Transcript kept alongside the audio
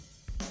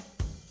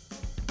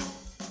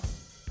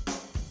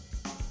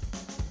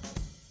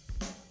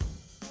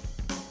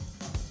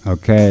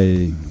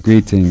Okay,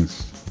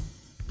 greetings.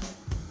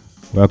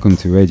 Welcome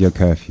to Radio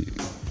Curfew.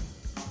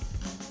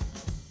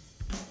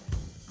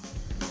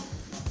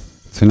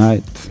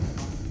 Tonight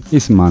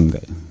is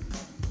Monday.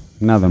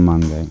 Another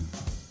Monday.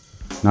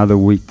 Another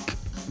week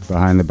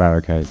behind the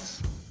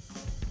barricades.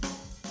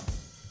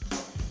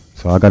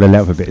 So I gotta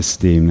let off a bit of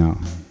steam now.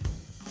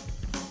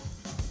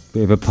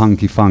 Bit of a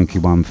punky funky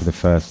one for the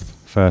first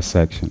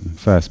section,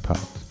 first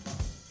part.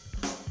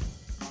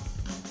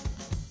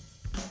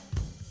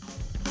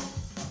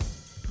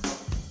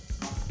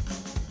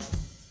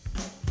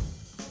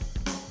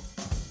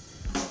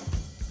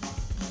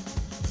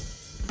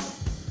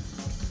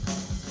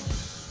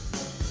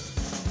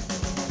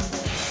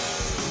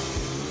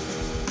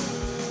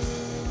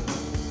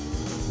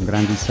 Un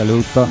grande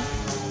saluto.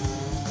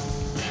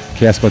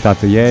 Chi ha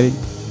ascoltato ieri?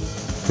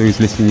 Who's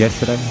listening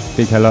yesterday?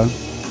 Big hello.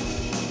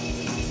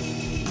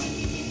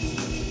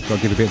 Got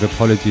to give a bit of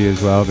apology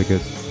as well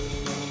because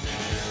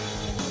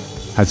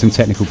had some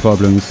technical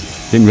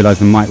problems. Didn't realise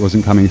the mic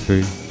wasn't coming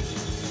through.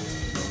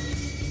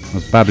 I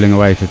was babbling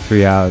away for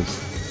 3 hours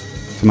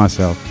to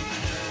myself.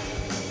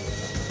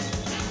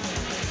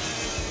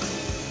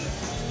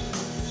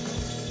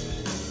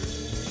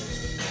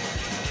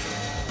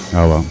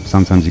 Oh well,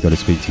 sometimes you got to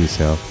speak to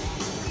yourself.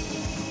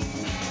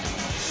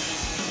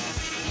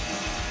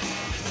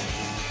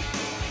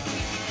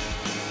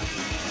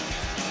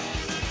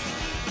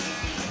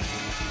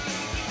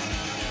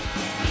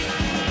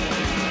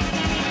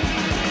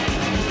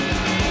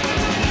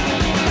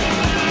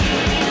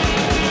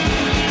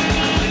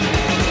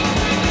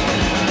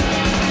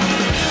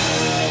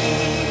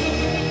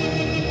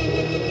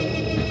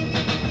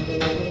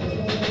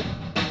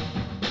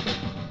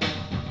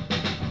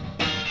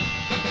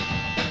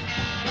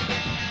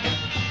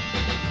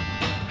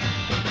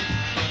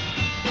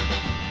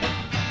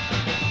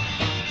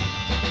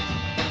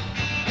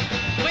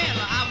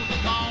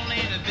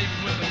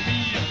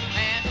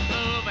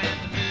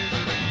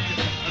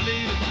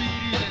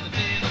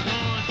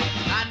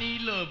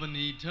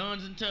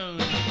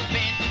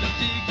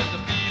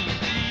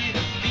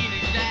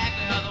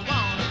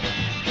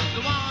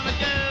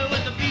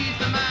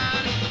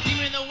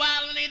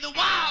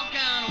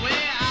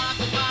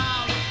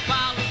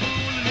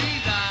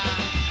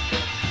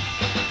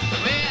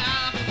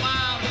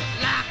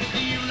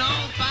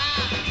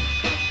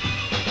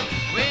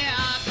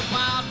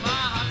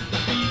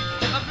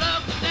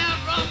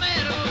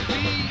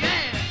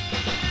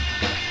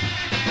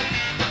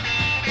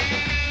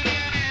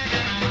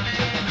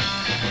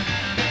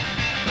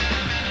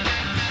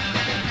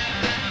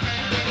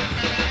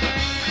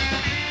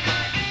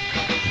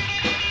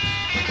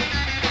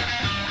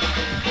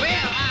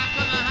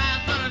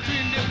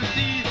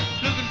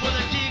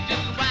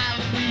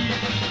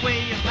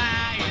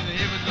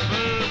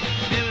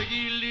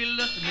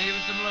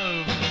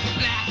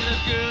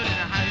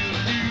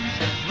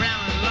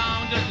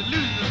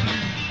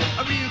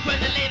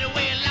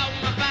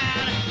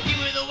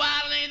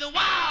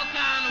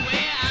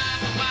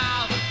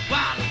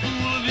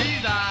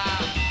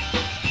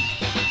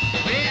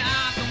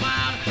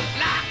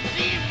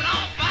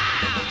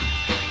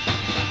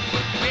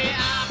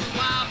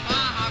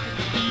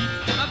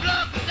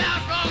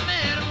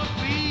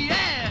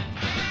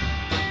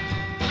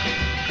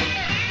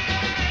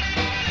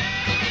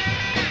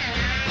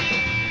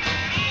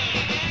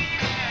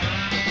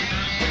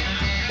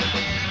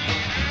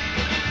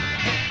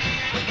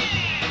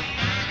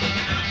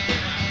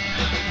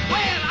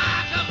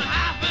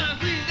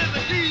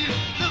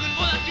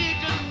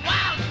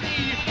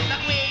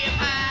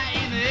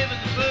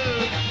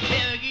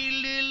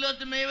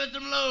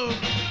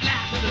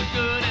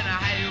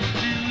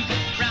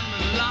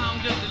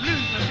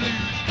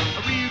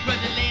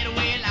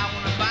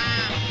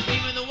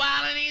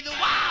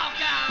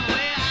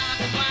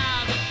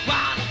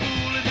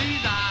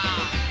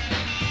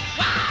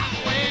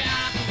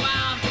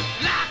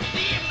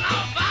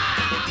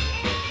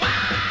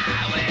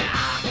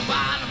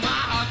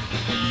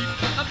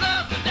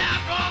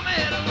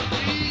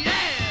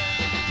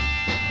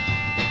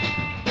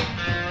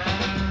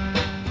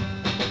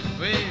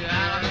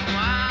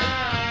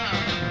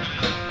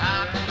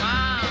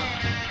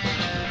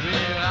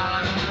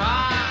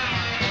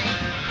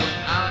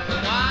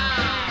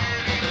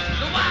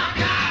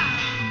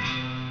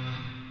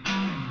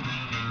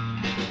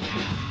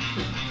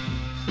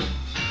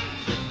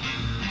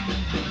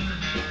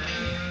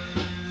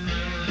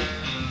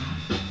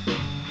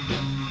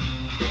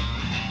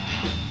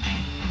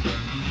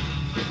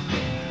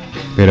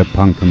 Bit of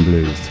punk and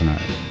blues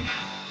tonight.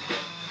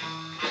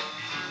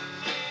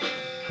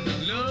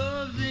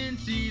 Love's in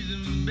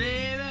season,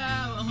 baby,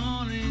 I'm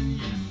haunting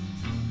you.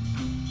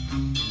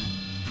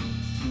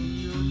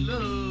 Your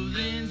love's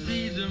in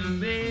season,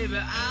 baby,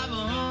 I'm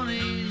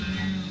haunting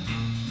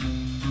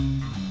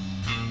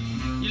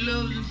you. Your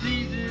love's in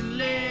season,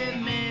 let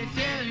me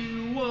tell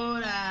you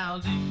what I'll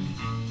do.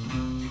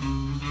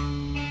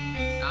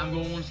 I'm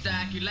gonna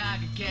stack you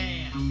like a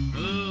cat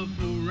up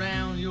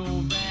around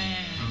your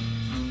back.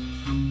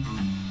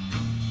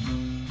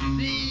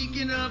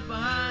 Sneaking up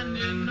behind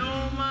you,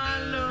 know my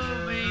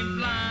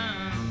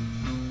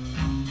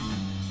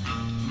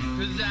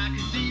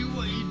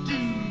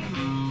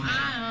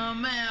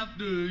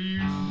after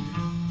you.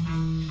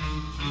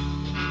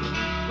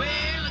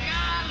 Well, I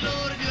got a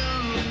load of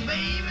guns,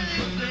 baby,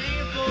 this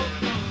ain't for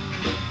fun.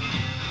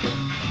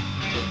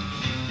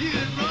 You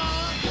can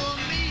run for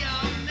me,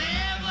 I'll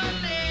never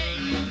let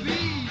you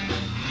be.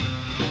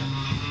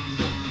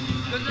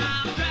 'Cause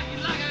I'll track you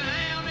like a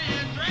hound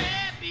and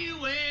trap you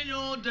when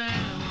you're down.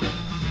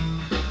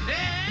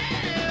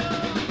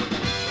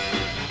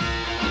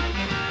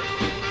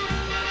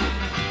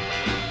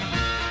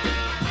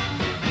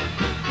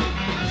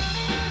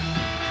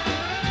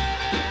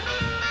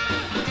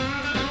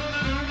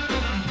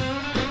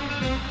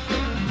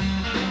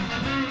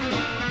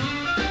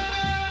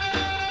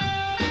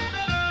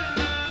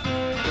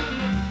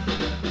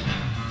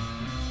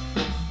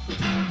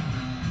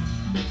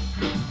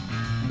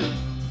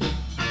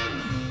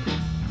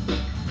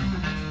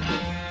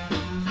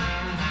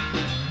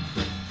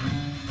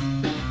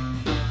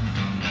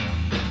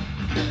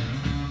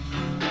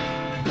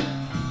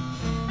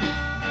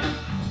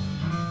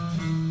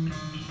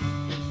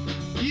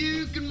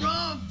 You can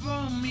run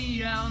from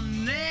me, I'll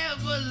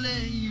never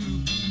let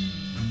you be.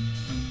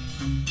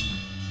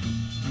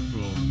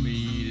 From me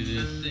to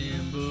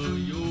December,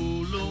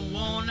 you're the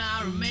one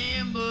I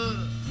remember.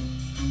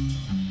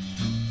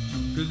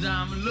 'Cause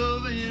I'm a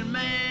loving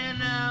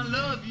man, I'll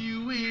love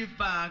you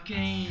if I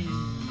can.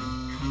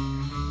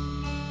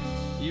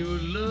 Your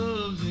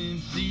love's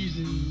in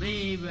season,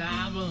 baby,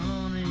 I'll be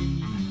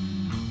hunting you.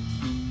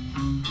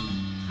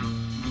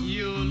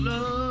 Your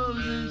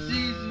love's in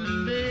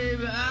season,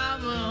 baby, I'll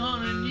be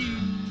hunting you.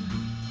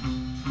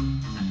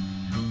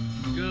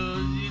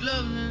 'Cause your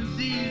love's in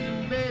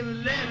season, baby,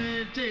 let me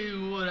tell you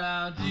what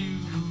I'll do.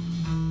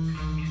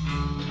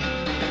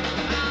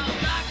 I'll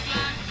rock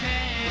like a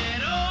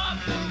cat up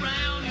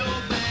around your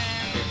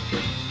back.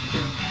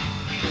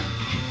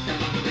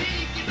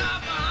 Thinking of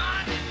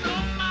behind you,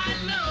 know my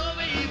love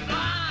ain't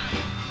blind.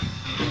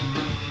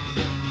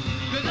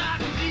 'Cause I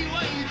can see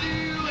what you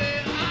do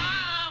and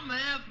I'm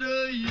after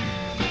you.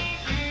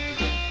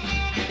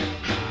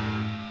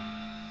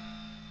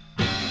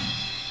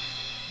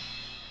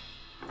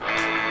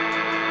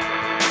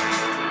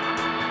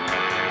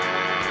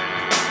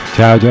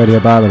 Ciao Jody e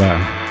Barbara.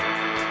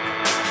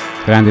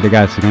 Grandi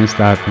ragazzi, come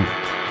state?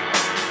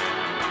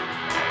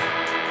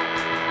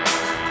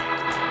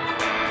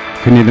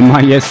 Couldn't hear the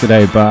mic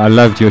yesterday, but I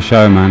loved your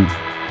show, man.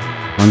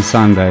 On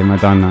Sunday,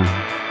 Madonna.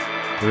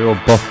 We were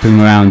all bopping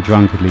around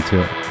drunkenly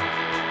to it.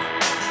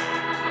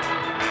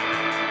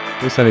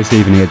 Also this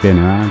evening at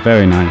dinner, huh?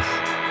 Very nice.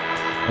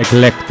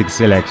 Eclectic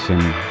selection.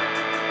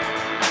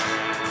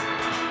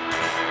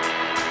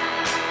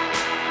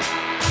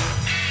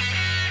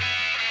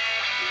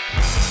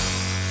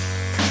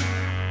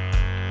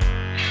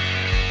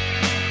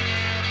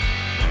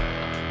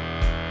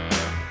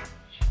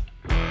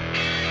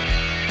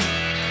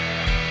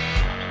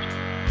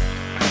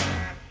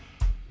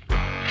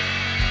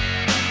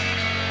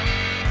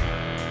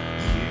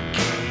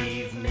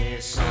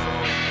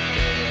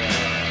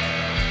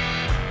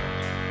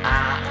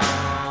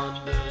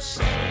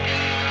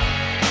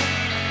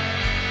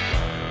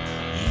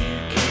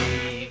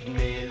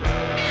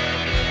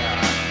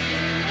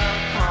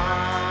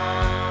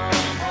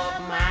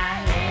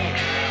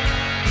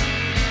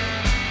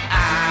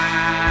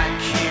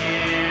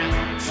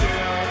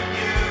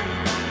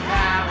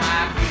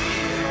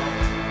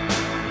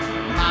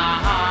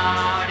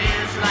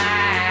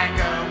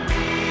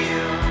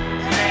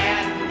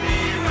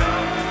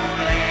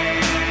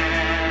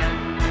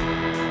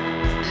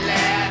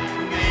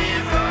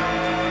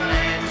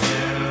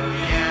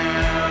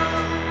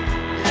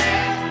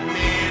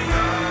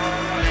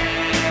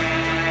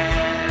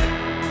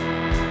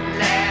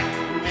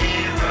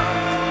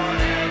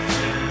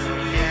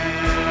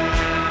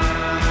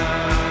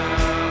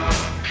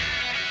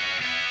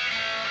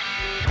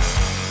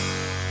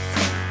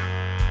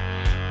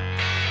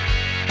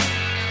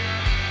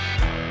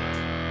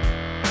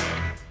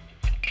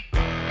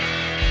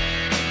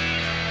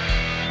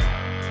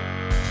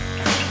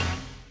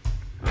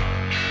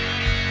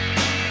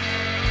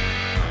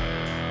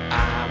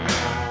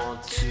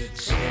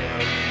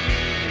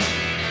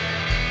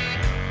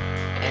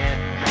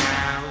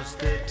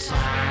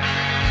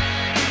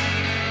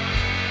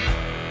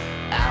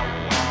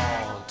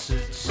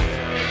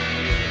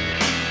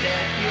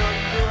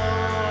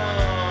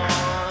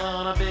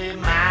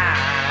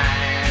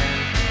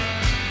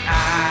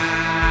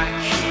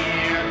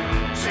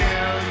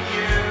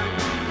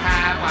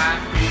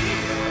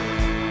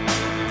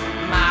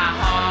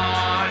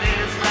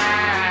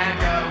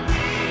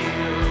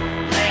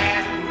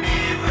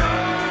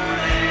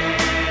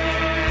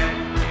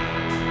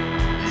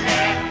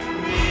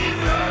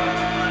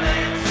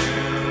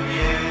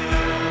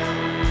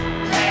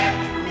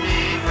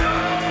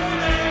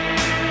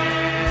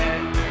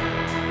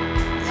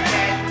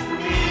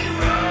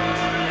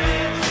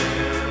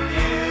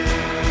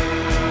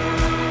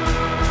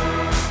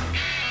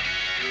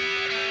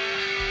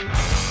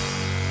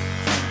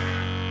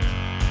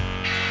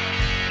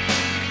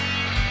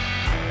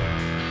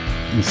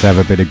 Let's have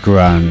a bit of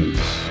grunge.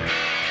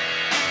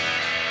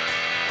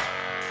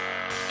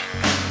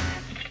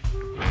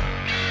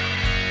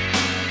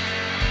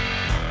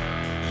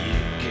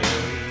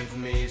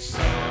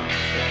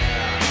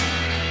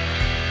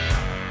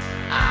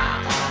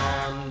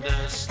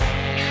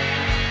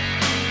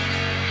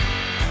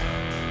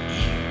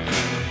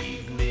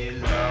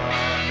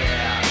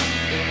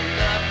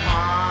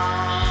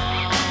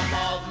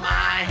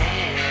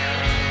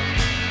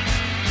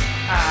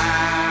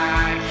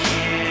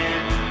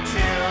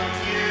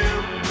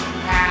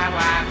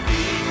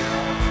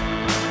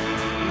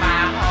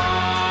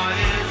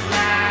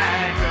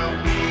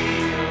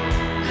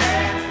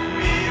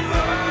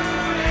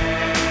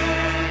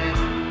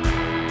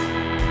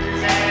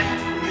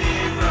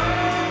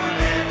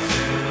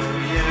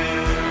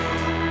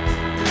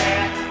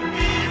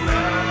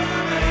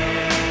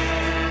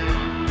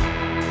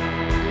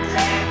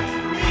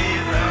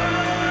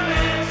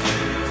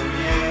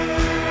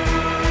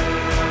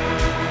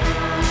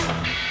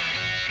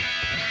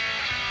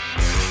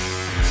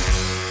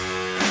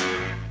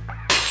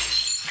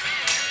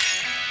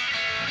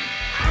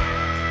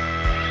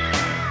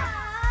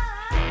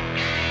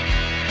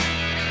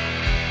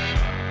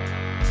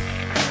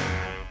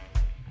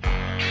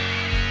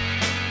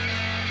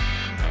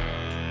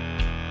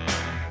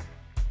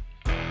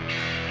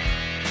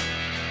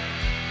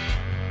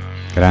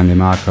 Grande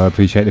Marco, I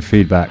appreciate the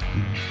feedback.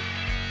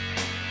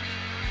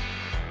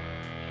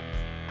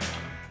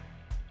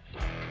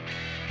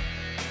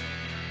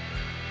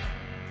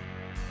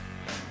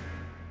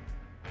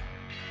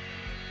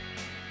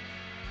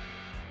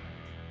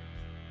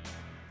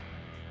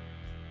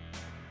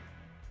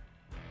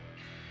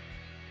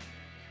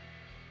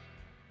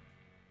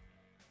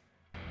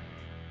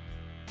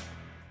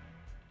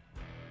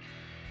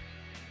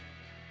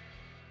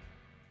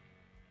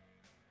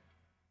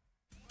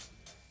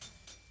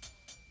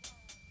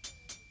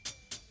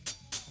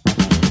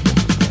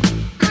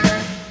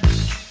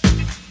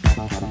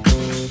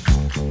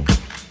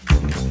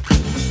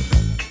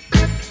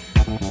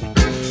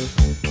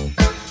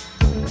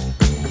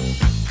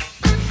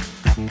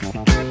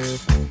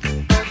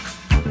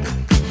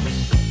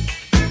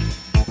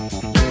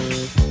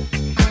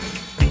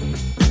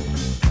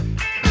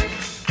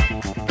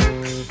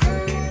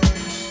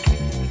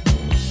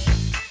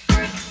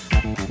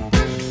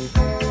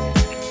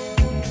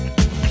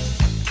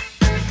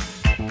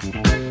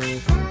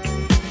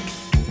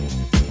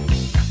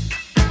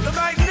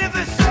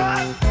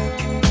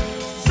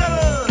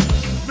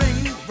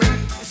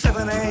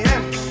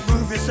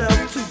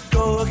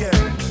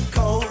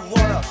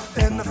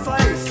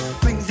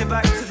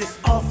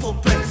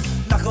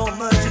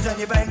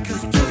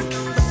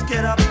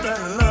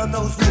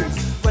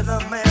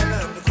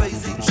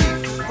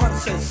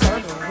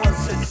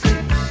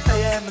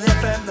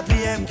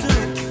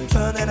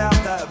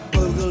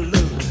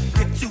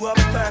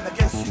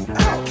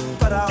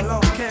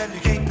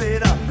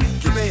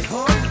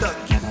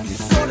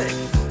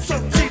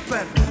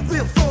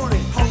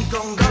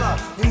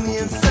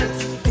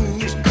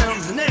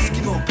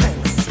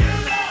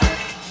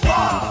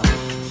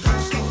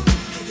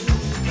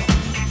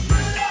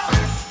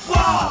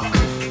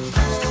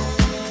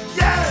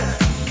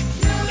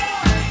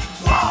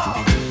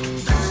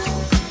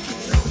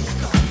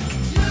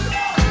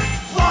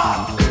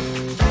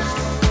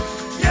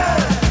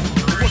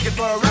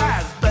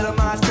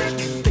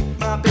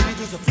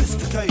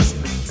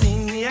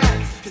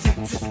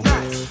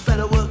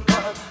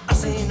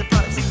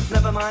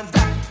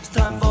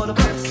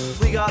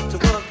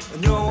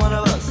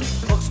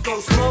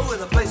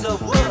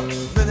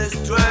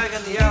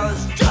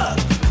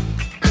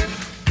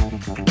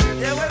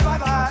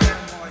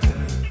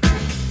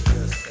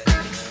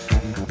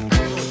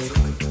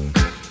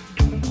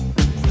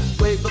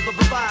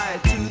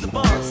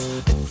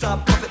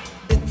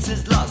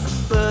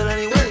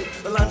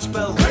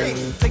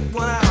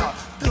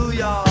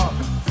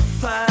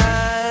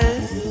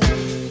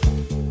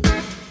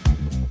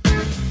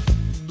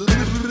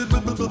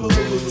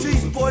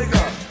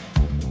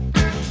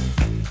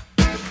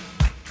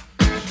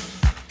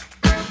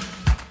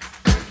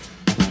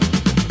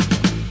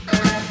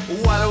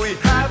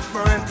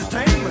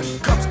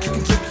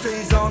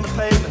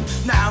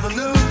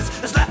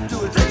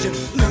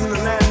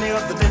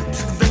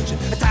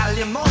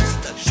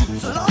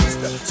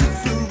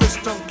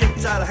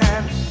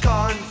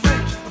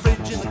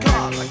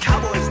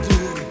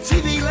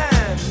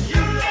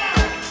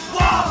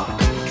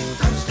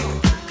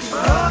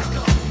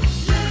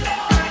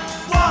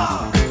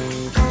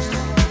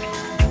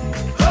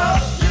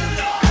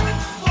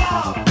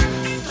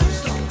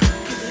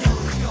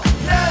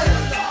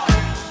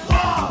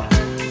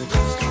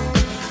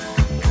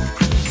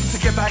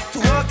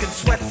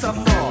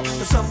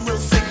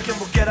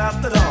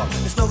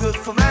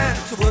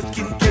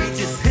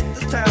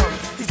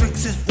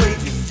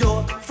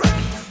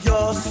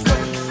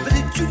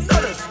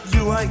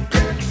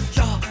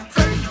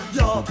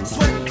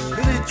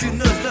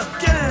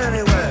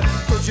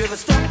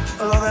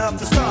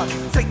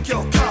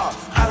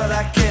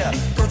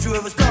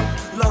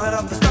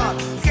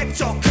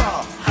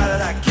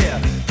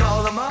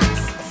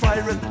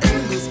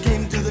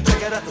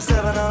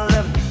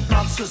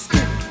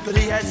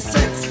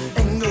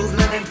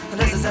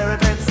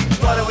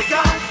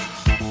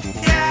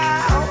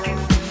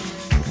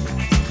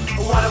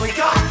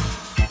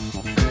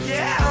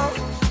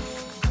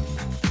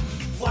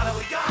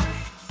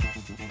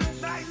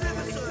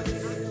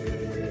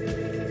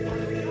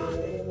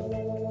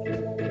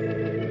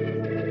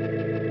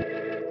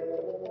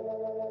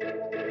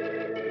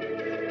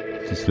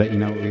 Just let you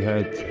know what we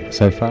heard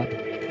so far.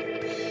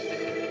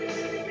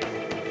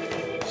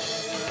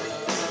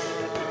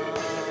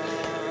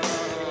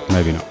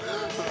 Maybe not.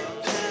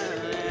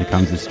 Here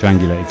comes the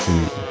strangulated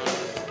singing.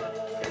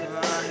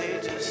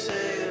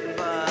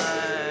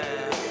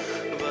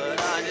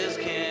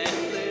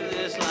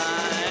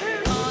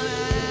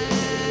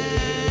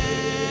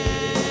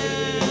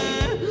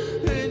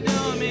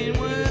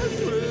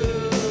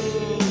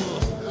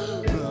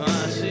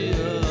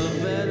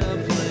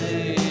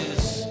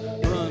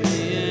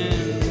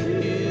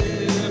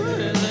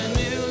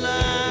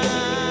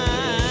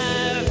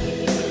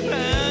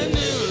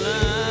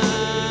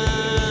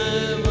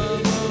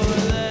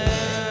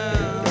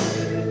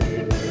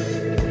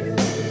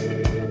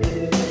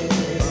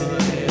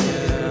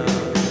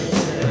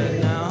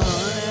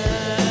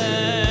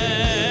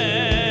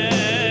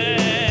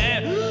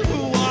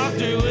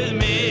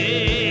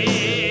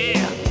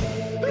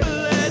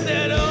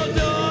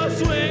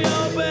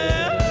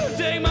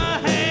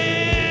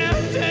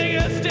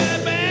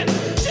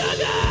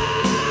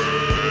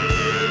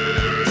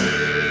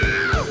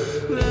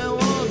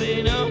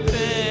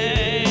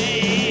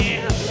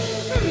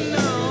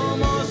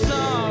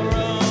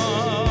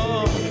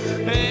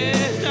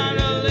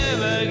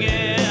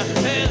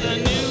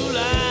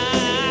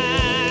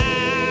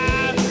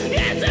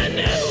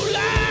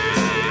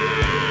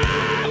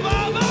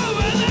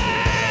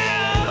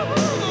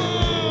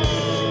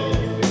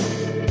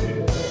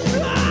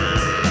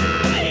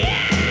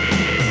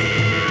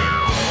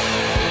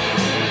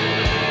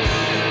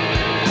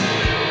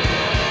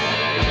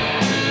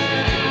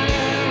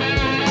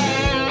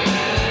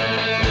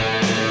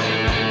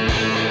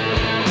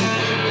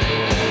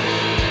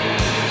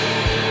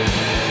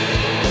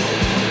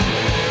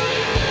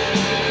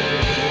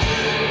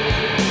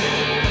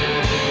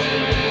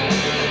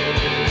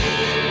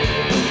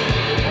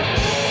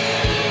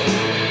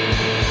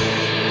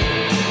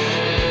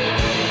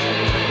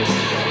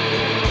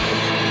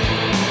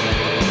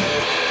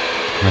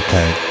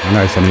 Okay, I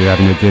know some of you are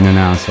having your dinner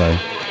now, so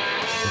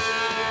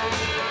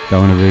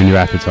don't want to ruin your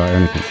appetite or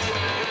anything.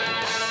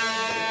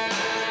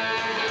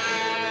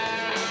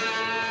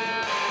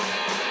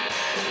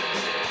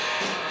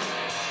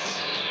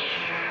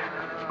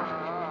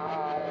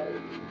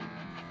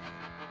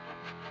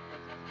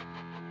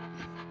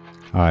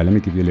 Alright, let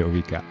me give you a little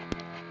recap.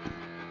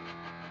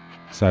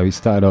 So we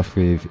started off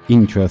with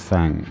Intra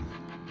Thang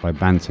by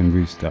Bantam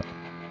Rooster.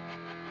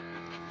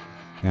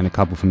 Then a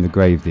couple from the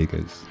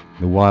Gravediggers,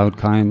 The Wild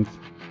Kind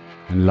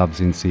and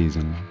Love's in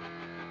Season.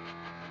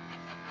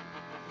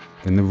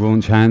 Then the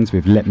Raunch Hands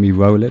with Let Me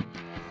Roll It,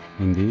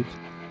 indeed.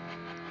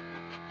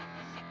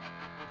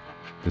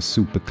 The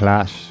Super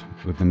Clash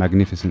with The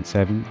Magnificent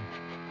Seven.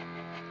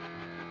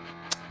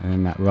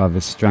 And that rather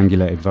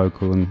strangulated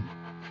vocal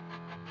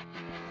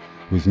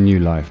was New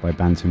Life by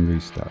Bantam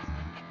Rooster.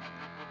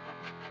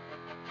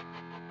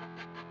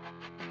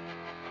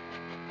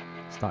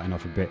 Starting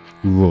off a bit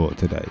raw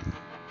today.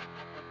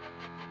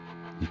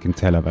 You can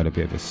tell I've had a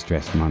bit of a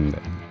stressed Monday.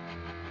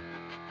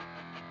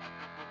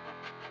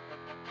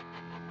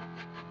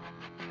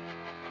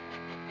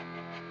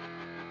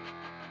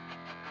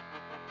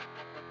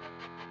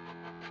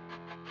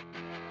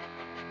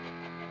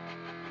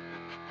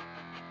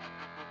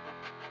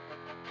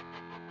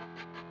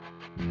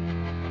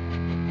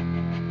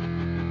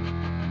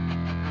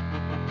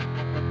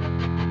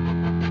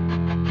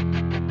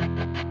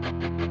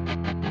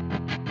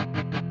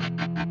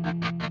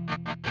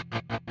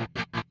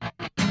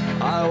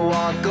 I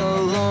walk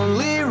a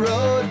lonely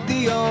road,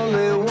 the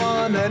only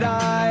one that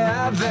I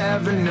have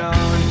ever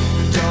known.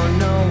 Don't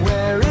know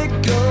where it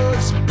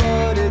goes,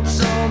 but it's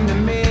home to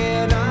me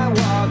and I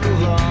walk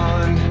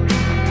alone.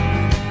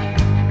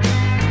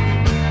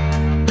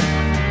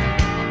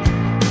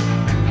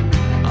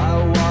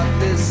 I walk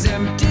this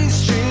empty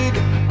street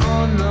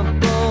on the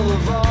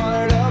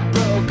boulevard of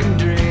broken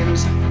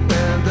dreams,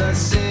 where the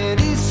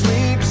city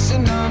sleeps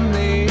and I'm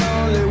the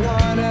only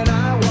one and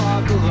I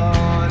walk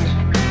alone.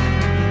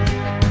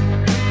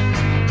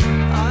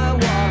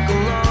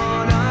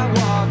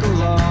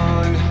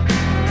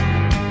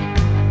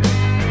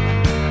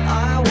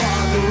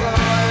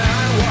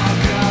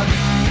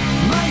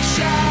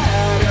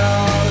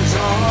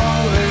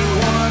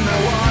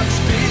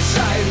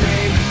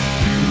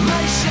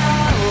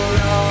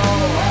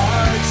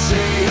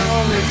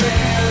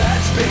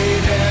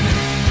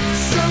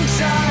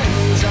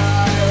 Sometimes I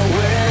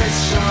wish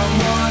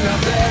someone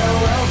up there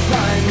will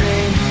find me.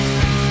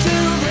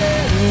 Till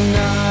then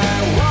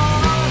I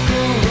walk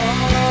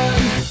alone.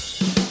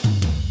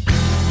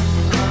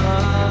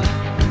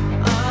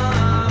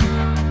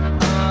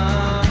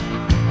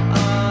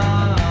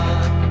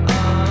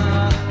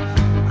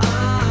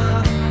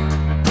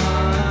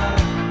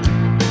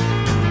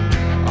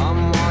 I'm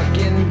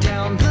walking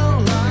down the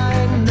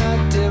line that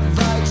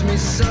divides me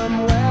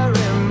somewhere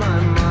in my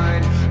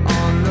mind,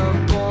 on the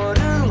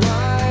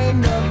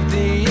borderline of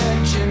the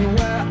edge and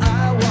where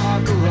I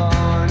walk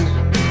alone.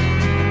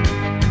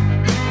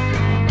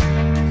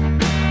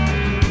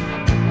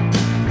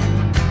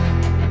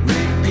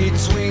 Read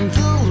between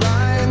the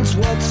lines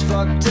what's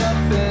fucked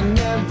up and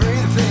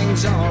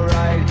everything's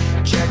alright.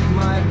 Check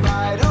my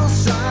vital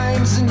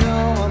signs and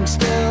know I'm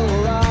still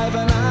alive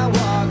and I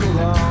walk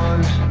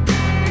alone.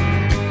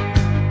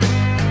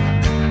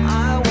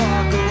 I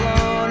walk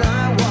alone, I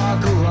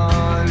walk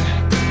alone.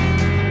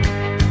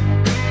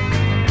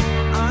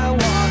 I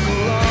walk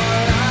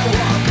alone, I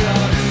walk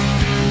up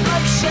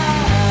like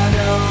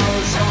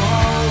shadows,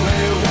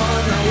 only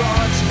one that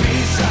walks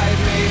beside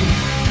me.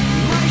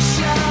 My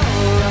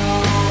shallow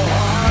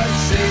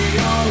heart's the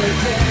only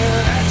thing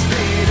that's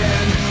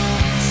beating.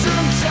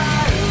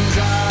 Sometimes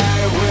I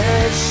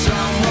wish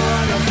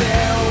someone up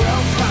there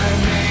will find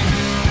me.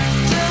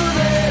 Till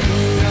then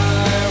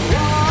I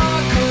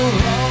walk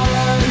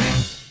alone.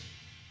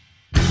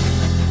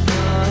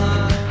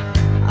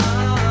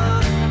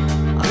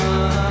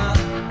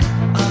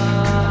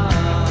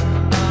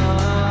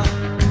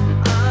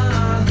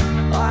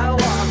 I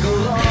walk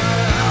alone,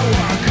 I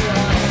walk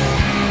alone.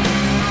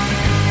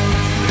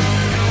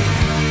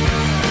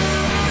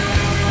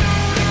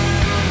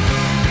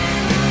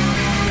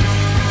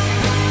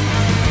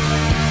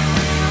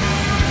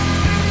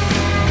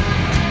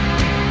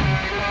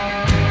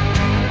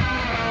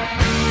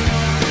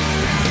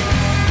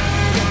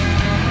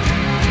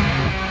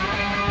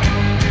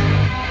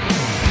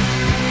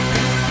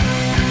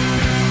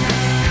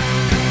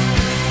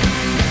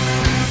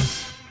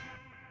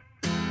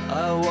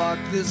 I walk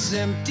this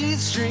empty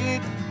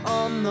street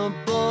on the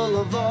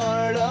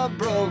boulevard of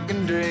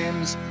broken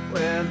dreams,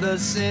 where the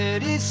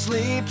city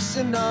sleeps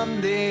and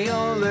I'm the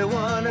only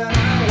one and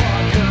I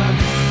walk up.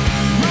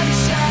 My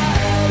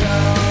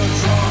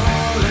shadow's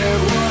only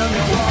one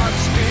that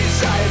walks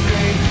beside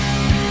me.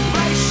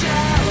 My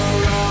shallow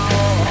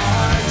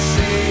heart's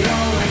the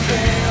only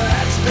thing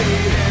that's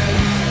beating.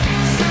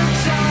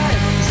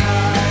 Sometimes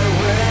I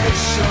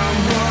wish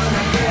someone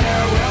up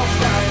there will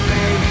find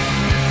me.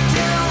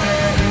 Till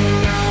then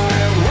I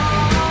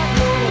walk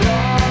alone.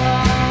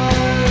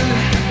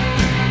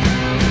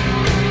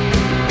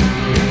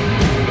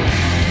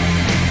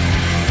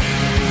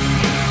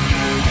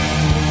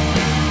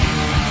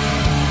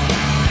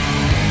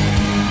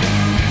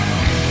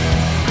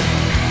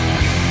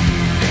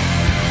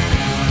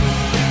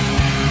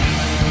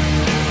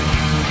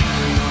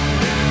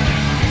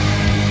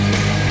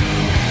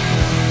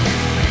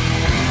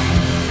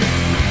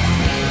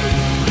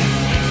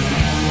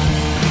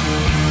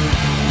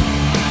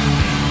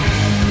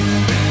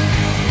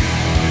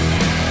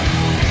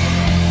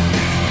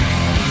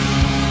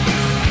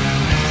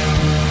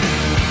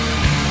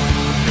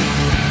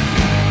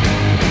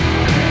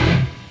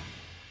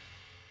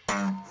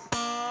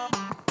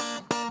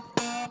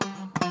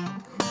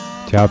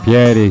 Ciao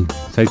Pieri,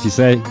 sai ci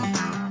sei?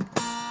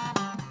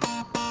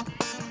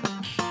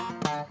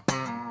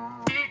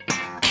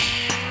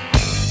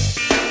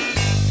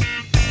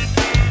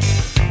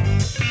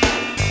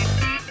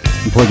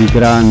 Un po' di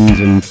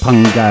grunge and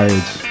punk garage,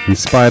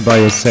 inspired by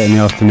your set in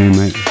the afternoon,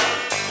 mate.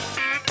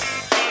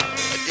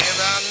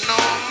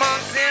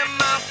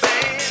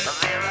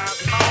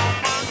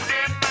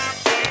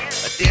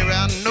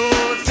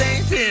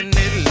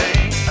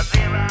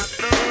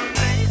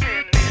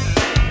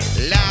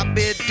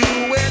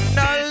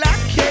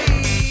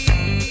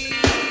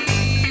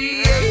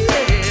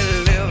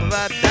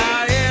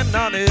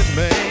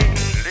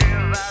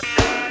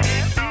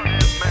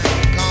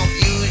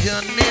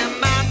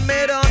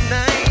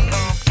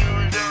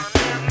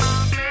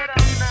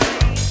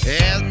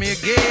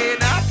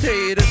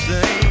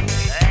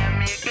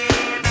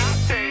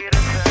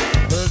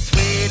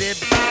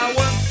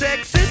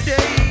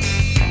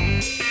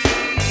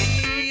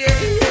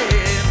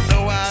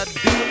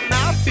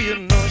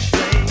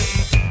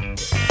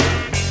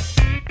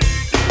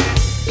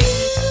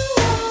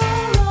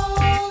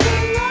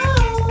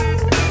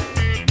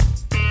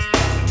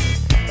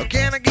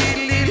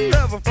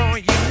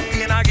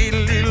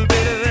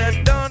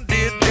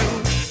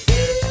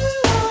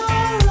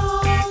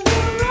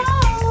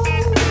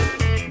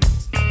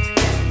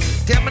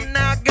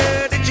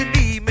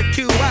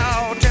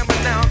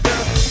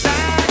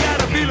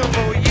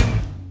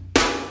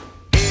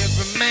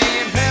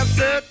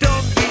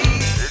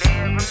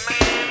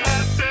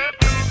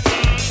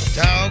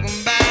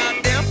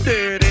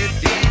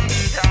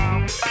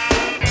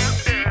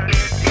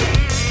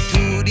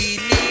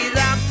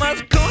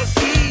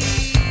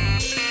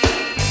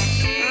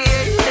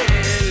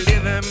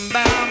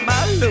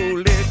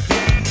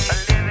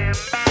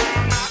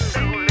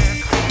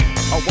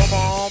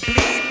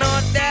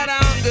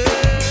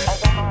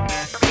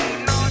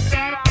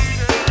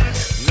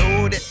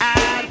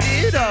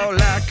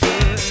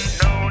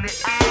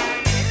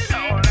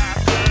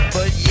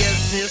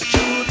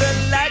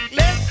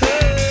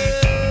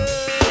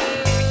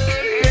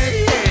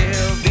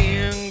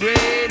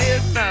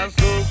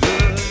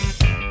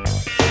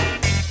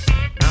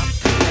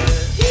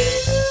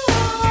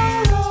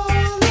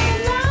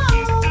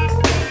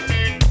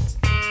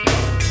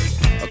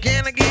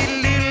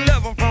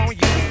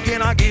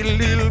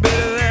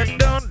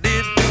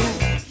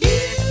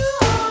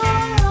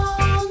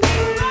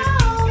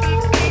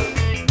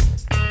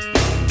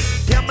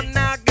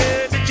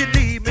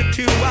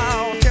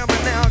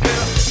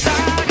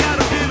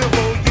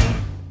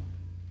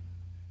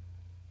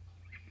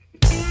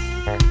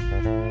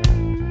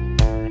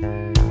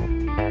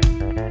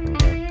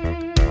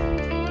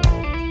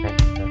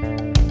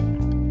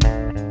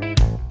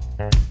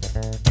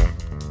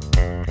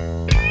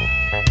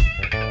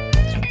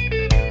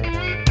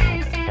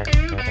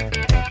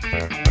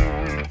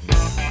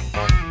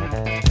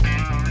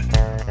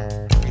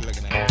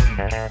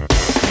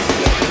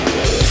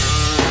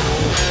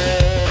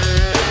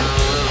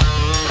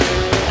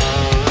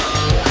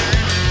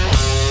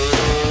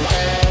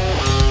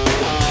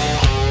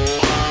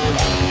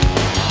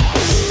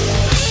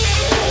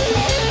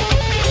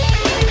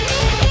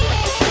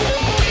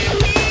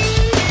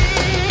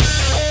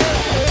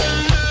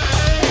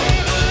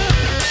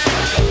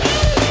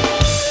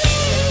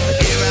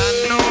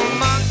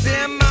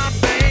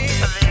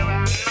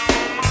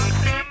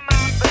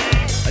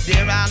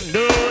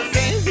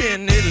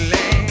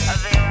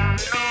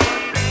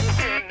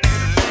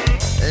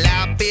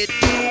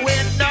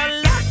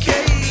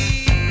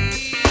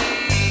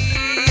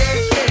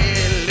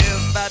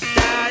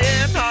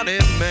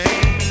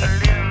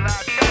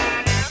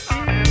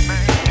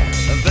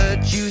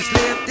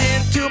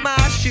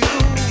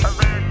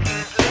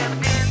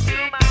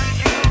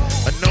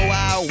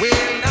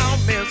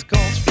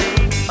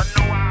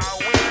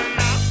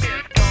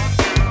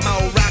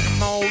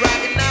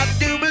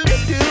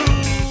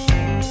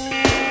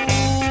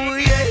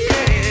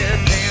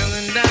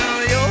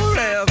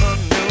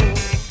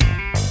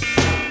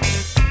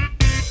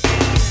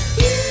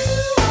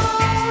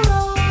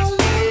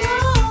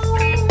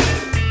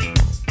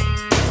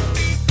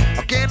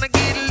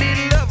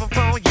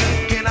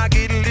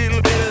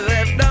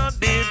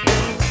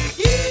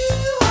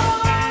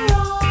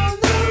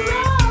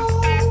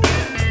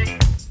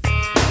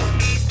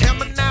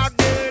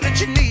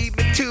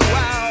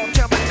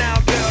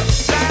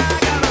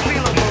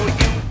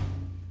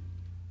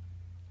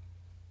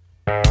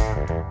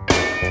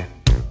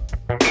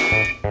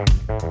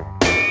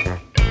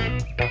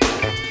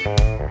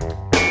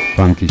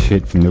 Funky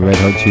shit from the Red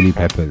Hot Chili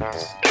Peppers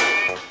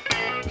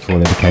before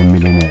they became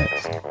millionaires.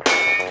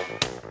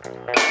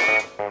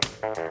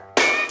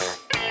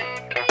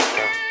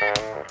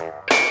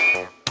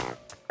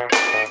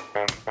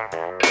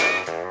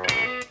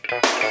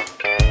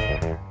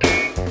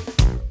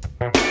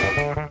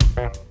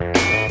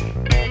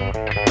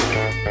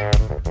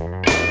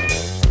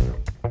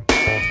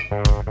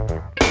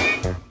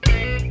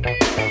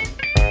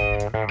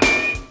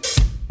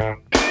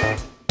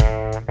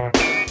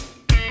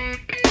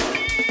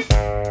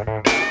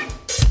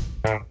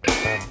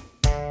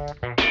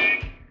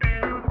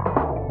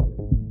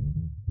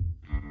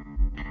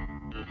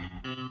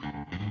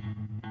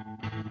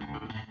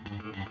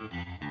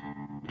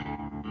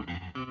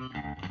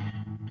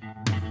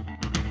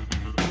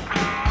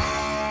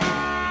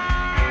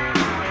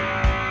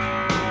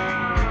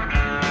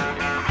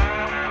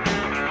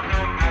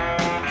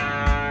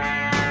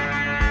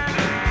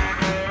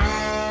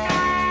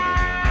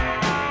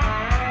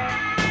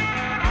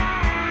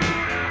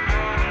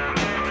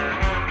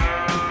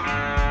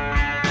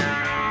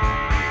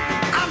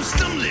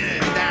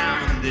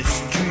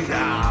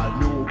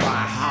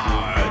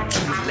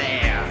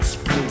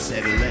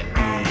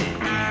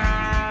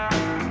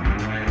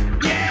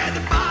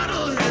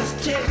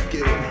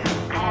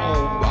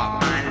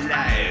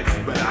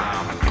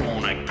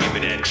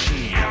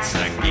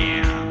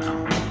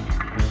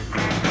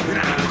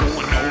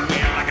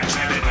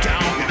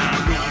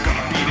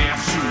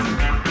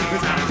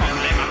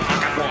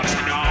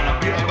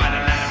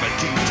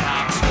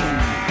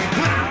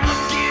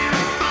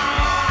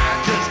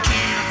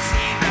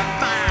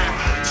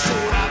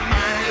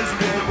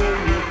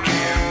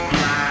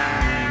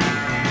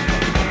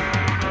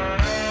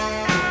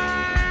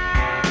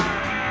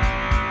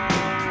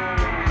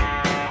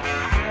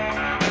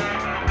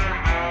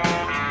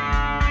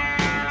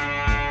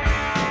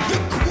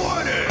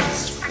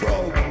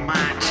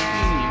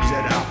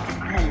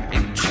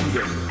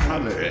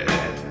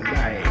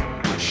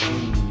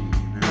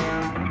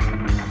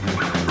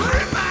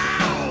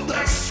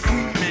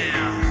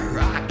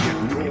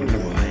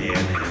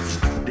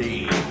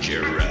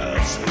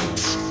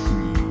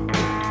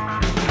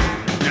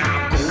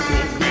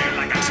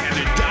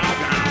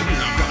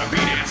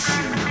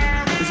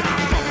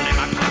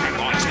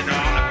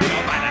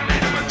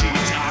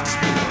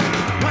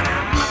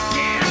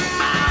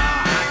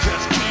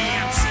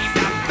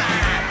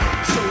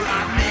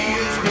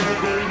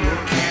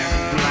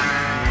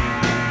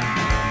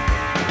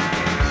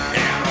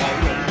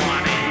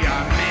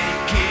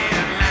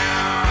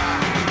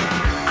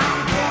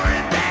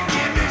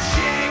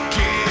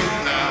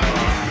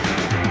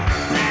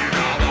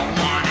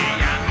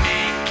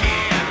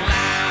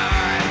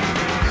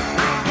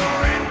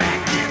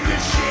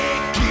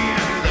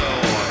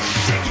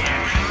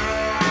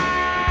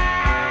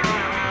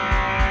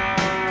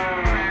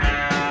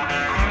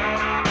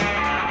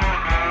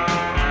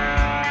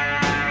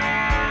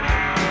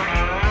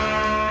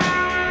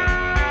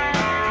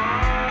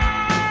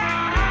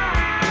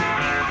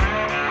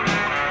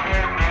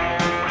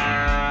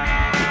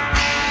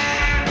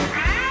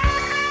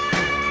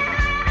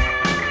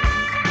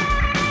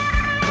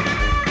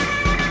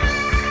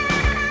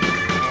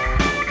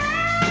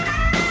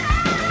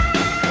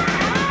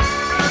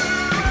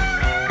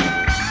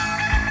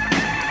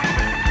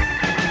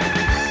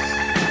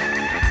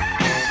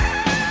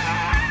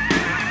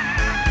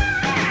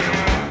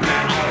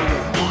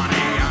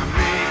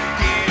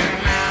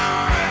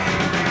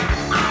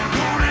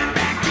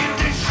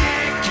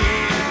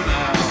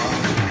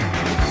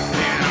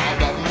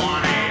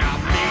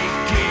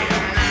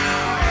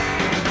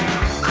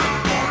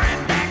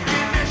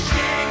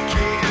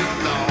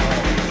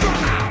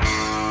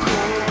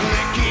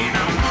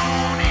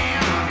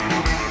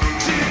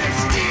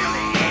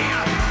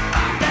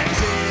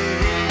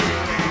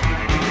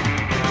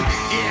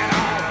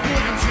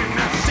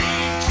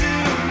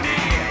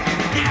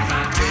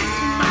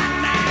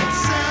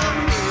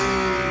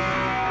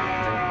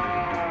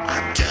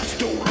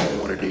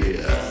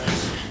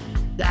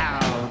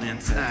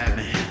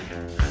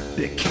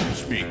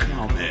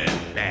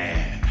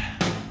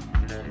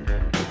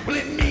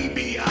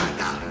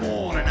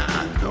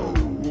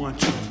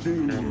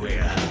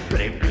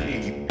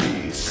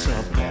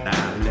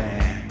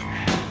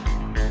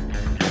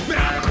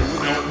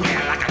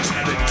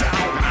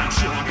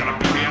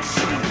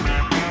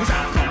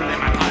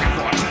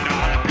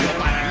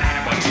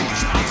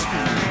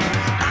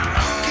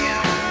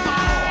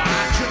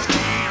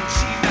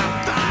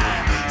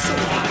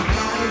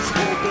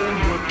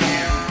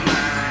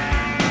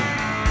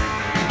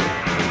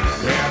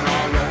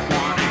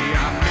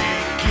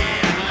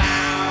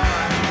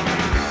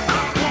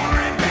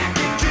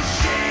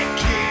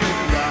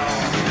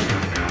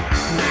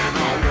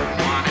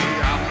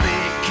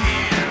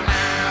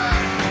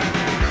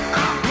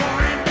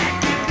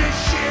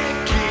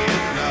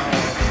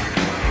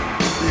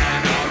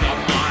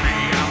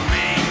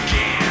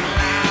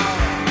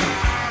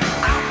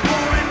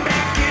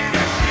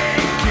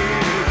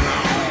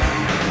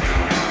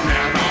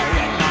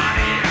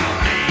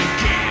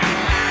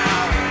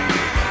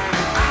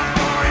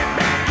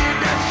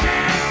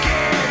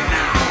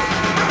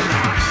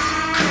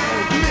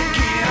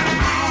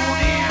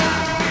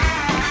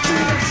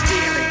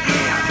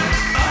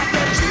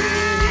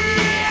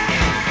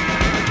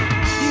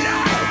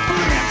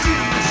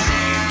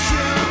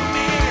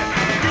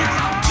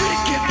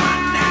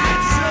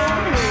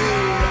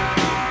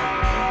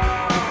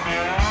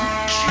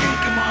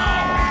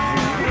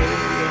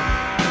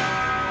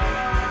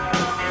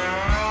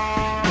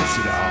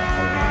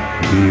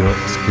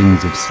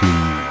 Kings of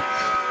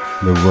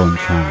Sleaze, the Ron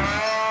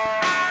Trans.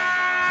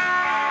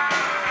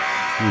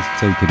 Let's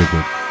take it a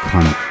bit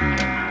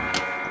country.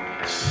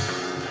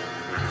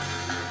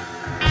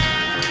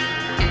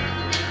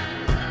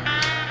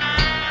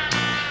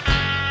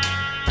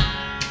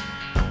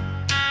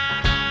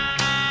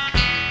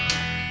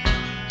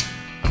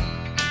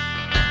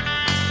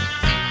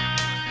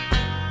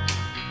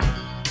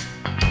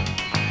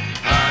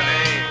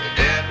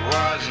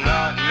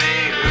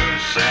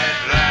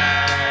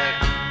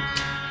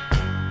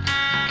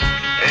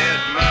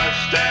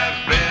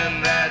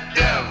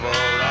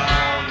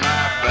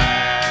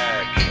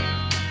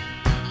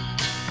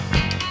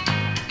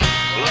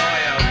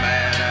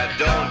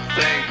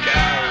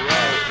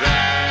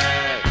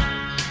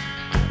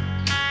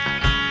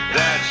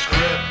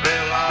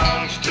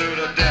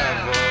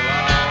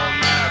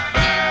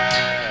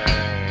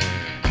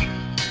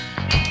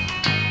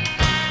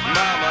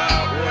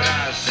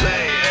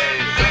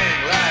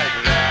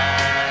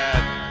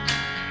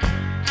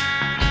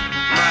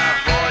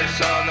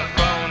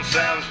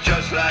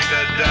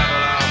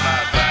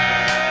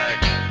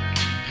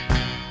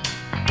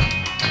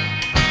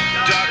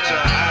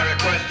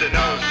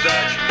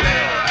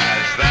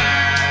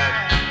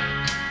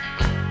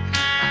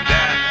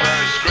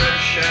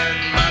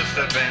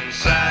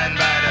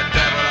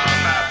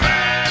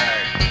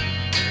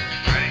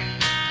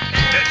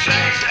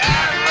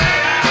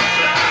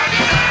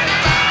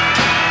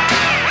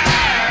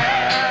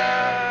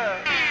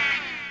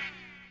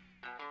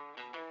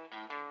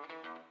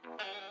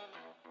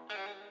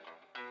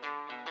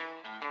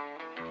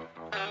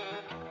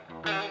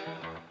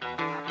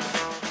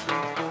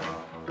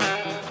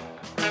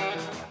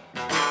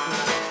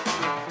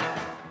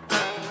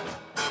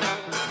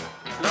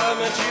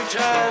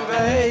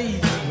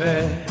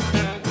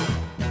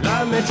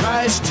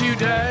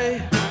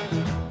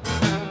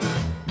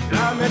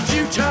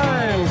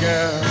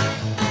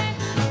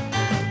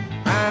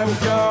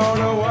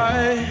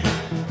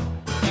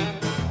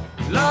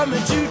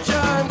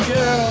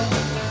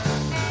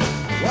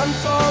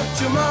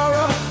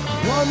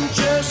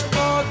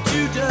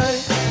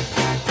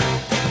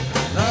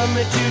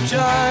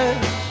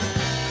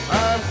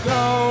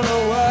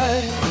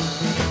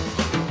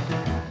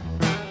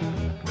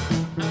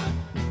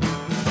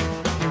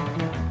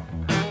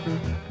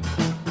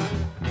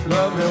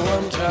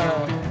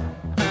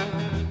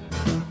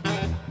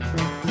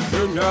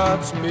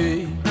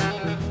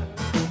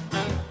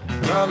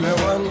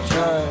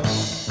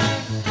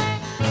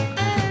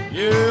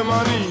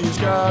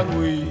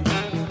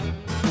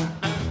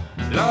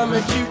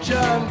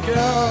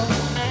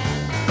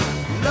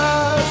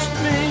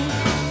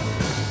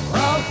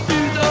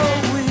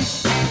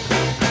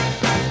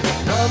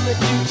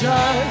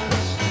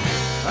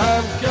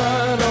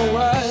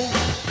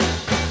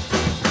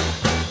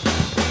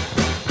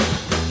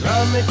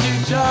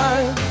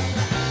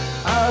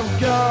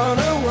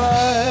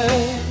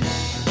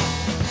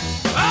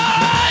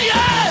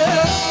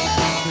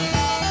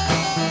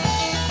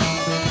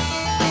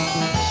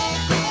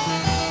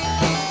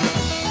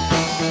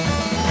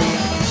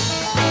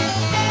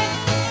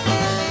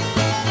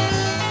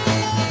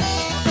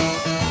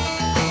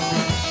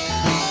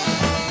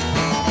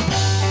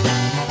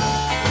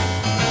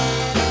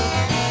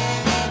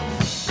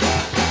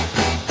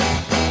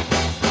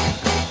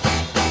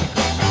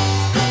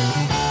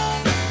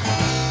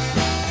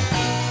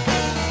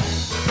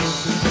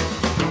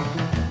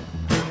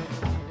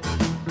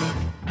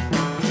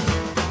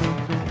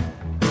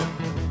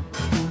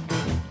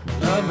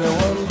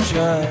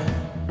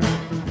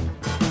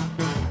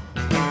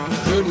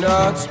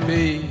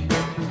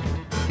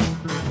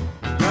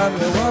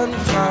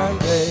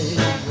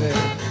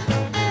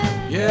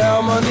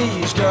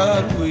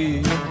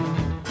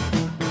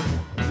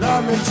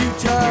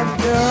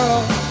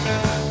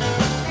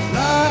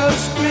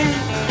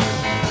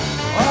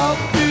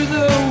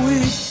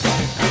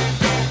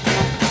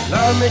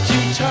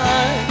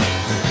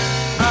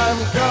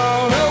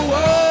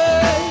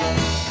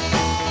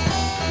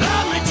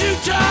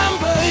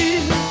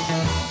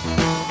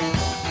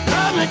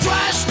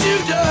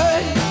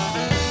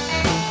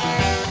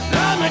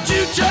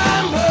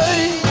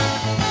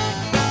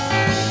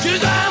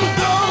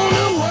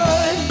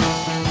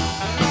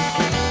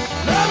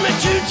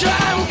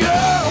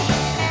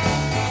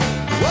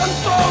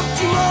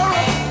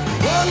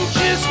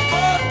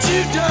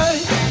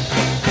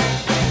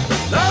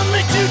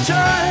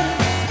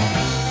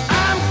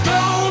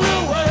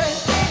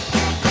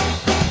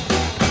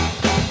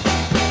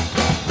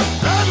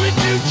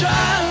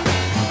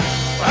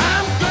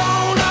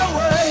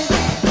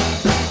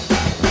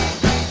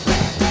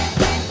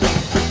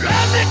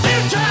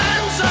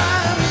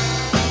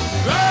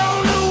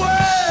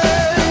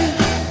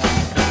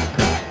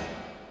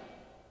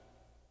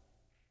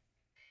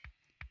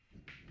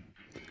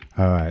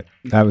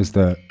 That was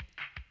the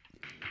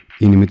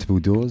Inimitable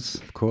Doors,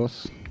 of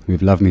course,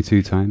 with Love Me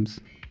Two Times.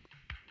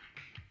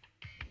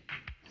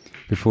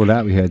 Before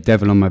that, we heard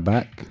Devil on My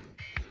Back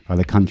by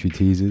the Country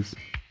Teasers.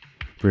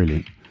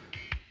 Brilliant.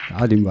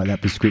 I didn't write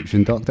that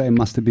prescription, doctor. It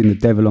must have been the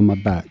devil on my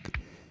back.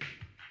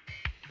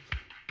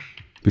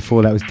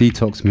 Before that was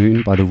Detox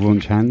Moon by the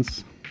Raunch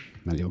Hands,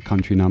 that little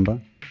country number.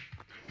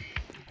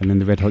 And then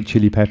the Red Hot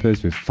Chili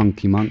Peppers with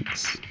Funky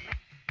Monks.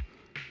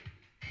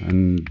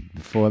 And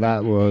before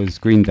that was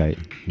Green Day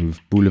with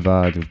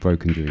Boulevard of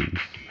Broken Dreams.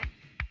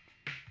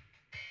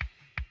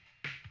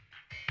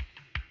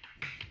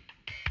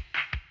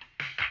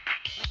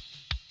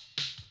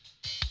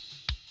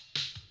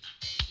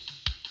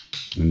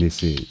 And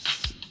this is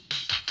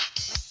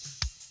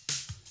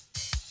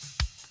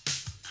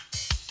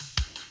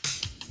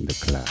The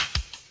Clash.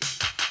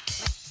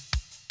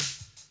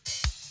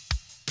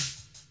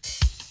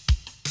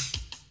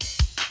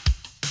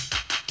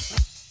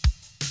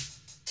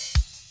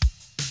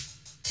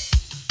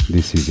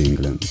 This is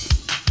England.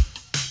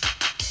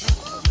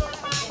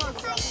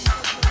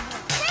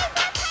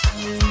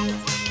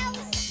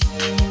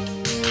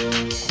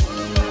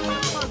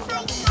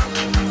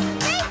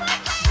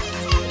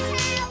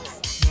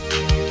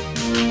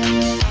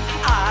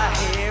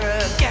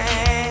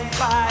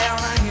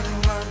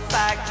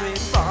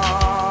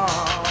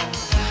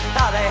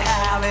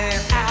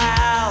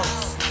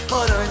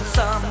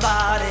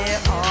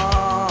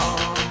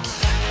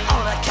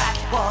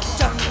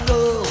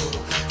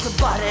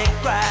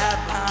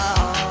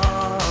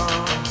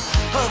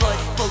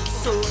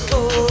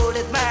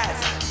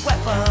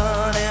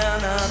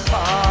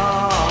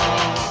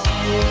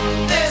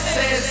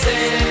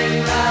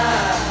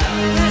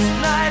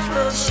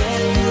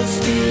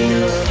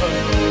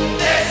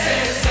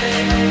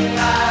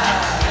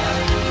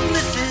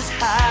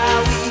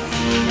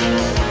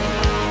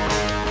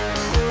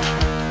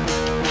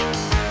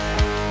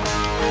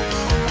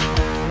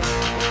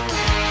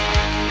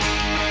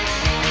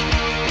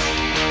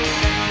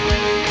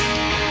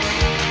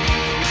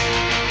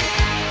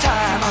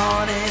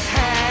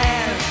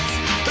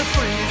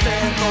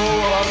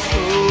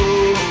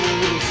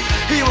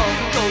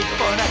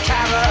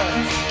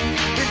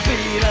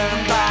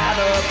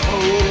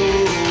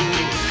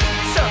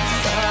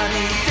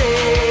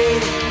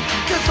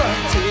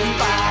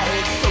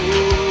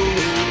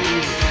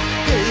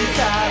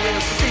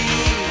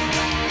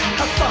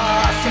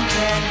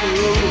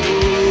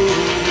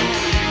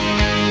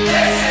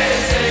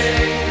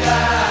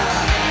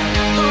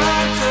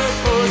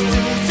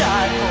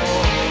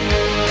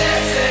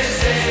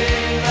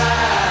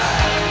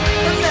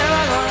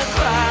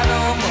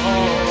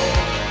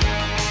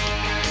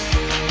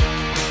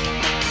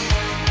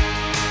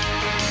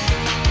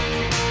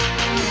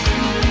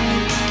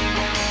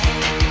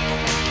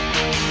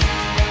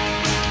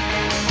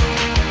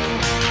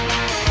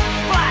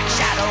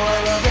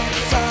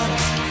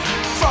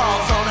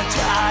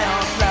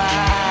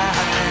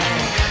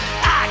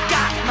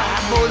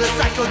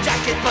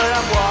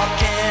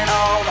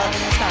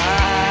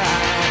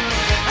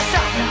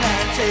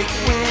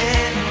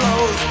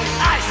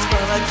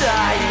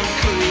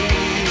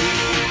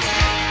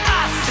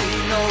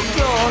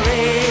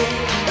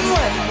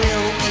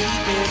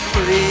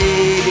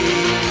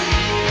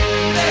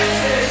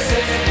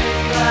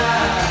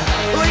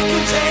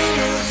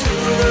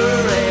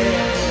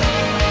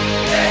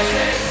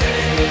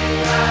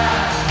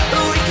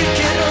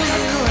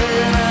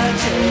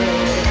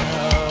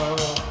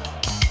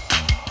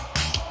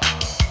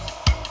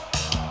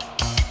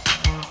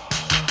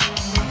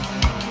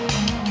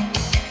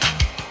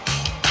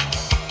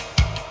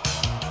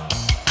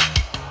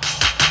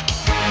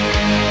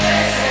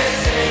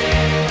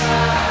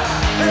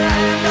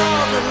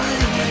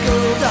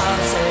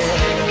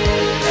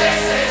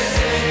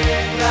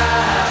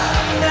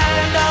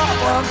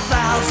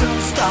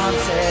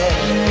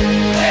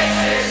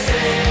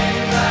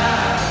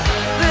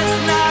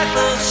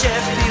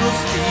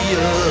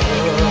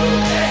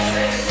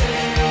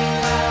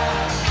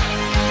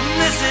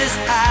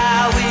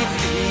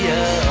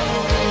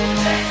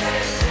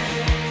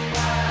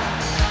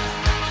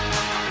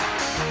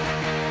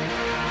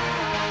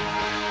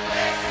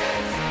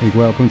 Big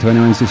welcome to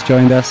anyone who's just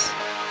joined us.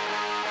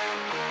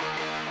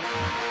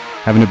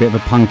 Having a bit of a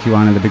punky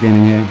one at the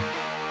beginning here.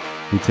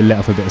 Need to let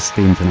off a bit of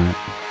steam tonight.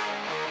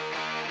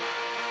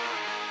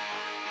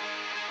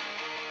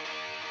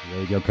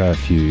 Radio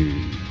Curfew.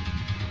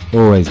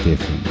 Always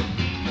different.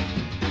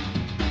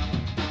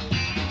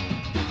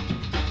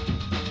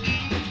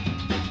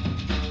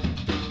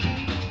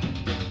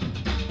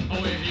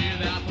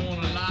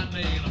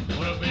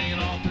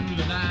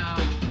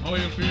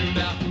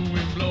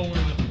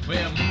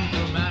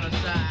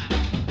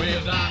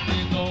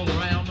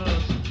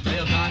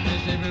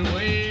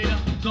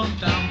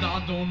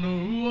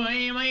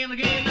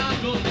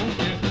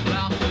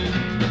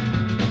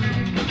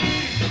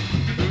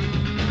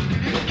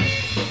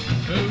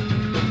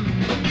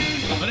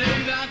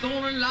 Don't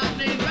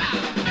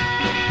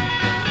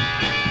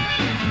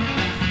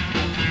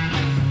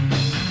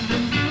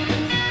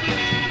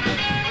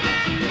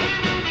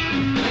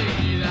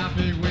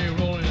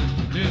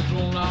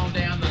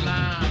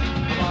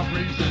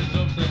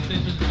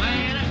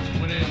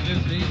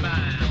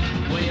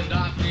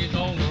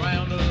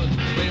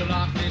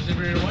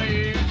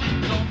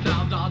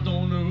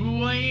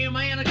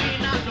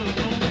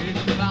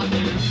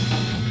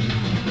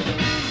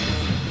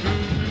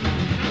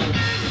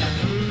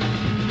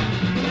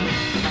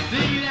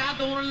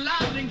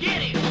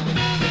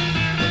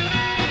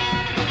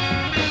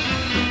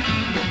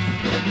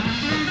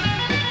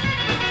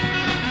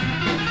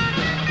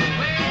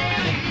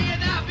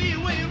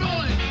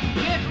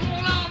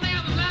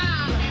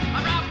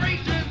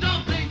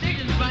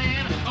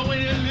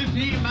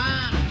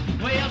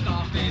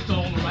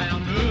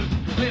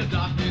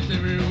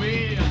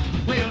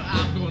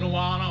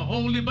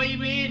me,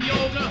 baby, and you're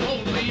gonna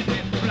hold me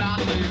then fly.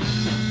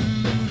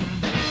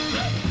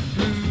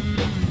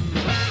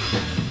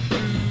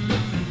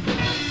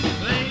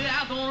 Lay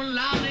that on the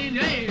line,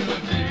 yeah,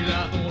 lay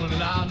that on the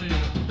line,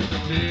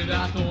 lay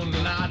that on the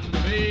line,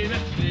 baby,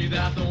 lay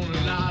that on the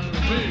line,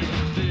 baby,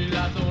 lay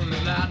that on the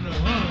line,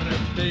 honey,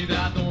 lay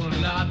that on the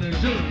line,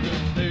 sugar,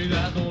 lay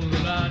that on the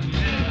line,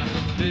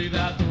 yeah, lay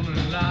that on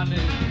the line,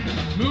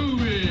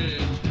 move it.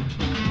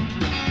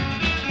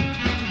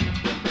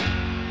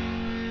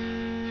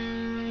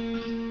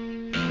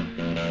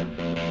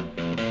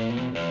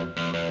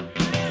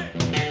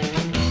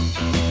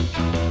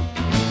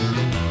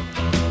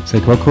 Se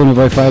qualcuno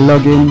vuole fare il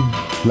login,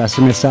 lascia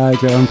un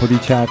messaggio o un po' di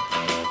chat,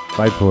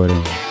 vai pure.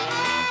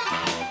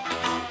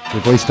 Se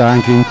poi sta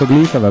anche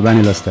incognito va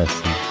bene lo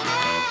stesso.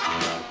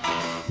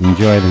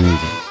 Enjoy the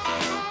music.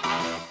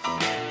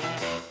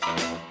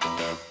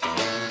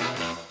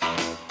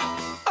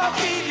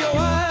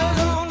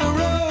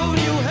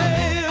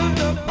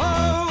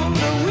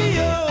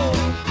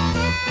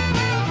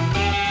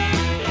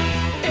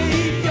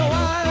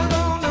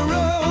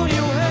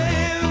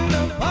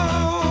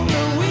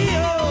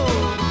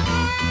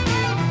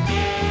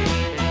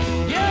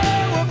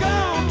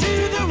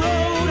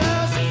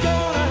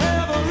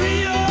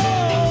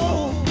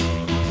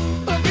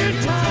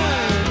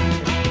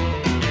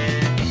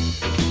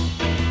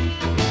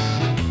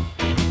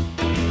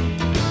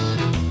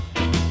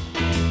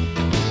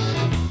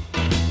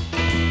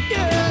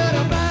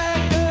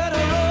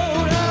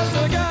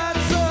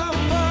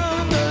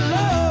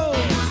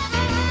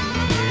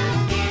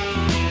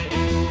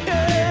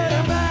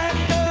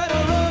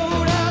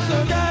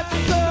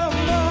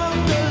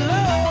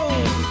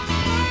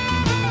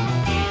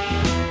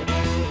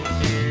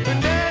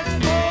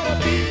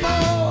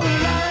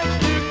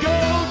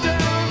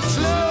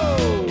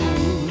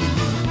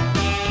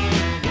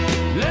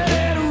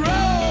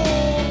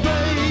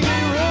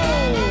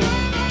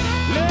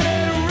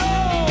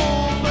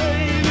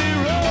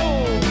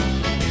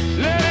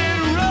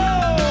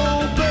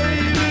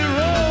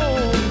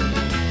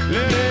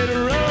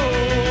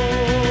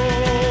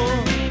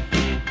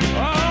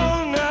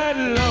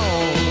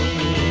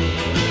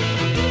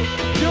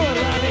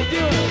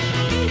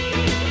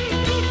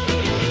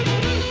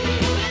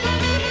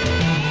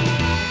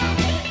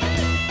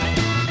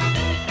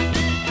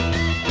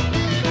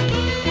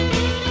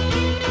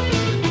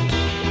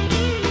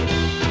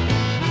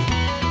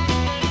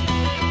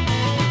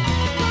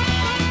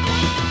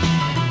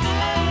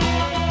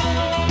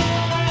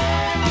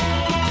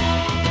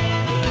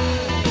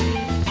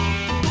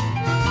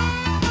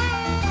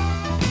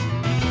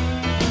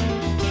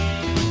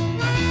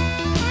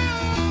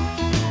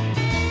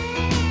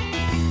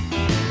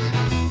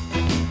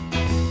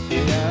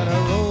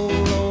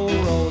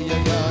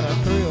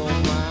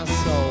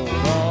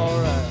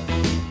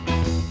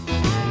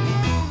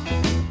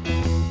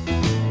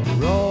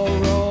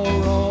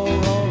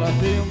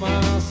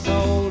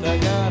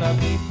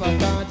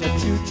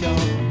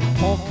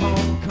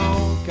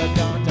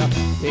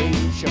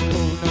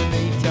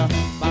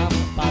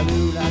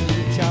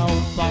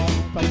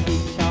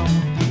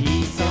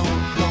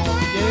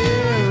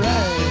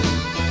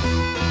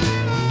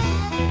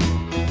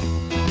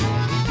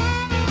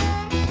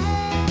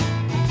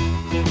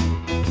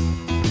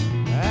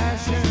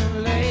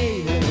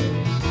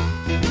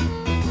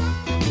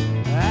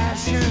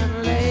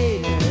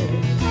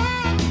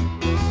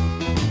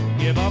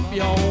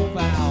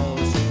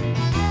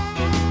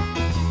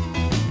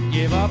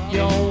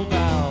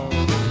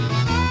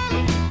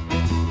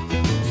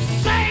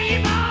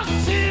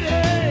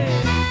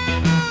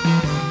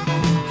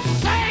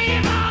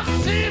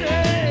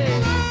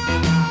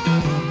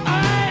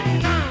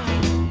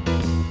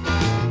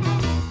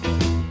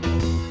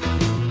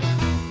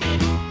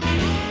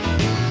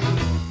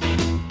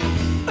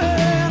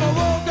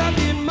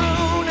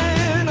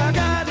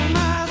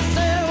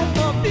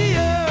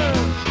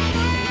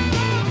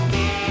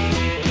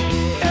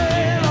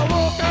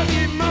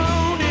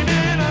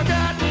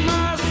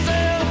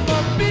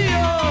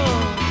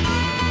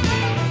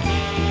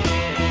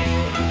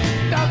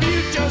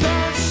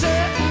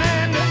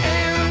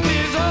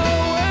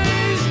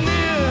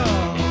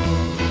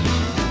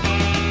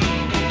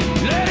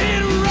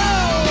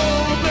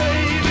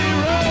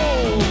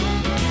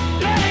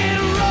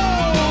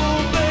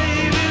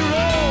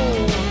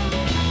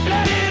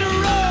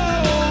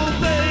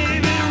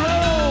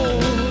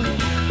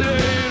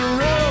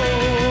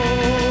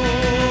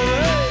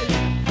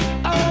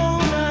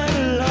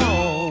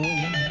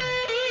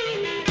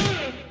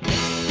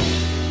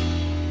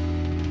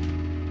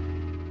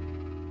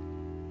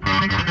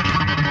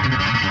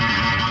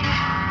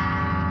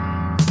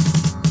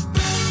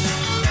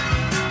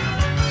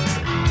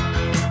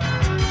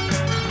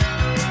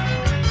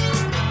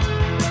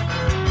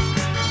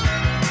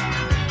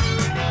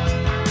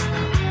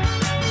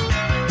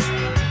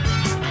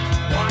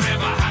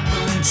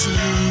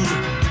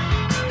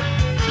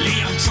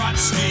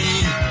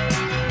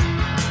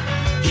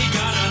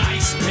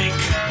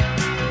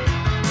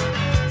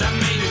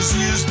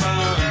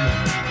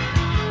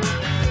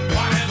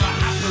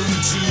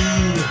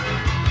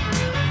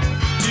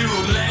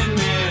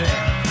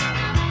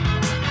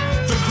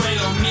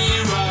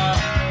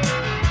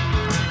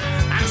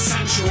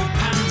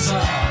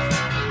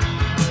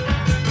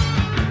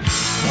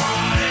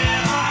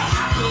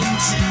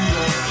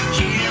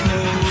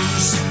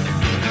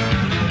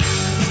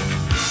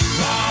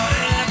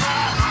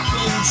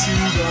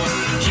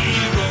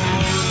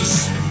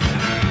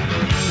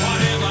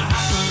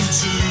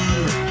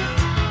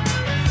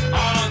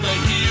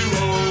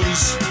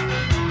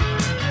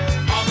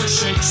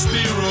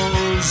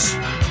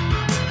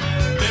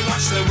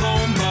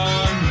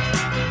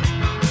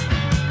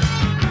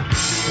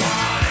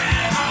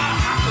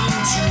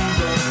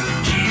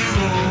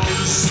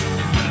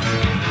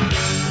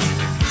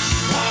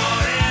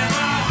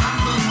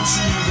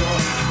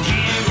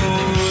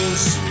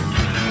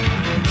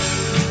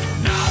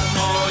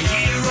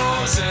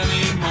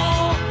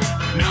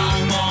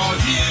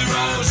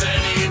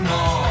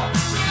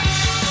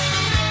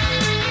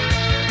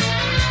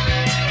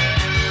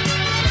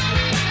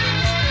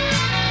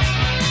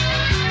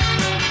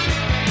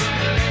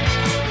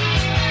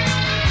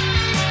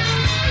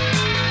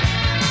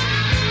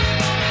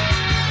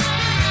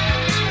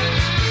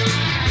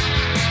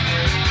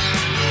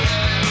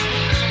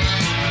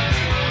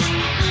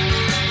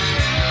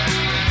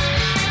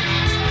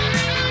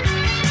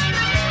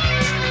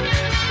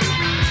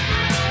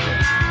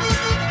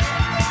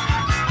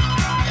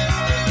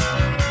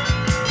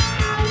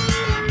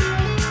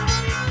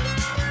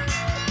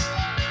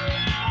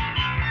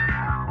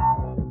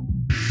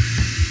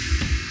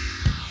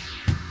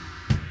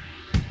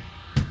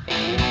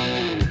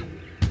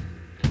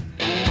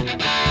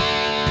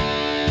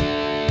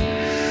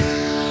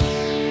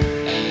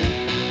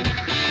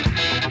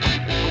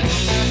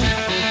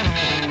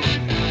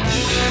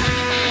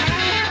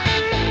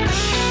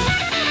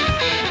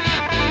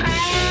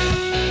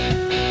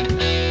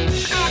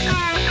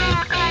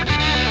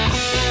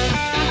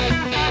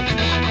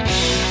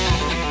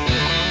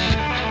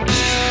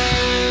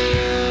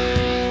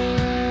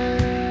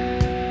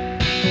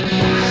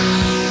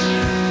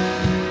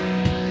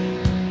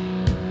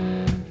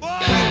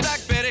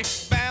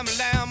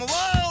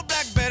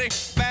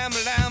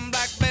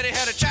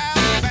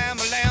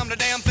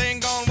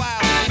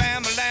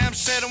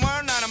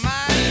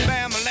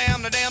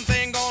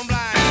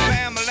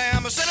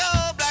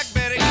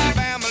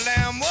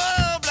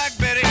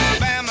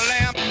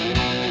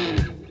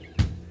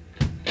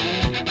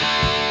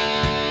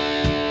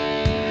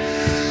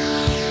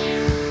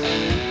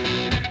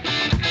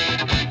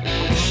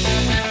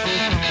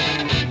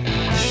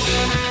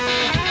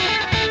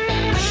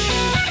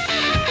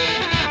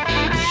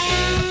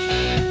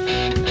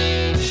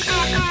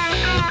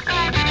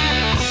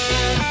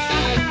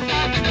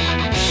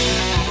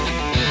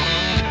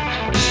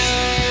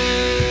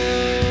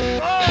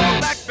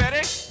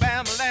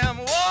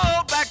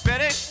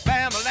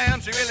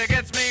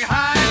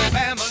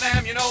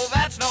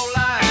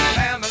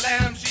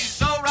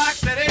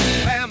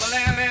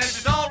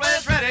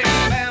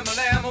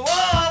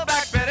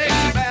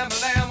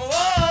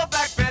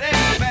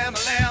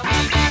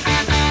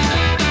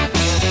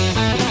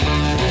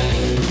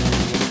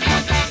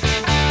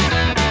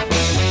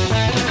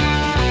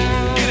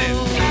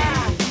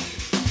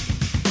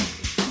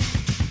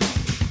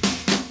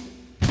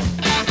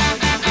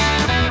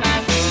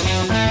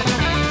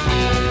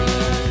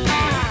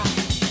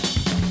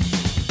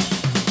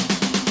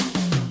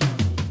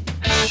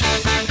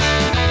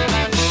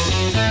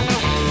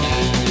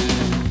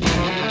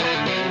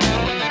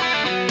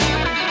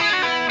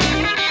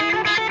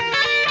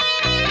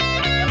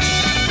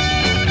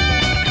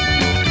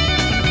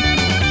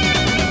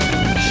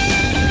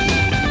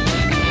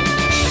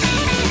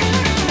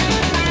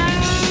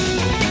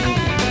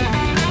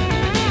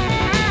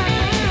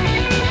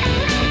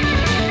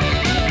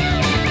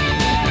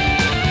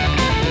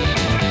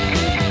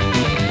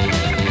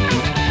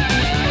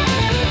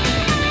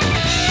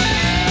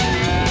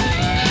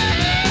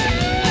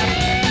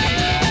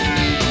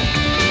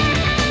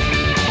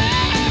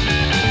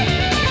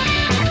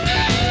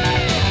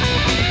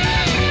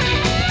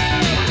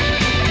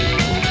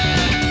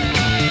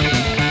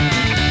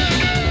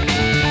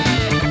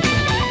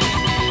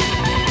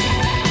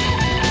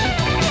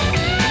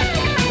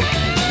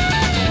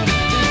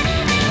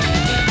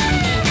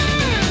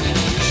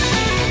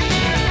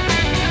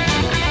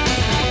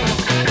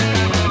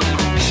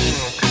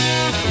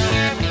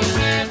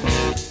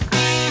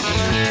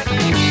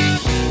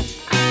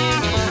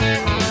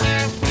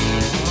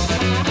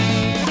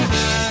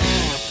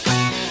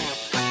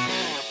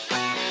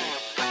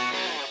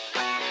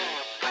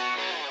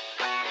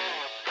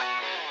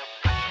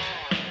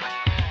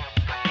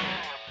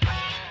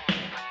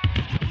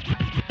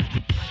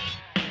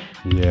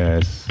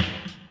 Yes.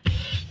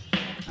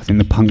 I think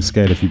the punk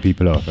scared a few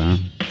people off, huh?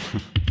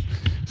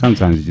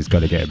 Sometimes you just got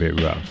to get a bit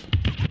rough.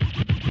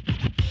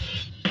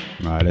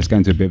 Right, let's go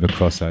into a bit of a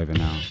crossover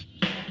now.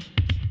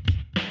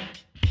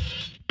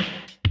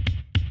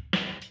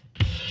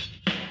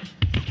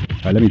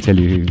 Right, let me tell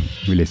you who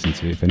we listen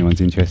to, if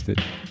anyone's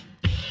interested.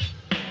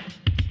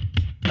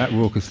 That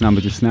raucous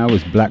number just now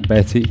was Black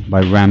Betty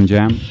by Ram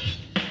Jam.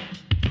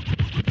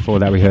 Before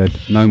that we heard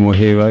No More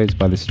Heroes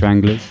by The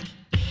Stranglers.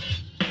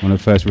 One of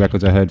the first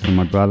records I heard from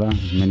my brother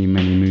many,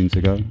 many moons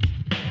ago.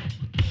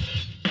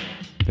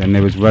 Then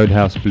there was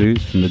Roadhouse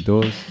Blues from The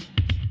Doors.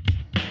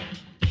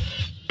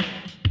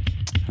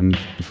 And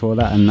before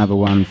that, another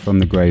one from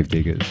the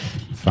Gravediggers,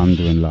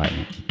 Thunder and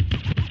Lightning.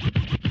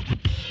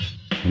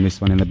 And this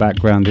one in the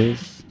background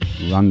is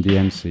Run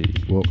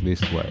DMC, Walk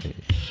This Way.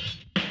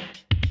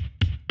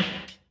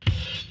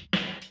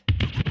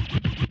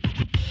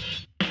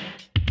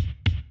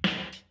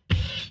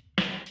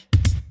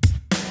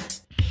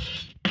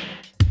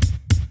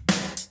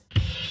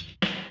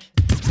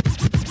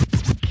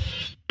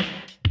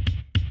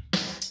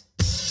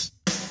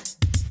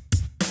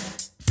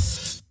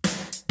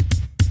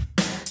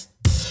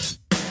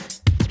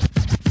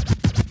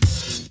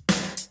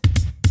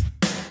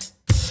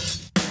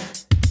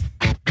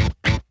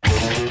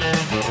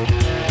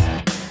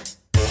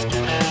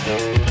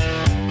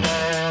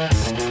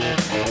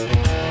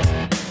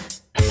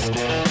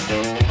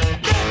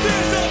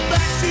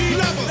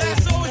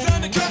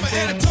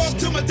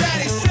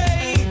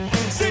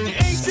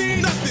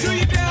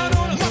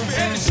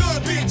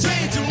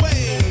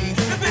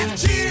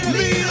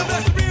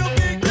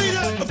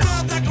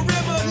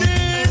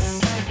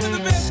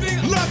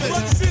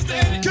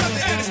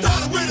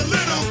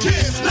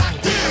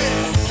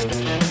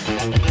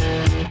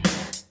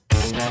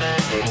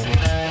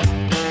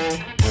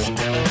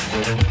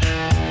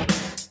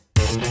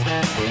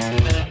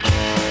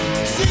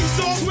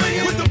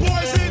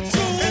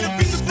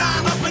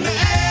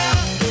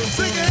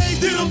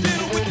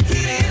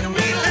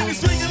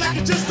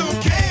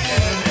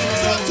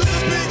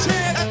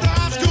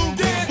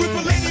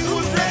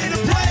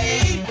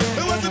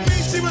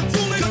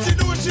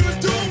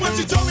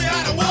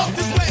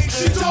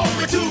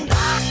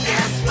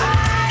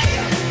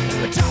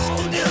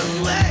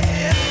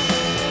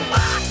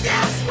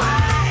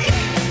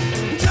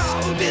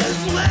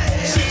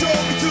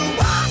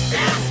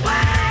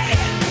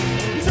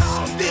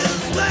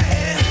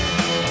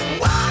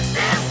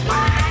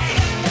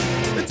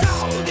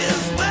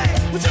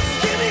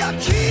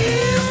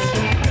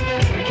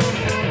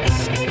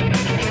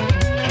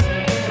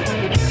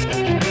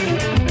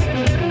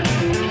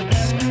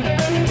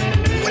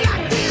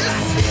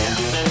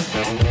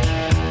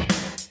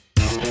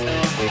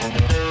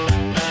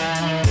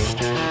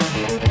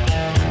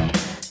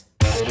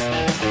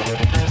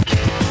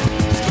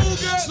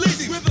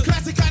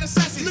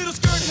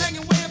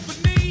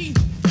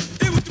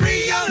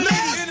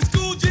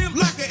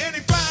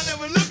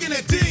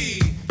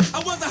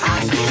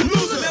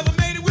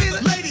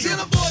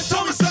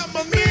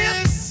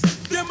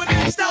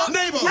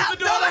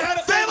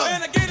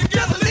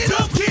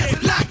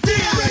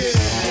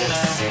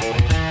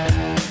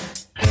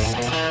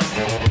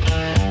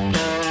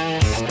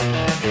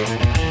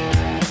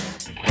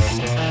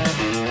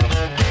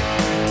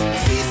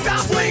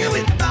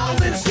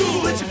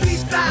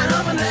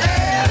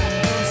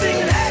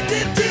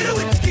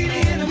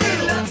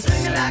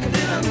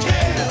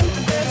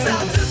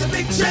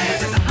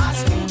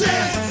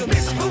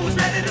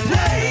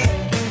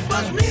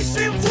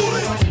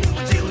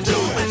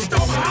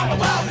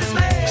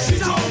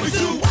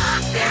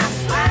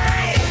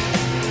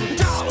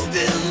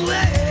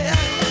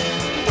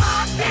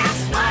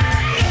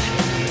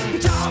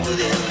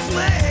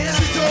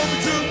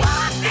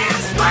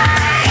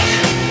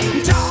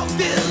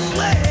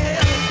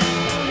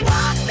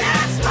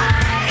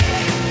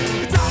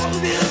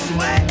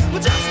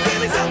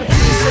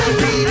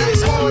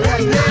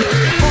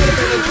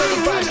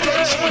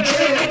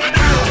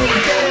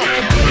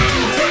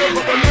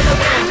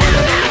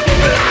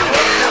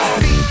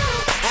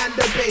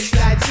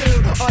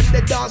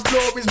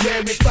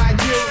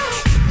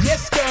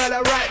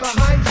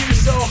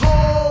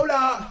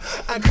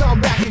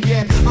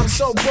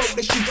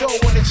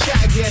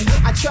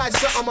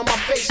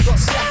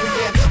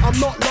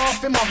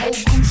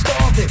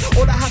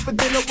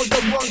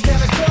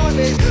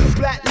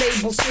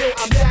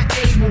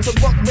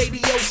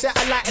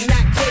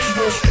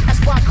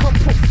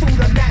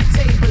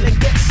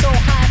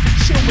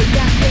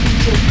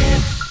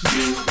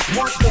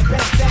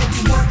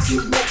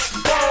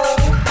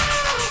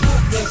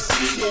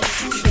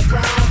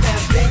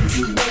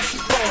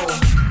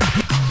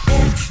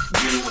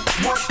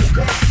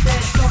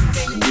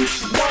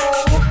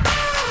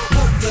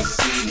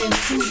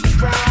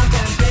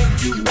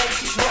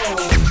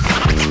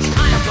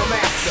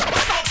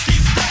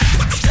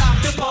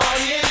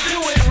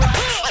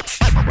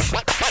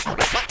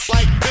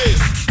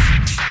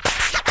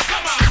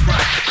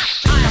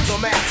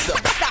 Master,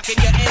 rocking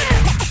your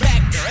air,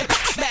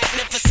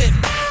 magnificent.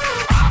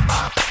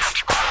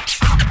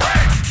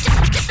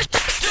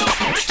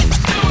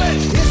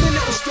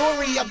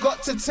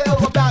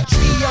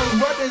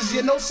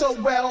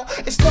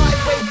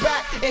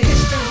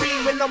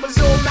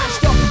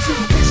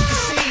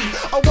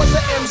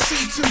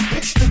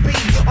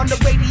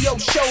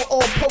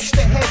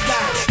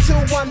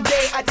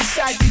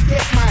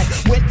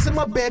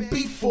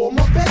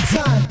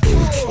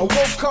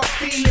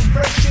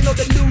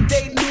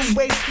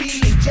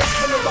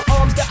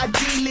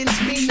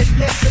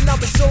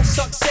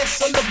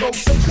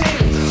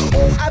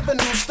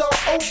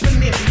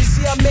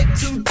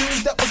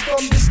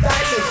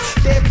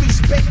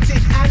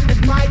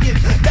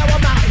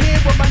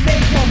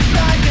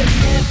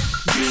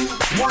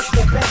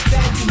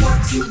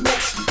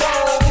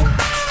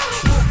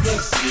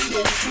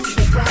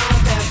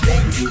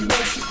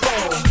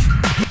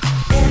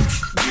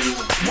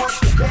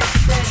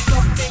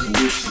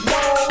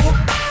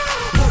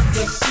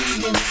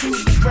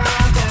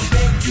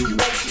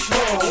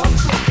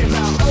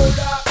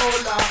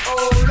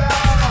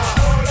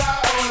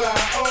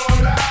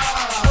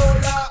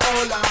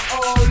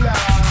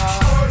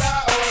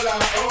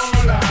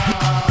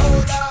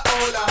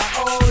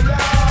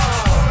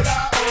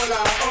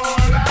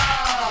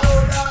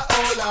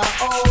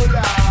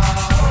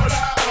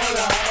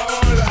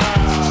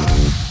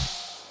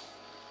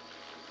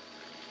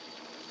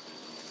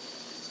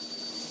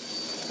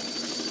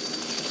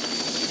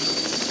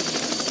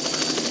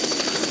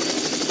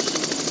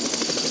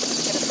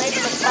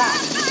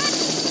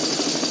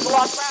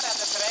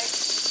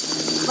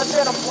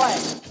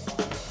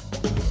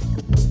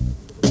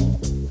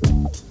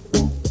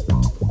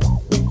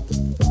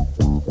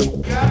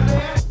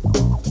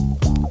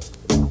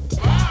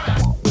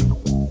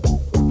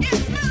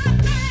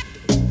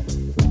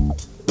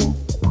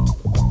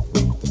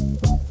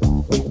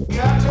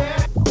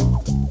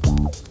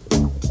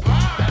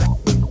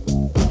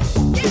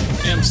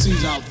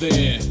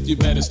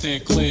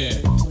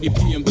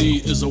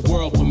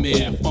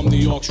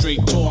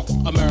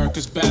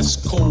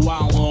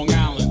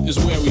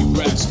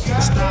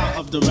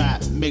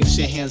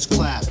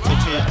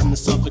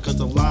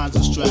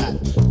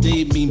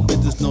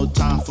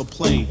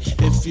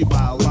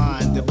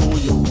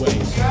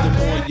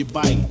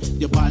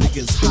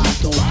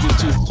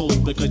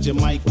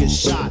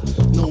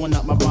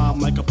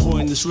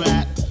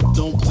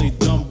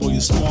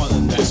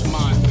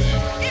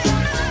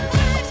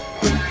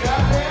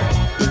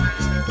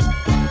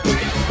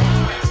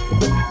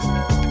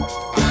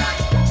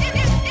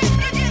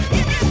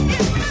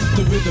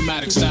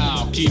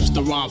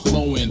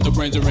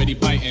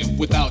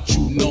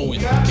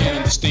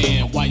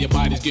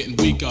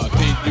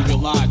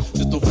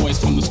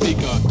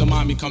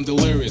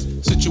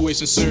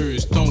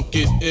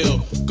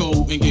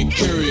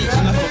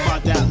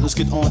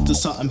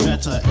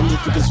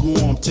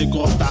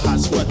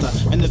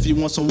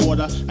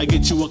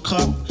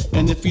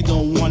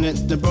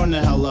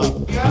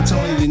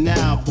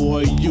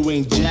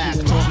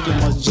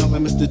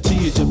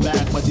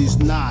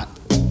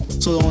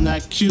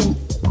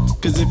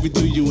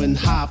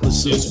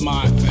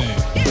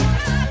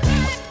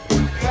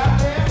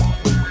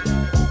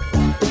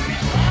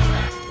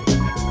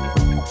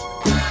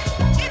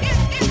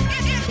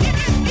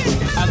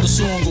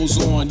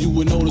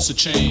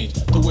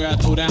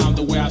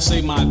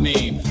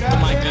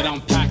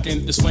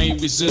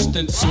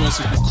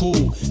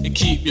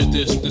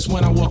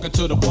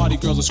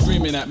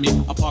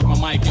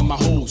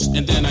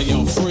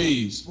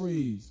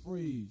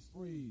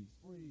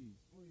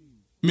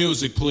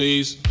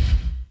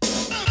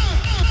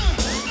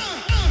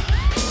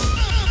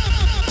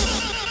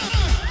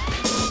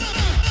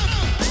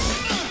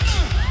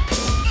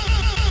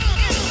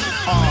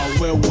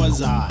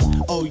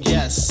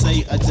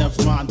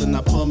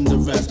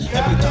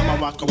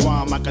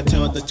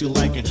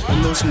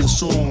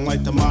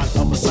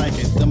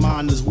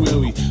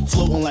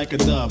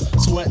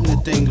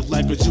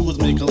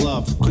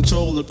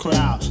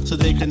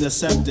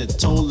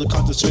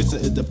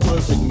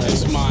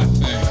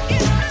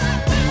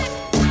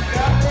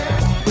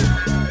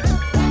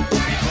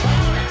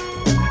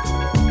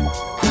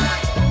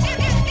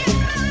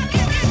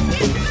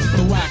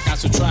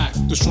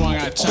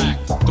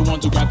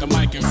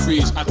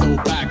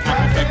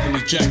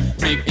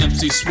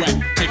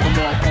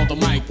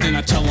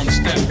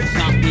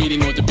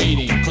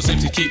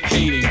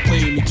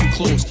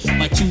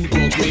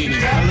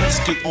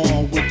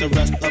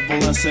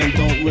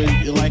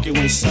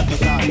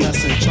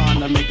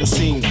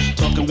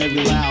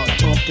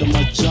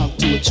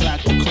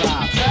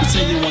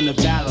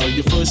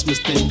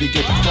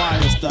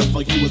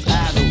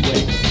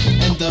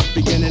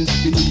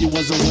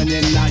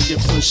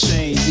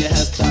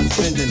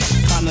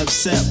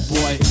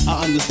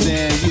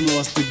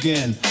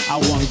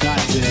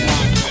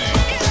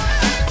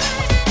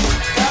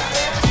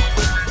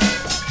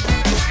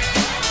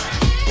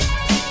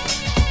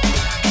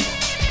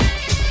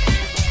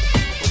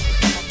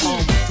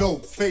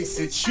 dope, face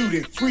it, shoot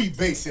it,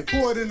 freebase it,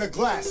 pour it in a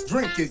glass,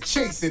 drink it,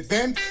 chase it,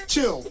 then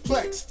chill,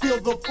 flex, feel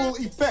the full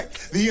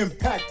effect. The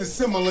impact is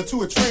similar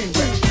to a train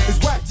wreck.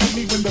 It's whack to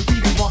me when the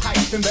beat is more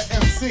hype than the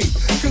MC,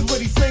 cause what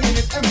he's saying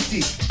is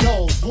empty,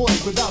 dull, void,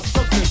 without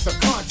substance or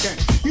content.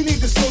 You need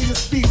to slow your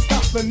speed,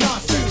 stop the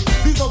nonsense.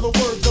 These are the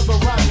words of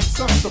the rising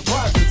sun,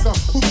 surprising some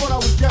who thought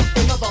I was just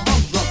another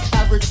humdrum.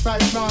 Average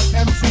type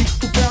non-MC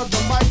who found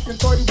the mic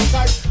and thought he was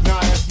hype.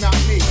 Nah, that's not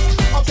me.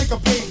 I'll take a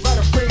page, write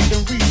a phrase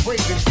and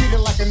rephrase it, treat it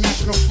like a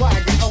national flag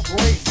and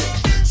upraise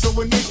it, so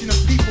a nation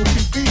of people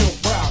can feel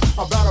proud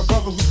about a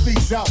brother who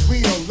speaks out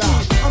real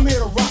loud. I'm here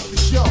to rock the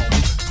show,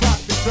 clock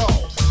the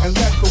dough, and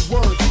let the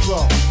words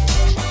flow.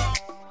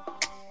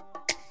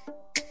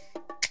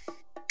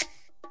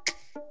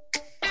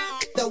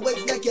 That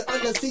waves like you're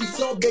on a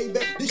seesaw, baby.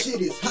 This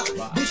shit is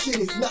hot, this shit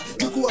is not.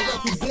 You who I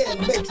represent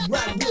makes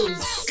rap really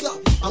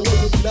suck. I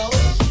want to know.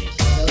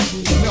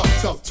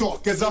 Enough tough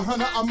talk. As a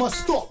hunter, I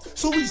must stalk.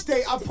 So each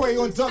day I prey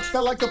on ducks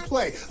that like to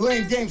play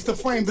lame games to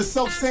frame the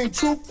self-same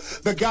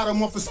truth that got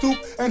them off a stoop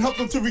and help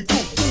them to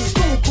recoup.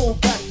 Stone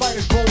cold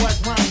backbiters,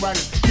 borax rhyme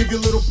writers. Give you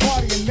a little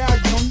party and now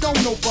you don't know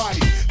nobody.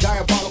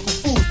 Diabolical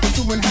fools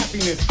pursuing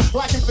happiness.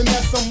 Lacking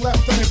finesse, I'm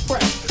left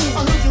unimpressed.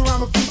 I heard you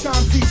rhyme a few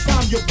times, each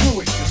time you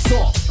blew it. You're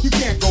soft, you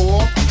can't go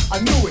off. I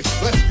knew it,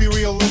 let's be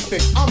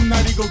realistic. I'm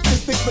not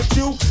egotistic, but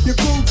your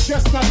crew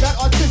just not that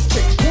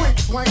artistic. Point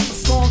blank, the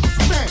song is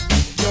spent.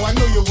 Yo, I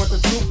know you want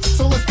the truth,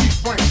 so let's be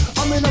frank.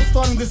 I'm in up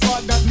starting this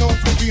art, not known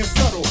for being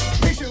subtle.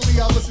 Patiently,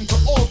 I listen to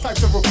all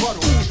types of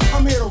rebuttals.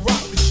 I'm here to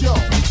rock the show,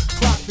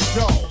 clock the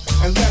dough,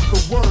 and let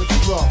the words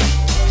flow.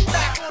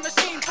 Back on the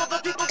scene for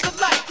the people to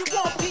like. You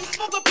want peace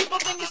for the people,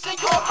 then you say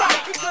you're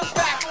right. You just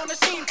back on the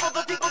scene for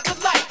the people to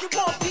like. You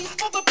want peace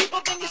for the people,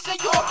 then you say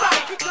you're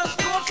right. You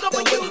just want some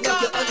of you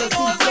guys and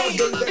all me.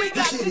 We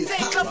got to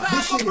take the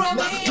back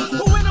from me.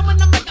 Who in them in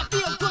the make I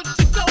feel good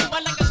to go? I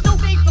like a snow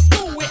day for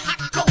school with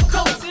hot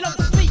cocoa. Sit up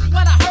and speak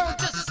what I heard,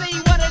 just say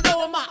what I know.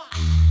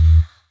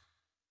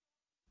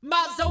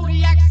 My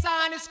zodiac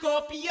sign is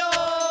Scorpio.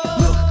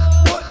 Look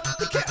what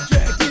the cat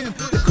dragged in,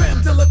 the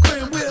creme de la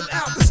creme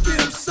without the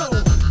skim. So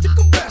you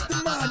can best to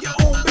mind your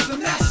own business.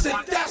 That's it.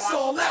 That's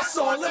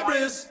all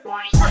there is.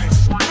 One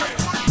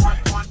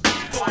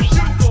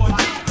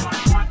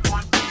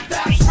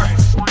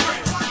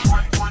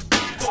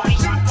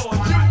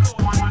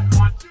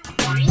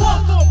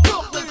for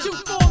Brooklyn, two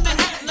for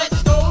Manhattan.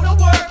 Let's go to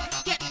work.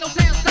 Get those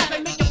hands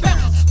clapping, make it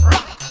bounce,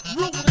 rock,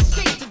 rule the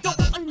stage, and don't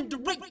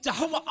underrate the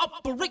whole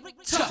operator.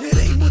 It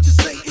ain't what you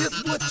say,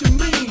 it's what you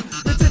mean.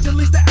 Intention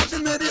leads to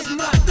action, that is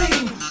my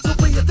theme. So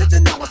pay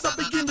attention now as I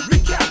begin to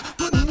recap,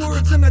 putting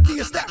words and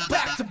ideas stacked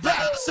back to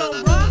back.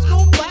 Some rhymes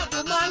go flat,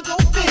 but mine go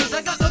fizz.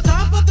 I got no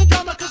time for the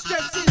drama, cause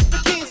stress is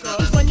for kids.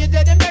 Cause when you're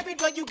dead and buried,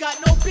 well, you got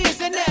no biz.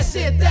 And that's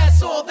it,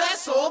 that's all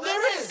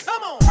there is.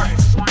 Come on.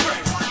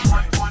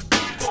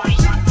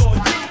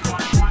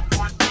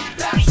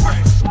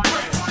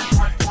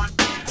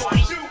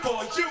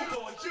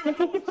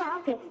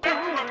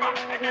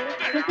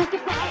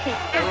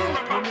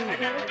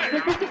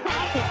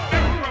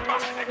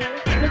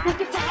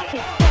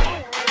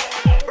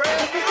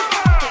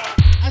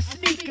 A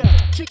sneaker,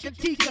 chicken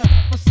tikka,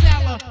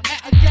 masala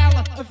at a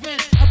gala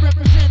event. I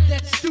represent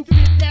that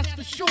stupid, that's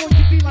for sure.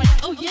 You be like,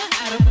 oh yeah,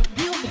 Adam,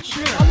 real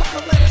mature. I like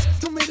a lettuce,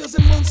 tomatoes,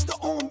 and monster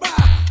on by.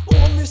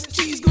 All this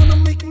cheese gonna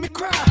make me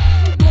cry.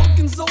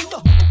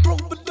 Gorgonzola,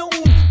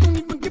 provolone. Don't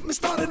even get me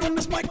started on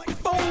this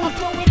microphone. I'm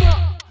blowing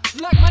up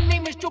like my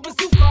name is Joe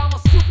Bazooka. I'm a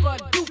super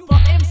duper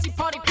MC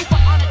party pooper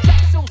on a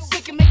track so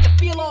sick and make you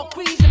feel all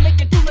queasy and make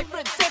you do like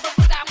Fred Savage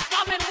without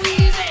coming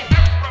wheezy.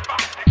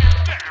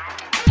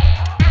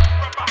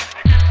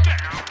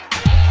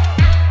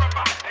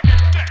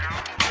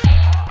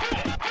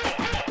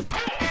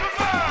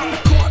 On the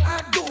court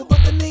I go,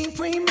 but the name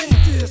Praying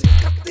Mantis.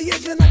 Got the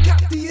edge and I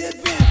got the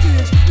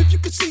advantage. If you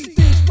could see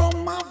things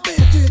from my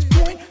vantage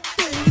point,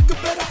 then you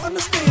could better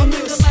understand I'm in the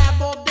this.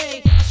 lab all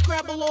day, I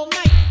scrabble all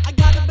night. I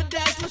got a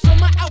bedazzler so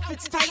my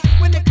outfit's tight.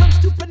 When it comes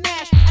to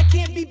panache, I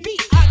can't be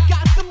beat. I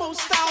got the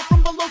most style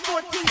from below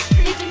 14th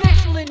Street.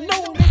 Internationally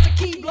known as a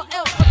Keebler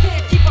elf. I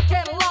can't keep a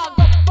catalog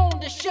up on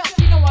the shelf.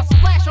 You know I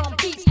splash on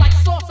beats like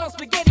sauce on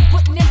spaghetti,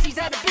 putting MCs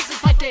out of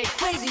business like they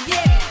crazy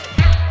Yeti.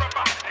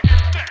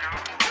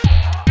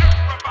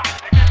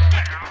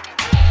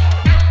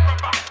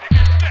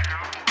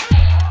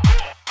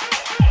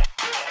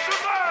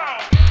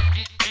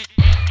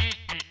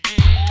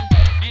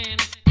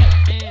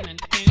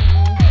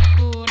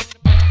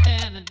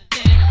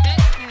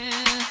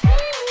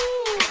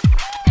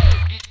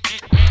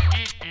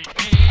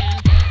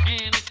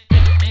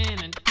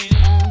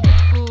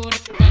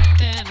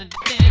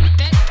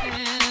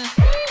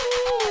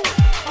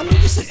 I know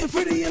you're sitting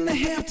pretty in the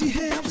Hampty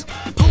Hams,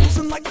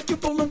 posing like you're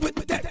rolling with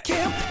that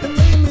cam. In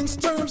layman's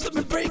terms, let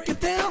me break it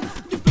down.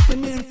 You're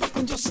flipping and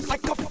fucking just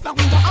like a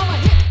founder. I'm a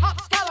hip-hop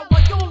scholar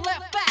while you're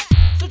left back.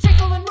 So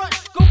Jekyll and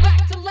Rush, go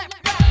back to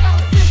left back. I'm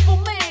a simple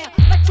man,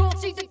 like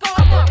Chauncey the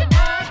Gardener.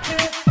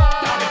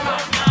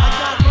 I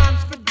got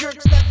rhymes for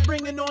jerks that's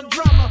bringing on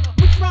drama.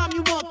 Which rhyme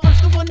you want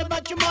first, the one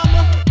about your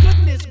mama?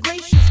 Goodness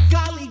gracious,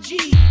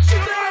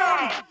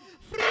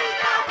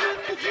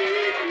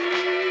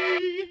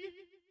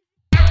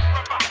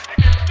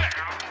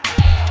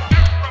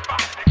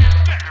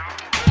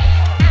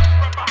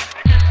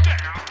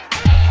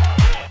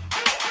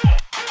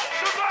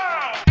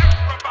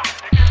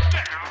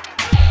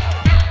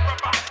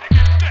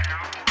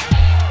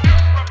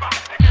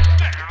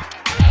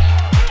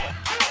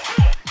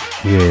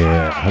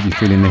 Yeah, I hope you're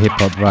feeling the hip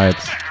hop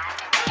vibes.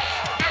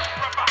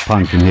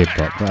 Punk and hip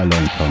hop, got a lot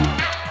in common.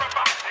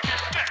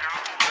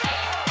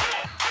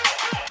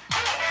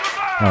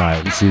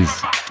 Alright, this is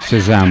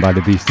Shazam by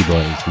the Beastie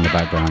Boys in the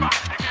background.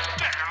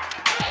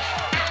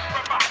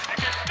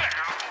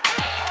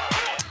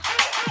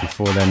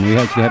 Before then, we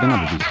actually had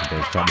another Beastie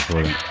Boys track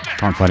before then.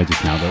 Can't find it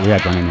just now, but we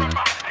had one anyway.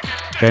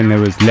 Then there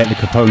was Let the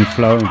Capone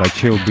Flow by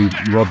Chill Beat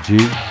Rob G.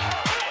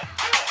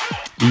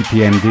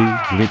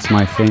 EPMD with It's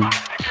My Thing.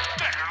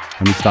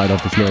 And we started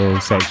off this little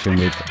section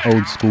with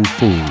Old School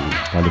Fool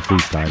by the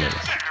Freestylers.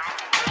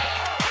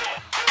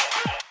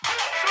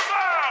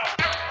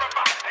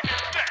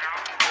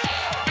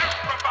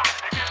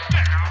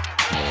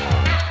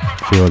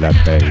 Feel that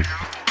bass.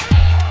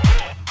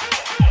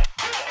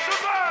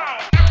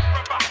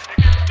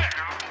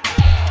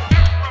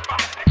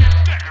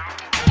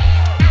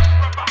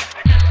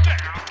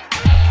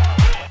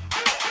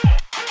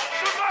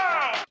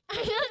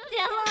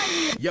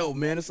 Yo,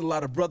 man, it's a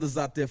lot of brothers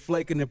out there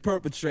flaking and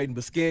perpetrating,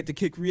 but scared to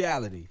kick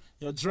reality.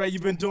 Yo, Dre, you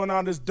been doing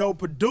all this dope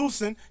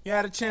producing. You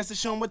had a chance to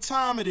show them what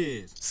time it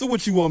is. So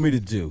what you want me to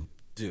do?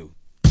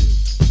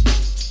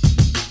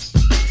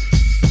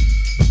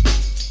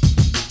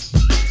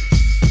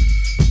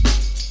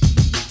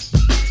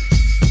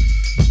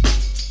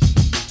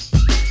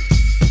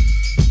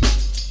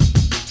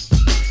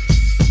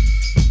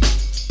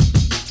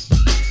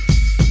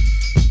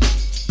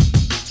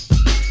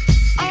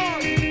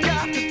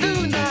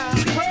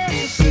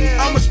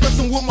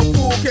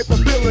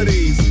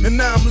 And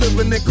now I'm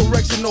living in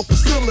correctional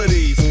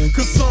facilities,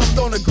 cause some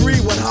don't agree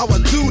with how I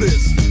do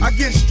this. I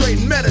get straight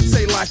and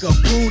meditate like a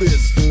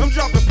Buddhist. I'm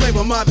dropping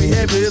flavor, my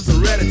behavior is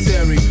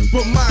hereditary,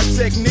 but my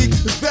technique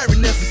is very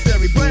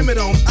necessary. Blame it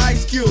on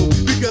Ice Cube,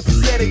 because he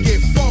said it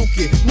get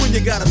funky when you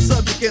got a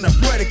subject and a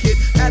predicate.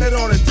 Add it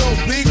on a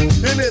dope beat,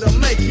 and it'll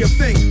make you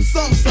think.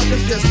 Some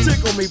suckers just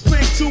tickle me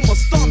pink to my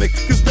stomach,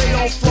 cause they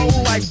don't flow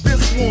like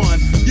this one.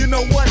 You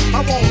know what?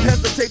 I won't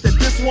hesitate to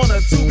diss one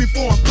or two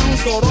before I'm through,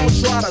 so don't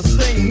try to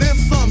sing this.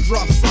 Some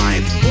drop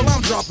science, well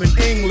I'm dropping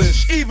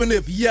English, even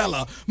if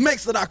Yella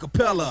makes it a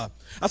cappella.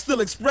 I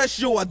still express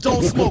yo, I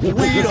don't smoke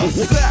weed or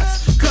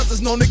sex, cause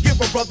it's known to give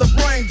a brother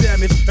brain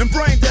damage, and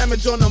brain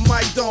damage on the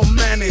mic don't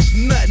manage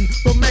nothing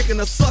but making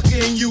a sucker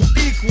in you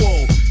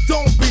equal.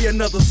 Don't be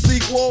another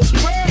sequel.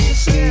 Spread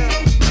yourself.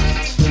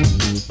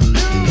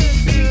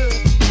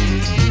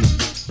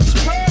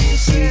 Spread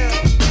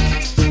yourself.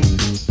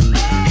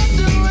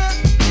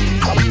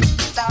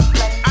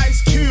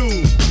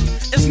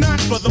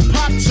 For the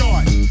pop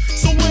chart.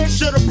 So where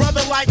should a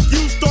brother like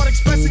you start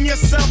expressing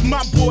yourself,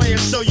 my boy, and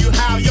show you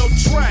how? Yo,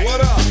 Trey,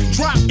 what up?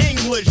 Drop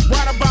English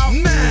right about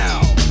now.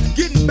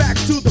 Getting back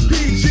to the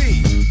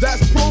PG,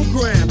 that's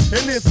program,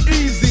 and it's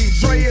easy.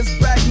 Dre is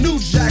back,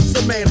 new jacks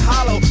are made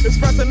hollow.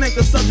 Expressing ain't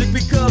the subject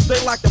because they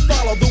like to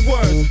follow the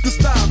words, the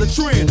style, the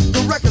trend,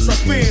 the records I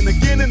spin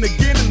again and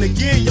again and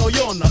again. Yo,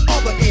 you're on the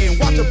other end.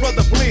 Watch a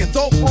brother blend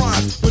dope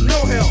rhymes with no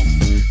help.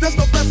 There's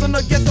no guessing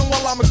or guessing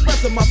while I'm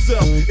expressing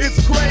myself. It's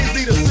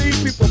crazy to see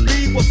people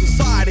be what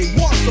society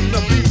wants them to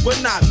be, but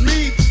not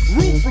me.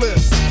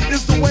 Ruthless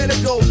is the way to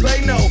go,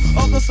 they know.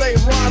 Others say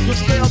rhymes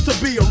which fail to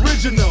be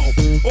original,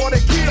 or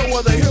they kill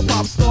where the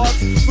hip-hop starts.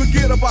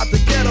 Forget about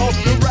the ghetto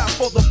and rap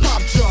for the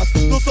pop charts.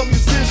 Though some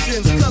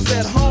musicians, cause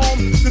at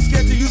home they're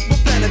scared to use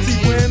profanity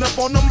when up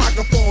on the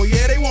microphone.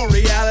 Yeah, they want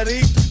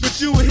reality, but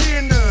you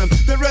hear none.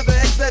 They'd rather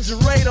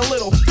exaggerate a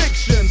little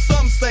fiction.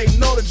 Some say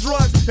no to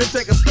drugs and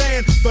take a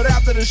stand, but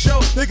after the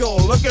show they go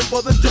looking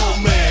for the dope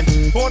man.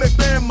 Or they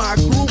ban my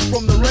group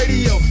from the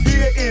radio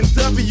here in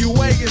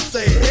WA and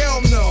say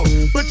hell no.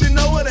 But you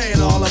know it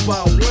ain't all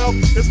about wealth,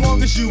 as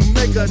long as you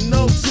make a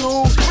no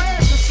tune. Spread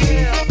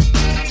yourself.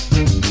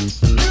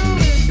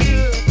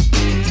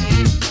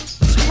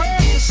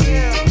 Spread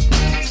yourself.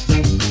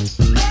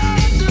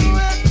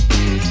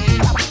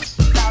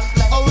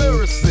 A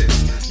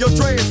lyricist, yo,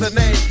 Dre is a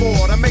name for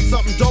it. I make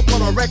something dope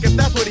on a record,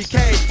 that's what he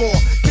came for.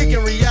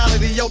 Kicking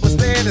reality over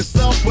stand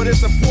itself, but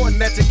it's important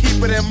that you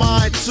keep it in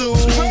mind too.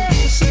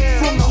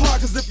 From the heart,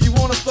 cause if you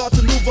wanna start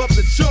to move up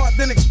the chart,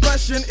 then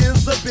expression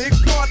is a big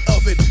part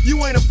of it.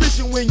 You ain't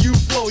efficient when you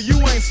flow, you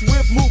ain't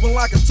swift, moving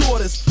like a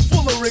tortoise,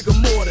 full of rigor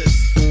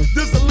mortis.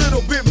 There's a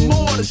little bit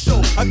more to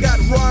show. I got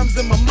rhymes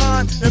in my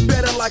mind,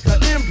 embedded like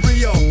an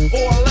embryo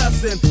or a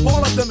lesson,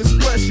 all of them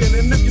expression.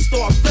 And if you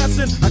start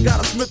fessing, I got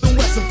a Smith &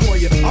 Wesson for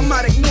you. I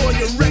might ignore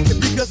your record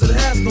because it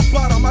has no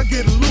bottom. I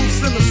get loose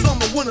in the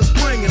summer, winter,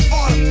 spring, and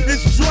autumn.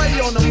 It's Dre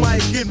on the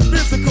mic, getting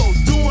physical,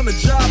 doing the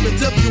job. And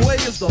WA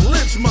is the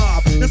lynch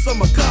mob. It's a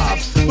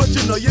macabre, but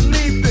you know you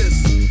need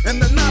this.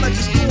 And the knowledge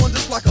is going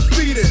just like a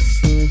fetus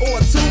or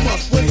a tumor.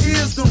 Well,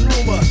 here's the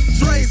rumor: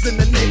 Dre's in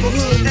the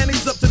neighborhood and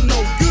he's up to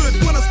no good.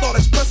 When I start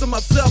expressing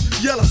myself,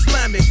 yell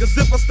slam it. Cause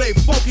if I stay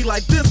funky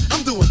like this,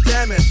 I'm doing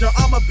damage. Or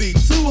I'ma be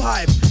too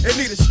hype and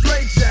need a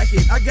straight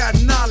jacket. I got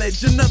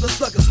knowledge and other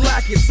suckers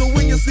lack it. So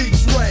when you see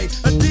Dre,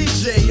 a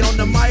DJ on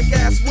the mic,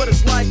 ask what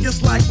it's like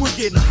we're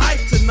getting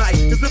hyped tonight.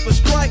 Cause if I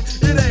strike,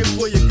 it ain't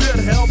for your good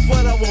health,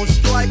 but I won't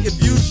strike if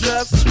you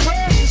just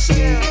spread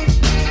yourself.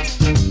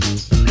 Do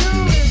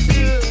it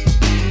good.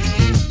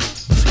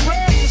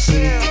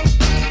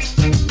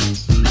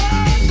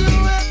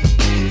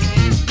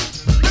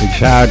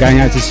 Shout going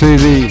out to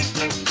Susie.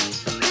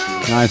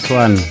 Nice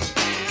one.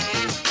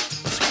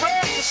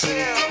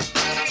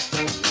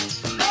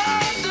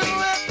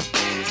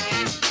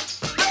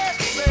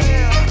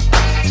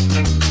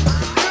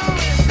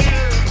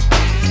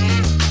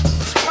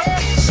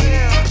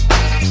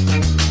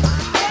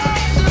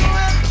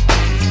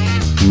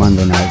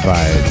 Monday Night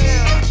Vibes.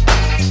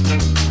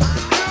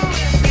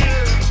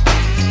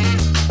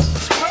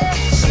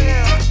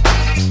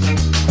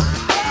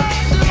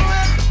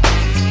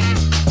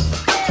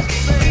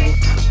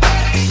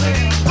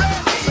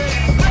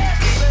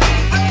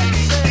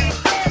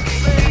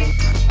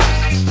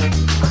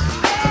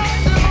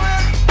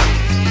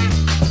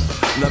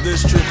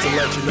 This trip to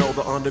let you know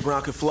the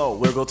underground can flow.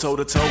 We'll go toe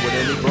to toe with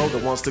any bro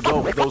that wants to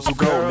go. Those who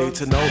go need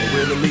to know that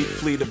we're an elite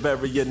fleet of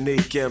very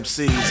unique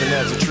MCs. And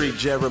as a treat,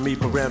 Jeremy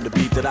Param the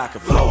beat that I can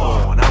flow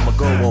on. I'ma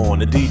go on.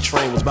 The D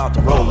train was about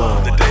to roll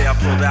on. The day I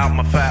pulled out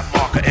my fat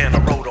marker and I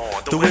wrote on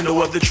the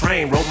window of the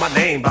train, wrote my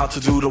name. About to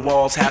do the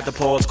walls, had to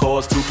pause,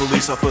 cause 2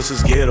 police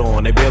officers get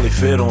on. They barely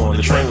fit on.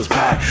 The train was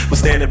packed, was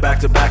standing back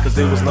to back cause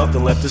there was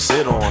nothing left to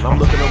sit on. I'm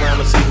looking around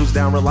to see who's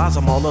down, realize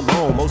I'm all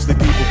alone. Mostly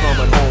people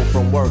coming home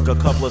from work, a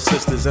couple of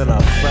sisters and a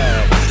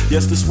fag.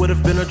 Yes, this would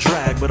have been a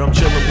drag, but I'm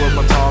chilling with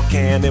my tall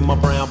can in my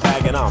brown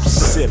bag and I'm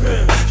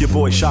sipping. Your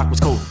boy Shock was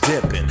cold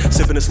dipping,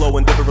 sipping it slow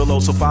and dipping real low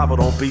so 5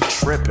 don't be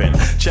tripping.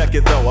 Check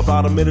it though,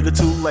 about a minute or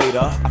 2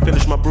 later, I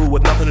finished my brew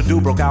with nothing to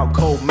do, broke out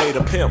cold, made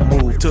a pimp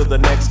move to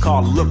the next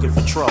car looking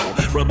for trouble.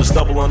 Rubbed the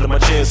stubble under my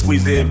chin,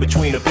 squeezed it in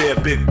between a pair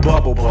of big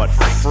bubble butt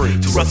free.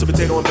 2 russet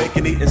potato and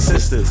bacon eating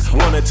sisters.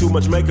 One had too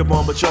much makeup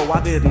on, but yo,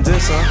 I didn't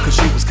diss her, cause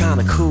she was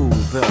kinda cool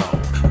though.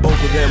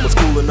 Both of them was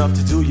cool enough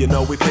to do, you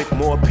know, we picked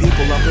more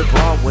people up at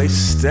Broadway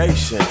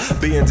Station.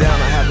 Being down,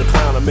 I had the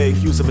clown to make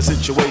use of a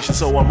situation,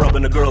 so I'm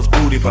rubbing the girl's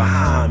booty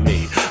behind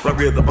me, right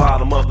near the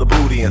bottom of the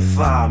booty and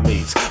thigh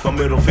meets. My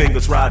middle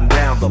finger's riding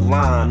down the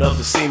line of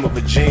the seam of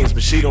her jeans,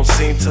 but she don't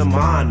seem to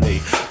mind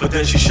me. But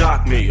then she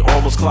shocked me,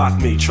 almost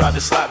clocked me, tried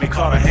to slap me,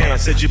 caught her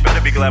hand, said you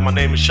better be glad my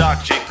name is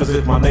Shock G, cause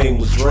if my name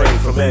was Dre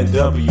from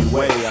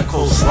NWA, I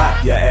cold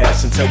slap your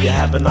ass and tell you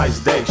have a nice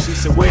day. She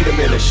said, wait a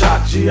minute,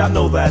 Shock G, I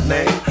know that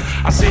name.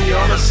 I seen you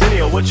on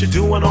Arsenio, what you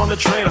doing on the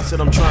train? I said,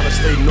 I'm trying to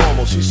stay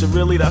normal. She said,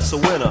 really, that's a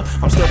winner.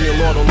 I'm studying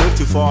law, don't live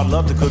too far, I'd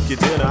love to cook your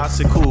dinner. I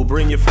said, cool,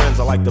 bring your friends,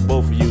 I like the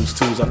both of yous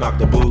twos. I knock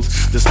the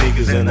boots, the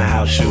sneakers, and the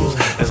house shoes.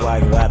 It's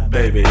like that,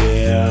 baby,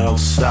 yeah, don't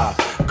stop.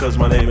 Cause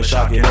my name is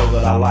Shock, you know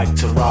that I like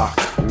to rock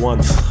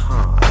one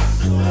time.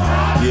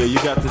 Yeah, you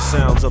got the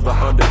sounds of the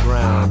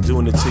underground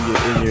doing it to you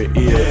in your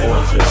ear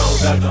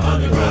orifice. You know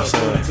what I'm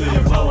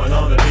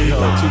saying? Yo,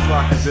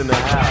 Tupac is in the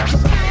house.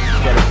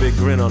 He's got a big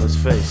grin on his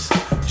face.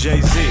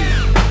 Jay-Z,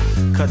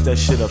 cut that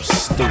shit up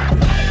stupid.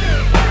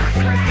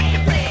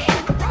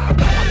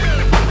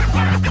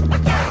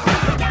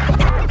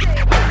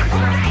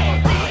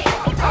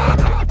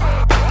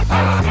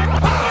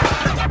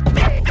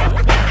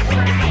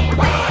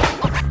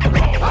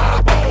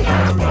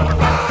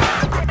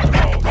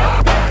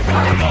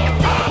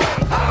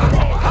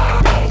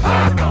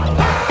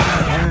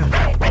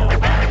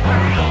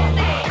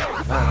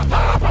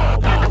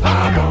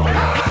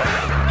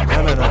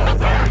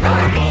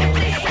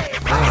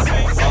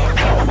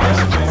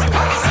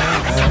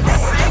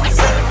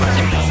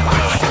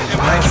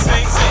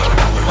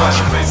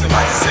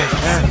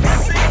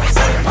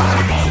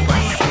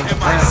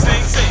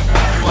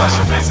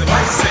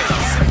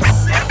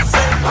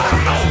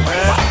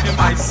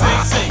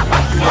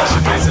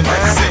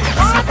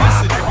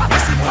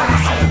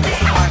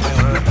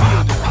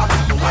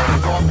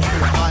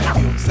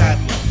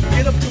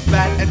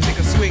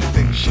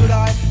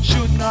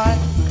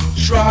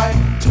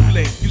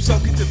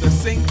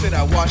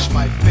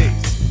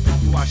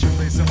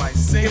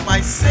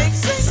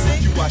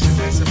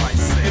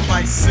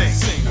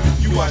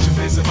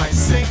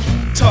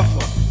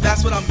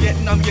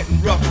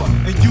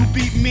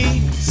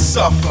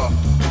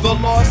 The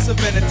loss of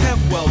an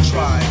attempt well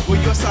tried. Well,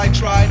 your side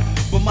tried,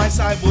 but my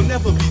side will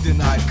never be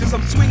denied. Cause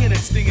I'm swinging and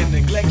stinging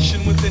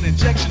neglection with an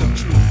injection of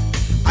truth.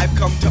 I've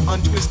come to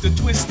untwist the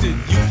twisted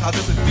youth. How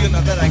does it feel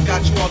now that I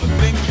got you all to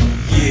think?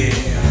 Yeah,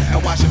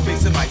 and wash your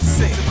face in my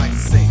sink.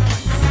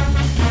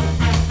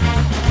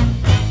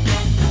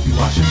 You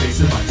wash your face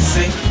in my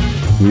sink.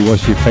 You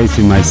wash your face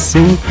in my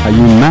sink? Are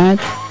you mad?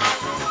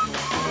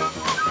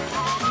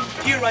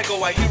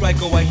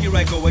 Here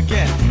I go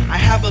again. I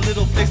have a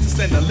little place to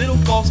send a little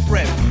false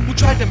friend who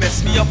tried to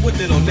mess me up with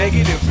little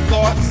negative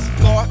thoughts,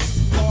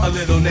 a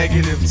little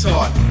negative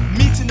thought.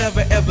 Me to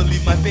never ever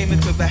leave my fame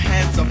into the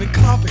hands of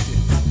incompetence.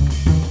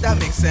 That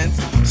makes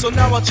sense. So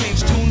now I'll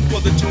change tune, for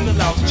the tune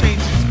allows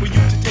changes for you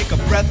to take a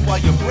breath while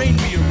your brain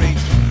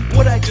rearranges.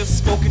 What I just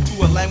spoke into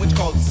a language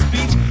called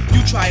speech.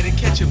 You try to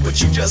catch it,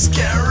 but you just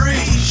can't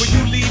reach. But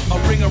you leave a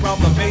ring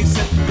around the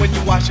basin when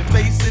you wash your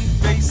face in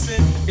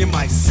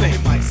my sink.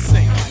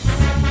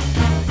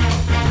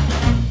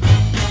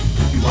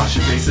 You wash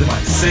your face in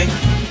my sink.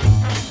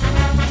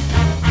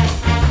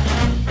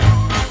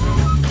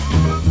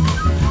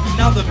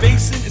 Now the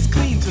basin is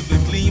clean to the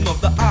gleam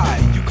of the eye.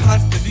 You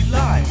constantly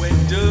lie when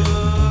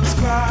doves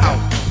cry out.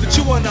 The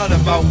You are not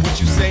about what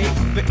you say,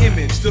 the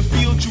image, the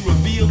field you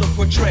reveal or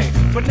portray.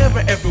 For never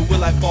ever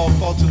will I fall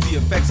to the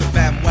effects of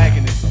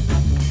bandwagonism.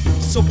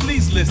 So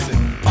please listen,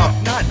 up,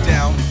 not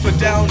down, for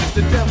down is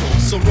the devil.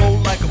 So roll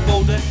like a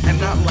boulder and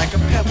not like a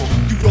pebble.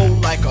 You roll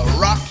like a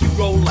rock, you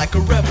roll like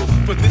a rebel.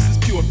 For this is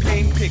pure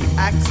pain, pick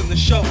axe and the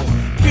shovel.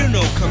 Hear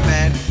no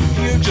command,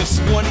 hear just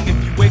warning.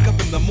 If you wake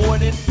up in the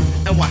morning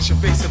and wash your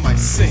face in my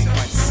sink.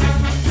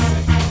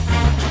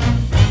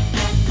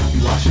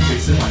 You wash your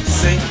face in my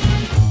sink.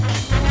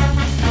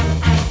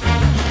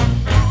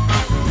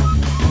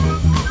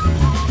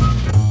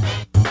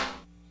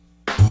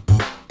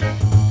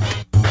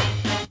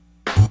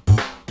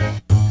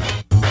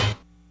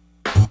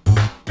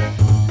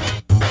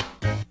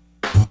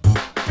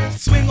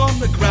 Swing on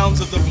the grounds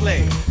of the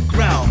play,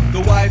 ground the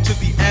wire to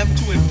the amp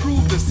to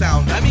improve the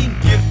sound. I mean,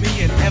 give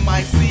me an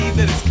MIC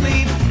that is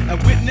clean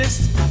and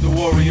witness the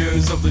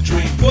warriors of the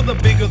dream. For the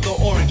bigger the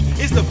orange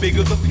is the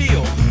bigger the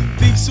peel.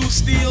 Thieves who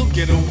steal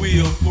get a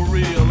wheel for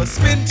real. A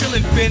spin till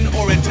it fin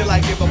or until I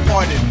give a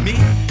pardon. Me,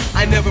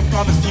 I never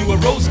promised you a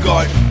rose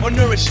garden or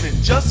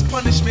nourishment, just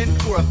punishment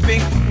for a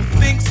thing who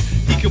thinks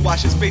he can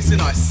wash his face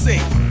in our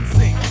sink.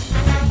 Sink.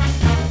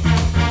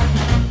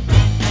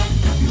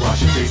 You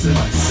wash your face in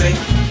our sink.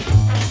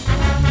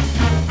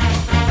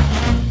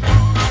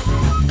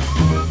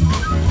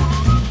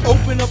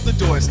 Open up the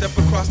door, step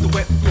across the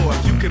wet floor.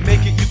 If you can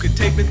make it, you can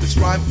tape it, this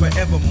rhyme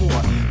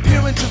forevermore.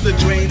 Peer into the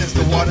drain as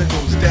the water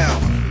goes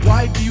down.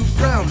 Why do you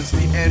frown? It's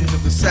the end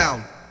of the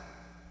sound.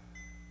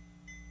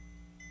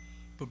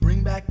 But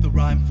bring back the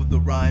rhyme, for the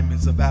rhyme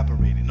is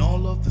evaporating.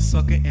 All of the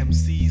sucker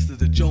MCs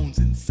that are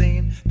Jonesing,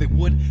 saying they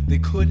would, they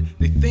could,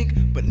 they think,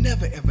 but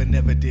never ever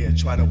never dare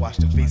try to wash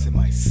the face in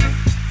my sink.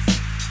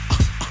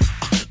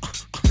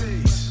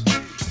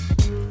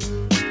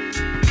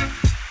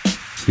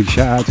 Big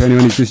shout out to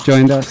anyone who's just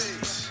joined us.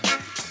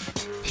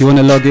 If you want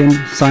to log in,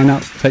 sign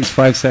up, takes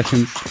 5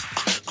 seconds.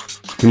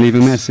 You can leave a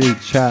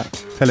message, chat,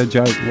 tell a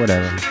joke,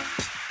 whatever.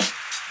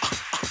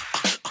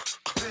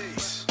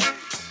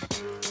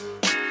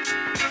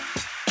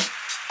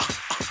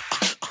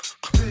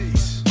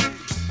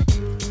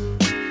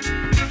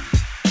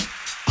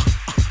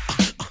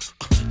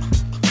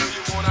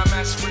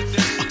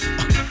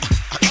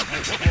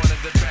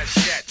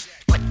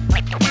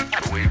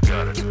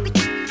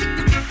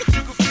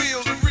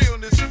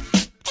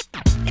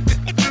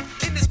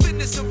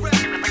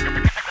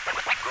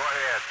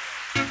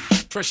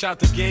 Fresh out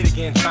the gate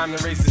again, time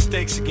to raise the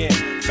stakes again.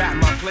 Fatten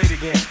my plate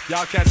again.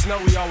 Y'all cats know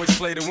we always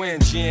play to win.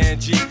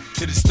 GNG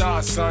to the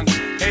stars, son.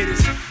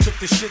 Haters took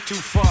this shit too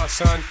far,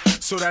 son.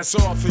 So that's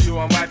all for you.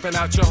 I'm wiping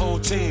out your whole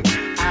team.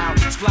 I'll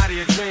splatter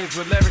your dreams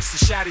with lyrics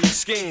to shatter your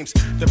schemes.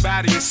 The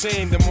badder you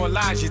seem, the more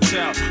lies you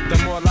tell.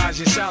 The more lies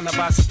you sound. Now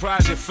by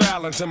surprise you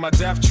fell into my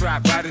death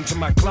trap, right into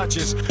my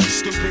clutches.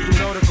 Stupid, you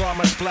know the God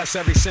must bless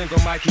every single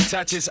mic he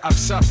touches. I've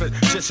suffered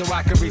just so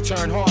I can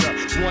return harder.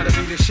 Wanna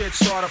be the shit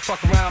starter,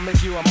 fuck around,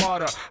 make you a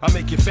martyr. I'll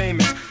make you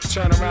famous,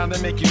 turn around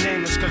and make you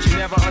nameless. Cause you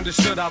never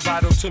understood how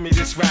vital to me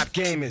this rap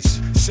game is.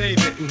 Save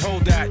it and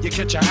hold that, you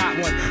catch a hot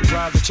one.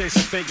 Rather chase a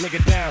fake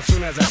nigga down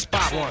soon as I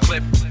spot one.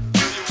 Clip. Do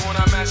you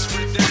wanna mess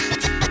with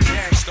this?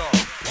 Gangstar,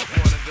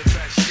 one of the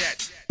best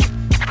yet.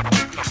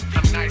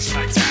 I'm nice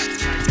like that.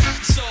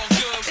 It's all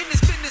good in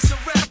this business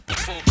of rap.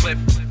 Full clip.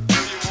 Do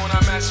you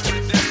wanna mess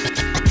with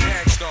this?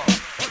 Gangstar,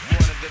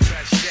 one of the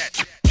best yet.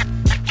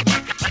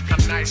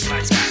 I'm nice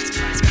like that.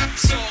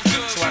 It's all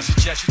good. So I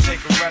suggest you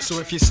take a rest. So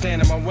if you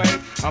stand in my way,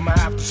 I'ma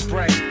have to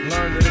spray.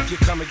 Learn that if you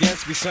come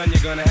against me, son,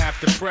 you're gonna have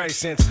to pray.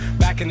 Since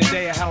back in the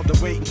day I held the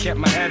weight and kept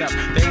my head up.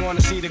 They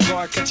wanna see the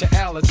guard catch an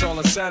L, it's all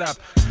a setup.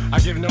 I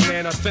give no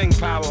man a thing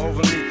power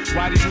over me.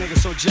 Why these niggas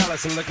so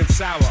jealous and looking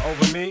sour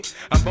over me?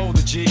 I'm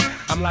bolder, G.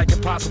 I'm like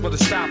impossible to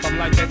stop. I'm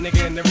like that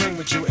nigga in the ring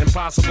with you,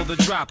 impossible to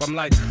drop. I'm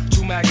like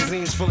 2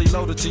 magazines fully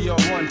loaded to your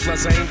 1.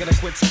 Plus I ain't gonna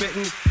quit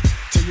spitting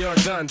till you're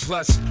done.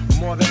 Plus,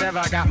 more than ever,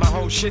 I got my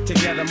whole shit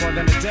together. More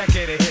than a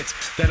decade of hits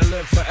that'll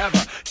live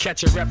forever.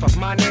 Catch a rep of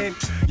my name,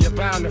 you're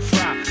bound to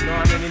fry. Know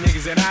how many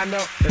niggas that I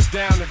know that's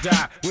down to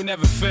die. We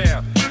never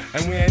fail,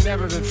 and we ain't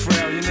never been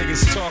frail. You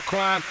niggas talk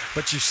crime,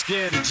 but you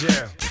scared of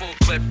jail. Full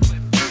clip.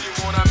 Do you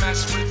wanna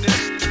mess with this?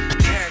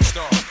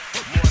 Gangstar,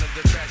 one of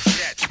the best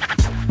yet.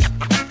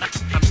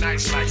 I'm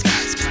nice like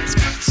that.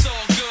 It's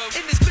all good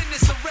in this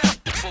business of rap.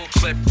 Full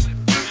clip.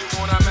 Do you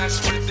wanna mess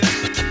with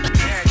this?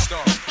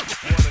 Gangstar,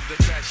 one of the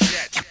best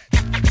yet.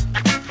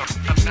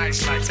 I'm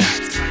nice like that.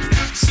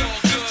 It's all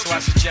good. So I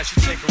suggest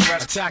you take a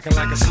rest. Attacking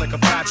like a slick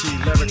Apache.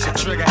 Lyrics are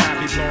trigger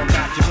happy. Blowing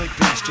back your wig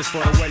piece just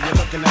for the way you're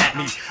looking at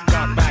me.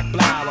 Dark back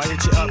blow, I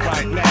hit you up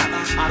right now.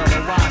 I don't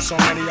know why so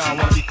many y'all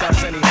wanna be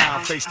thugs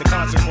anyhow. Face the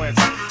consequence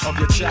of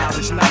your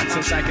childish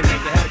nonsense. I can make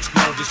your head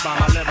explode just by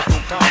my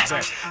lyrical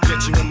content.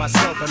 Get you in my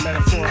scope and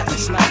metaphorically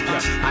snipe ya.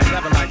 I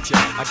never liked you.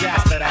 I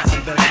gas that ass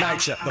and then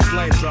ignite ya. The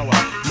flamethrower.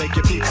 Make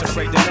your peeps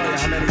afraid to know ya.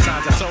 How many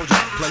times I told ya?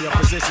 Play your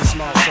position,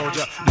 small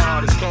soldier. My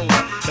heart is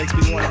colder. Makes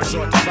me wanna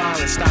resort to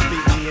violence. Stop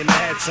beating me in the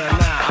head, son.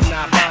 Now Nah, I'm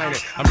not buying it.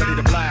 I'm ready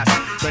to blast,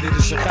 ready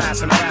to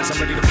surpass, and last I'm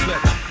ready to flip.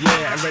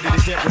 Yeah, I'm ready to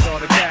dip with all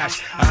the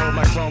cash. I hold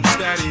my chrome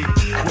steady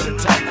with a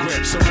tight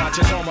grip. So watch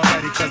your dome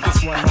already, cause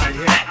this one might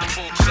hit.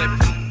 Full clip.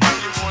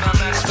 You wanna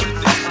mess with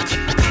this?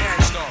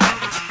 Gangsta.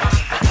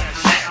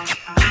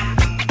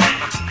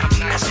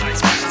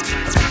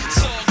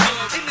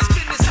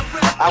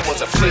 I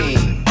was a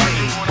fiend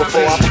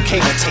before I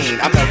became a teen.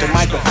 I melted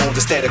microphones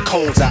instead of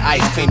cones of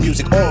ice cream.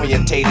 Music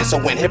orientated, so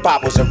when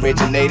hip-hop was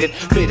originated,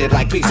 fitted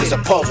like pieces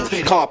of puzzle,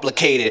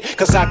 complicated.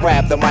 Cause I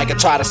grab the mic and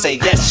try to say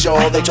yes,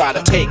 y'all. They try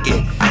to take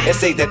it and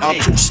say that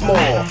I'm too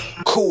small.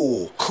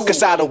 Cool,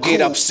 cause I don't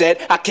get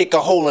upset. I kick a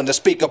hole in the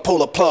speaker,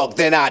 pull a plug,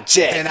 then I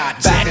jet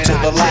back to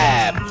the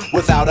lab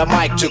without a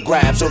mic to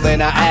grab. So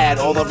then I add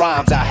all the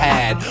rhymes I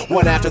had,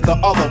 one after the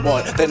other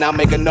one. Then I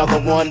make another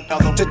one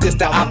to diss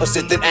the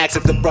opposite, then ask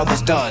if the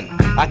brother's done.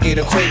 I get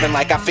a craving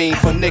like I fiend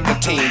for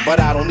nicotine, but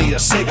I don't need a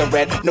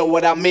cigarette. Know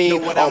what I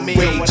mean? I'm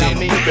raging,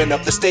 whipping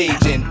up the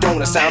stage, and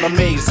don't it sound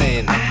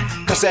amazing?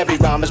 Cause every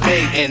rhyme is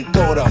made and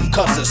thought of,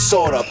 cause it's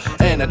sort of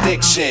an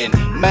addiction,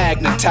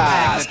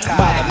 magnetized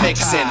by the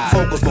mixing.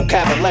 Vocals,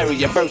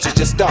 vocabulary, and verses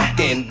just stuck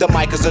in. The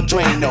mic is a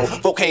Drano,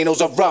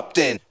 volcanoes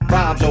erupting,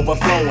 rhymes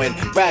overflowing,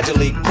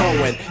 gradually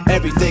growing.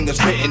 Everything is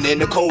written in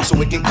the code so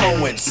it can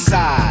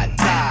coincide.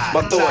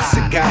 My thoughts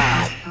to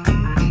God.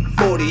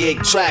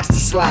 48 tracks to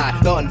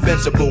slide, the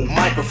invincible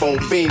microphone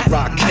fiend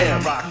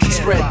Rakim.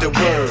 Spread the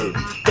word,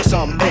 cause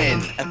I'm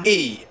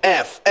N-E-F-F-E-C-T,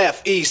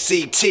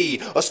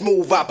 a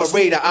smooth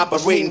operator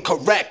operating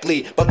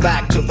correctly. But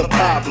back to the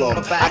problem,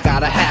 I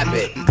got a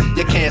habit,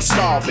 you can't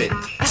solve it.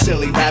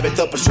 Silly rabbit,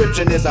 the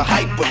prescription is a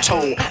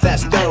hypertone.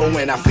 That's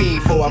heroin, I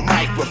feed for a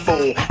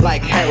microphone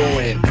like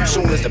heroin.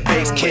 Soon as the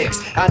bass kicks,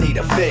 I need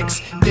a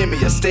fix. Give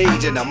me a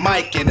stage and a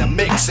mic and a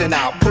mix, and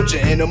I'll put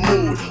you in a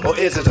mood. Or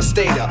is it a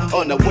state of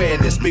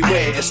unawareness?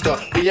 Beware, it's the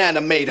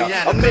reanimator.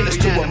 A menace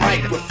to a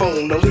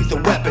microphone, a lethal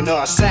weapon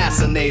or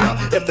assassinator.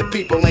 If the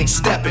people ain't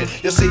stepping,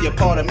 you'll see a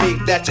part of me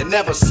that you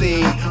never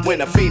seen.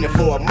 When I'm fiending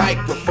for a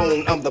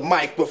microphone, I'm the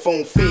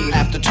microphone fiend.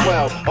 After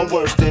 12, I'm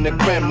worse than a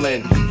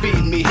gremlin.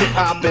 Feed me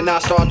hip-hop and I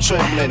start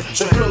trembling.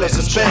 The thrill of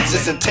suspense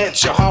is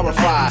intense, you're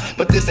horrified.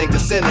 But this ain't the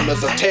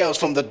cinemas of tales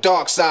from the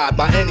dark side.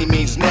 By any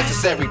means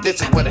necessary,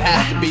 this is what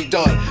has to be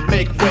done.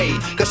 Make way,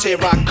 cause here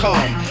I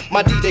come.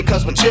 My DJ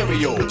cuts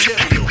material.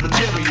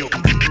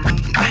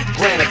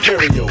 Grand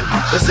Imperial.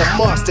 It's a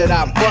must that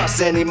I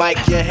bust any mic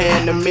you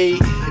hand to me.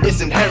 It's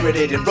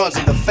inherited, it runs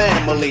in the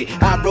family.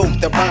 I wrote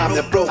the rhyme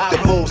that broke the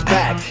bull's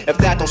back. If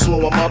that don't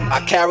slow him up, I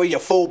carry a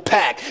full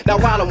pack. Now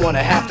I don't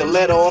wanna have to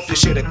let off. You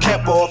should've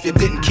kept off, you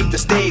didn't keep the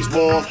stage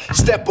warm.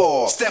 Step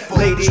off,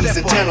 ladies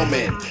and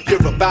gentlemen,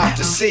 you're about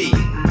to see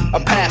a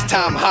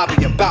pastime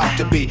hobby about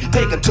to be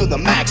taken to the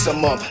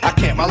maximum. I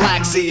can't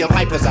relax, see I'm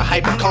hype as a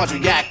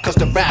hypochondriac. Cause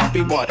the rap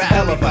be one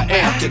hell of an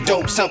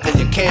antidote. Something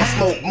you can't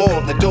smoke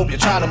more than dope. You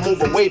try to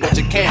move away but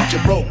you can't. You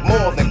broke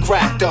more than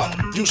cracked up.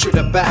 You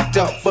should've backed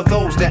up. For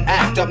those that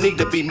act up need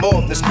to be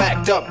more than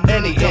smacked up.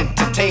 Any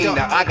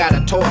entertainer, I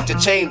gotta talk to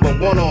chamber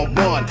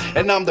one-on-one,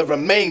 and I'm the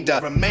remainder.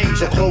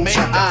 So close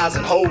your eyes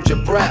and hold your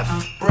breath,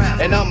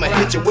 and I'ma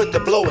hit you with the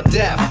blow of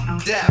death.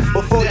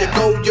 Before you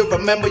go, you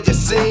remember your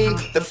scene.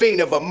 The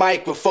fiend of a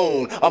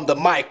microphone, I'm the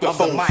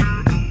microphone.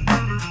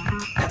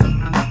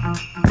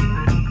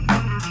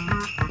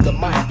 The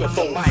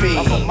microphone fiend.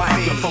 I'm the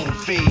microphone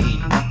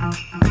fiend.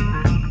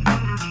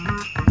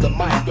 The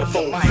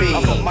microphone fiend.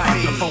 I'm the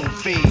microphone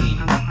fiend.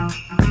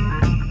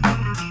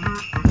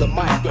 The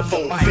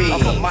microphone fiend.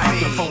 I'm the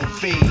microphone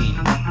fiend.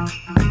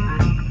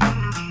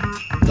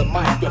 The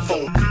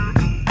microphone.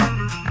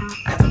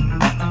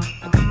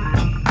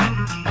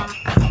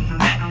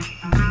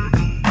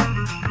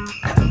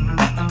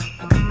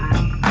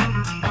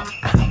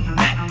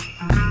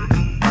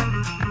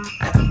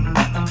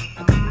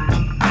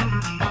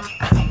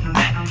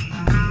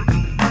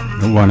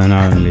 The one and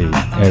only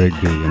Eric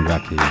B and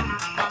Rakim.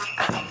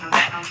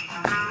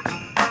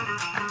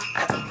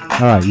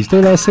 Alright, you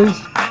still there, Suze?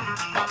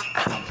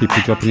 Keep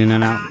you dropping in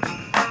and out.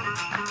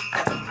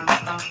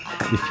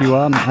 If you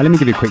are, let me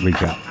give you a quick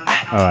recap.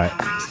 Alright,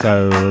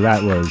 so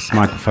that was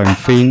Microphone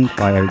Fiend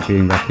by Eric B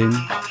and Rakim.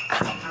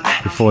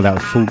 Before that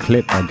was Full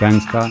Clip by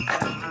Gangstar.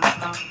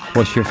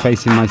 Wash Your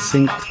Face in My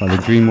Sink by the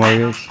Dream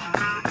Warriors.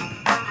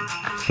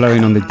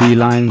 Flowing on the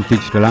D-Line,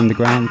 Digital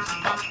Underground.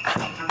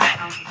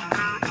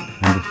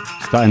 And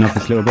starting off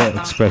this little bit,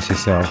 Express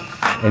Yourself,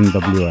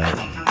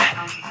 NWA.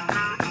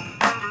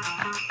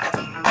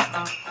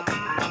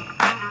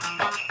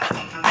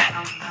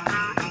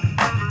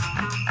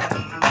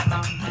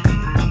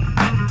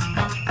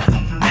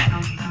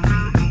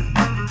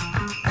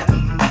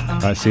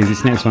 Right, see,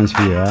 this next one's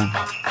for you, huh?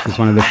 It's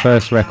one of the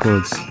first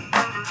records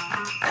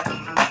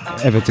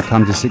ever to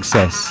come to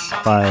success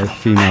by a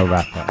female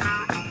rapper.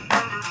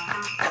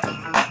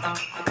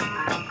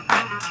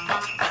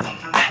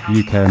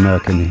 UK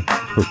American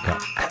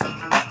hookup.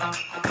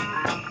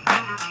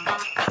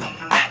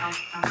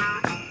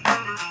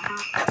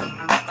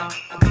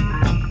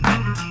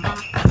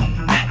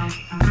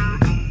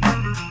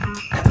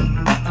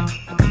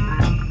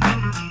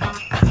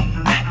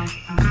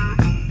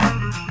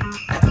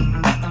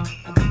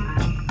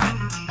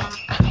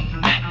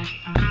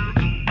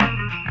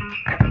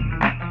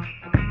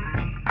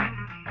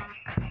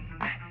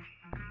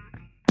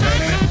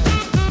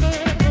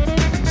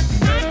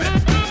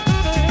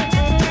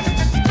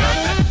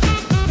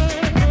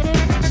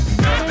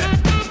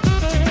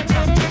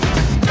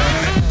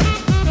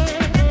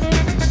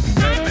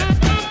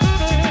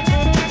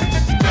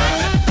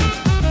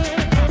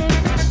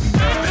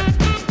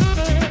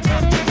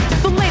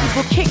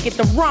 So kick it,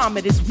 the rhyme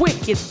it is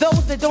wicked.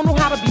 Those that don't know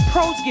how to be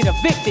pros get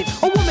evicted.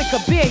 A woman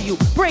could bear you,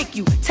 break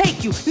you,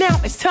 take you. Now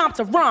it's time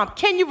to rhyme.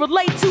 Can you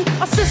relate to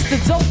a sister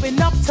dope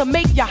enough to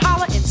make you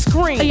holler and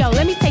scream? Hey, yo,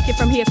 let me take it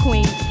from here,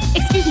 queen.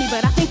 Excuse me,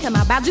 but I think I'm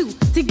about due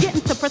to get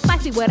into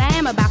precisely what I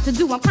am about to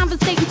do. I'm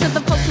conversating to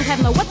the folks who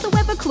have no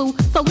whatsoever clue.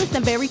 So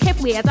listen very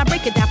carefully as I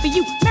break it down for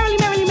you. Merrily,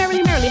 merrily,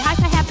 merrily, merrily,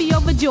 hyper, happy,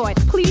 overjoyed.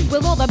 Please,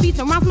 with all the beats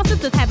and rhymes my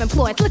sisters have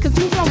employed. Slick as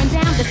smooth throwing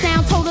down the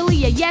sound,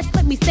 totally a yes.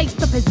 Let me state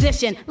the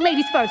position.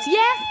 Ladies first,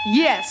 yes?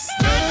 Yes.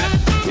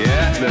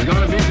 Yeah, there's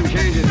gonna be some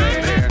changes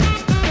right here.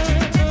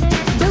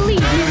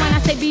 Believe me when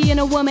I say being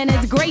a woman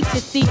is great to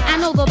see. I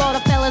know that all the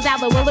fellas out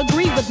there will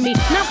agree with me.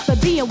 Not for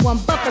being one,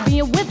 but for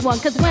being with one.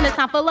 Cause when it's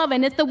time for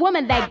loving, it's the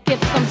woman that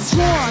gets them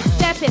strong.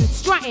 Stepping,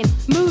 strutting,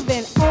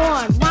 moving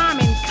on,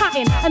 rhyming,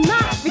 cutting, and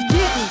not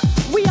forgetting.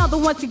 We are the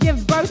ones to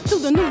give birth to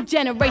the new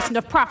generation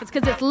of prophets,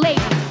 cause it's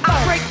ladies.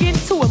 I break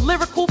into a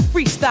lyrical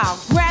freestyle.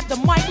 Grab the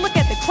mic, look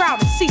at the crowd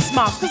and see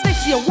smiles. Cause they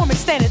see a woman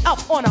standing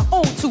up on her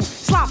own too.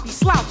 Sloppy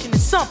slouching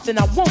is something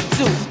I won't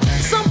do.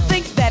 Some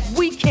think that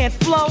we can't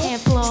flow.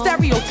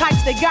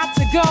 Stereotypes, they got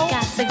to go.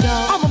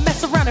 I'ma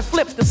mess around and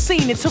flip the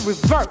scene into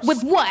reverse.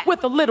 With what?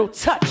 With a little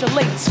touch of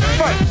ladies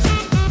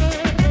first.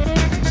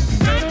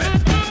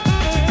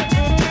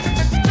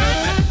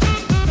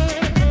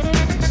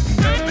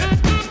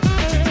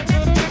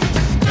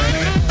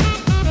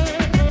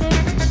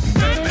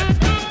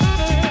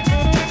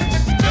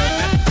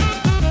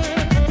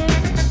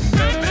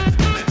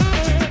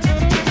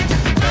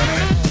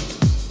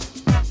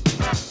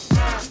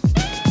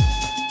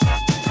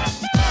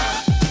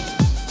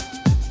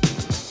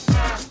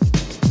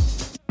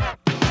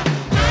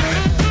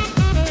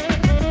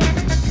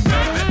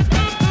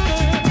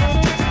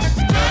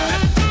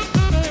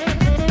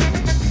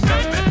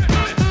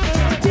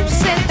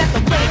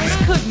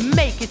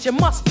 You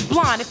must be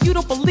blind if you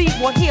don't believe.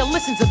 Well, here,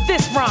 listen to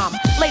this rhyme.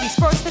 Ladies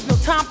first, there's no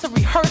time to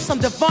rehearse. I'm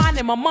divine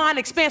and my mind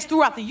expands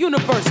throughout the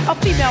universe. A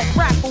female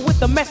rapper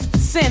with a message to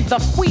send. The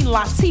Queen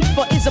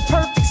Latifah is a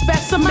perfect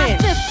specimen. My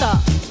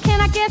sister,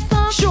 can I get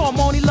some? Sure,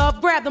 Moni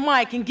Love, grab the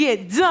mic and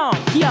get dumb.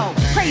 Yo,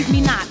 praise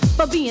me not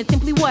for being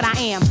simply what I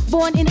am.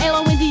 Born in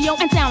L-O-N-D-O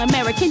and sound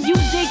American. You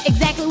dig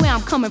exactly where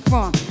I'm coming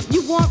from.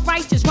 You want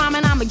righteous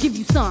rhyming, I'ma give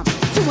you some.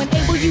 To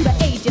enable you to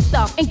age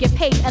yourself and get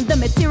paid. And the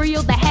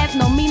material that has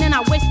no meaning,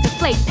 I wish to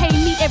slay. Pay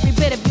me every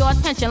bit of your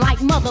attention,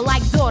 like mother,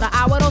 like daughter.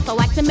 I would also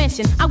like to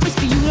mention, I wish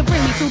for you to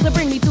bring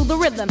me to the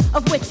rhythm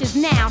of which is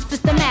now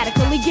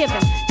systematically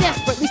given.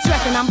 Desperately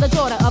stressing, I'm the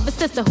daughter of a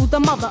sister who's the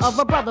mother of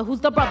a brother who's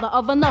the brother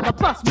of another.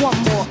 Plus one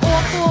more,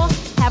 all four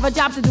have a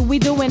job to do. We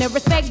doing it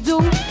respect due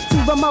to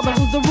the mother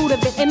who's the root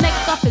of it. And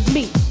next up is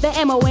me, the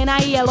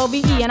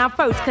M-O-N-I-E-L-O-V-E, and I'm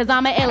first cause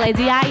I'm a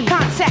L-A-D-I-E.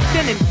 Contact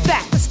and in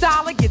fact, the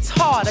style it gets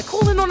harder.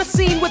 Cooling on the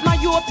scene with my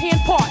European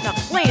partner,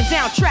 laying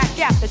down track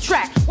after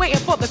track, waiting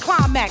for the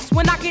climax.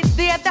 When I get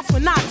there, that's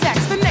when I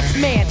tax the next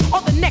man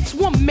or the next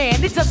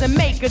woman. It doesn't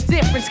make a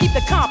difference. Keep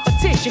the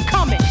competition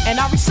coming, and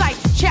I recite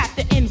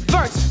chapter in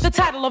verse. The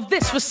title of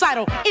this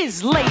recital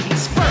is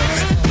Ladies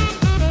First.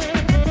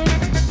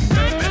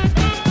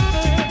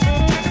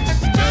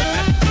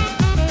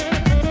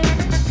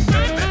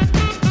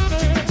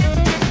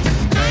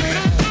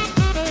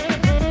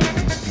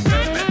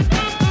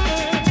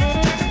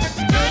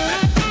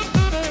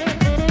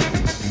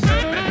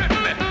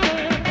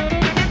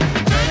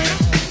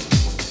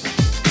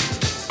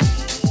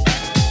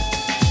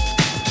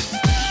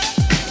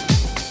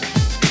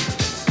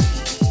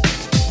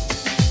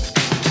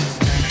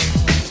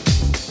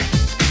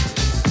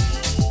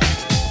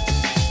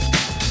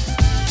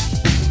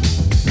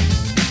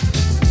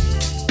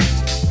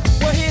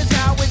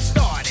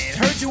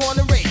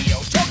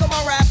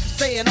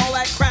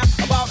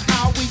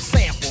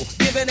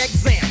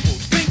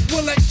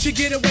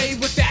 Get away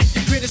with that,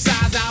 you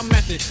criticize our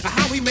method of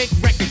how we make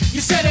records.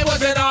 You said it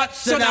wasn't art,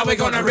 so now we're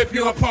gonna rip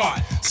you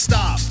apart.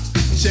 Stop,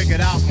 check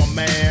it out, my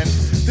man.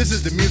 This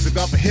is the music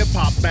of a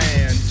hip-hop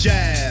band.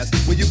 Jazz,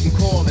 well you can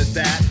call it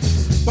that.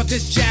 But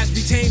this jazz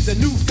retains a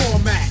new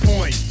format.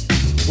 Point,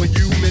 when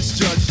you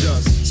misjudged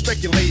us,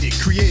 speculated,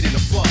 created a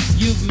fuss.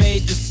 You've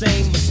made the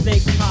same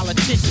mistake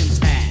politicians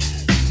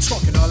have.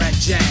 Talking all that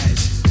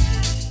jazz.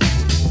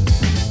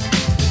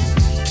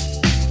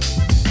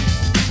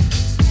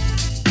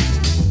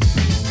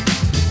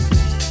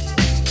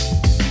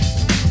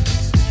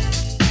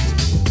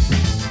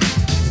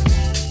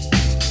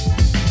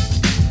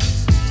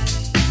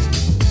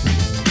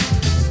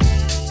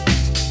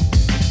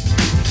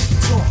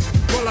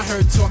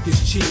 Talk is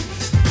cheap,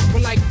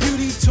 but like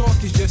beauty,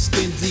 talk is just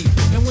skin deep.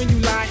 And when you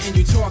lie and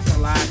you talk a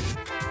lot,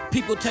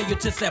 people tell you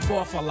to step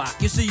off a lot.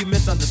 You see, you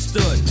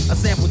misunderstood. A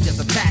sample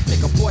just a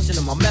tactic, a portion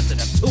of my method,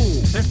 a tool.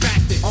 In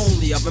fact, it's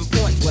only of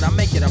importance when I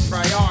make it a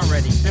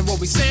priority. And what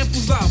we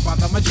samples love by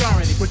the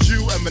majority. But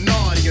you a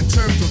minority in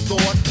terms of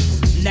thought,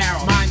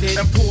 narrow-minded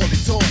and poorly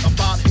taught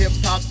about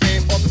hip-hop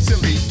fame or the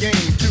silly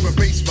game to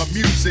erase my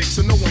music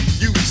so no one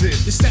can use it.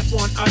 You step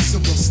on us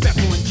and we'll step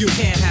on you.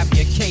 Can't have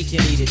your cake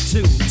and eat it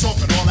too.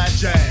 Talking all that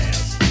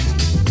jazz.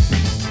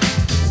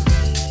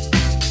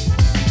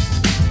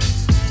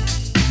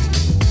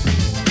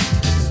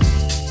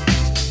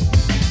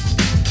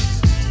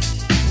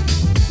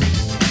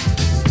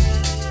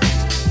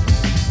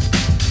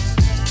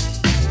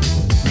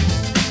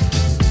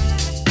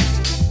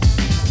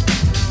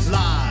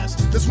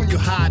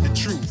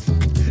 truth.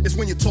 It's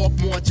when you talk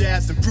more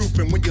jazz than proof,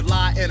 and when you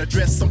lie and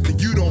address something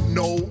you don't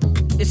know.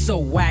 It's so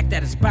whack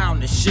that it's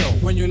bound to show.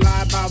 When you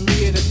lie about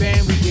me and the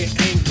band, we get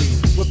angry.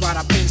 Whip out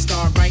our pen,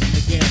 start writing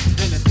again.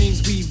 And the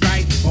things we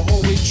write are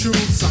always true,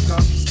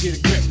 sucker. Let's get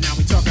a grip, now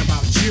we talk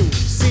about you.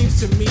 Seems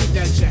to me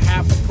that you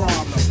have a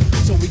problem,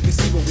 so we can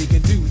see what we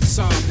can do to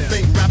solve them.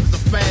 Think rap is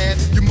a fad?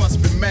 You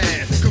must be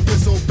mad. Cause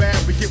we're so bad,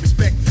 we get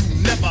respect you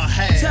never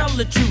had. Tell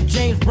the truth,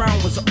 James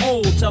Brown was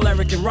old. Tell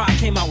Eric and Rock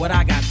came out with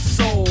I Got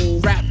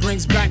Soul. Rap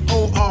brings back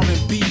old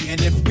R&B,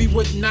 and if we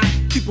would not,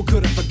 people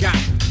could have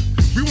forgotten.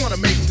 We wanna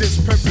make this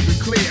perfectly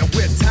clear.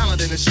 We're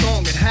talented and strong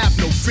and have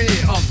no fear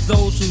of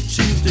those who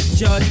choose to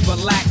judge but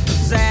lack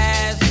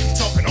pizzazz.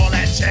 Talking all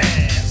that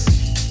jazz.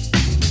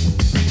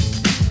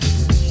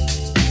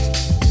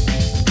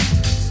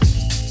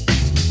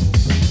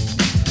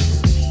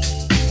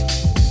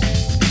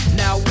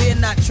 Now we're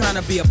not trying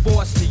to be a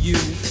boss to you.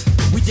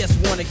 We just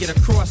want to get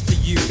across to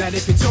you that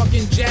if you're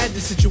talking jazz, the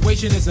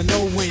situation is a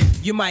no-win.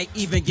 You might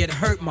even get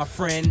hurt, my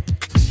friend.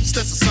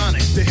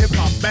 Stetsasonic, the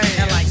hip-hop band.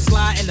 And like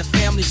Sly and the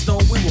Family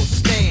Stone, we will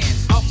stand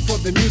up for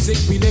the music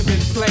we live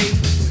and play,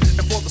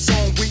 and for the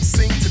song we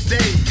sing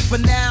today. For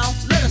now,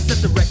 let us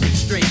set the record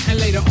straight, and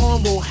later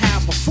on we'll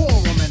have a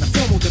forum and a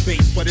formal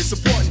debate. But it's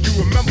important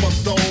you remember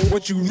though,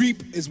 what you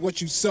reap is what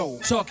you sow.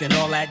 Talking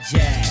all that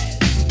jazz.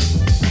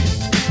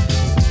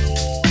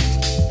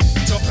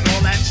 Talking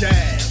all that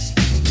jazz.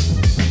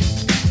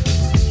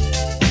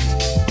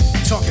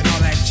 Talking all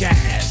that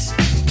jazz.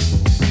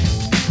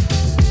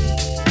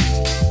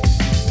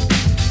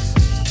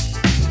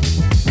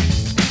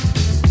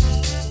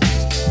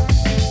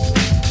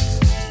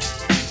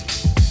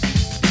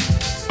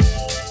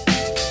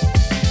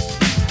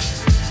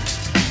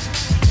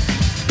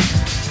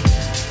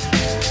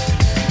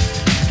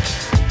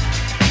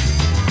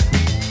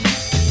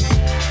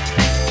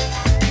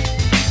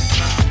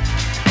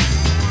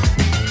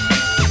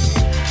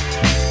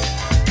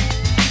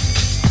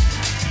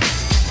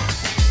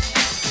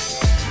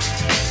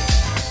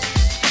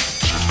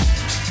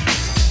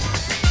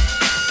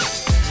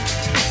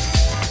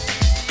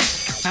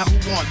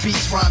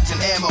 Beats, rhymes,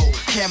 and ammo.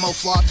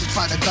 Camouflage to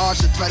try to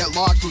dodge the threat at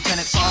large.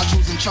 Lieutenant Sarge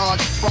who's in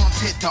charge.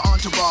 Bombs hit the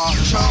entourage.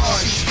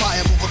 Charge.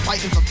 Ceasefire, but we're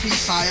fighting for peace,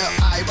 sire.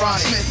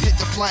 Ironic. Smith hit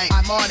the flank.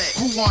 I'm on it.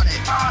 Who want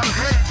it?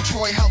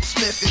 Troy helped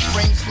Smith. His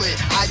brain split.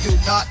 I do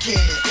not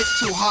care.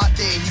 It's too hot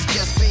there. He's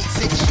just bait.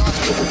 6 shots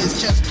through his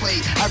chest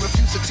plate. I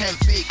refuse to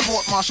tempt fate.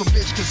 Court martial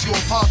bitch, cause you're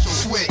partial.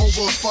 Switch.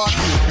 Oval sparkle.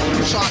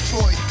 You shot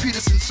Troy.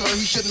 Peterson, sir.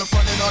 He shouldn't have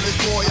fronted on his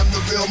boy. I'm the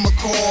real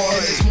McCoy.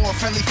 And it's more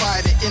friendly fire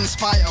to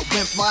inspire.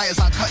 Wimp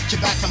liars. I'll cut you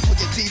back and pull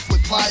your teeth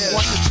with pliers.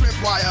 Watch the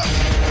tripwire.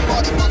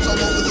 Body parts all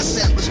over the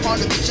set.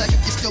 Respond to the check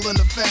if you're still in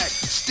effect.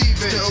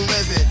 Steven, still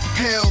living.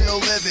 Hill,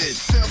 still living.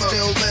 Phillip,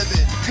 still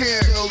living.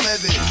 Here, still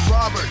living.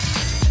 Roberts.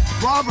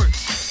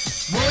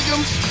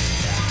 Williams,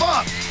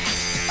 fuck.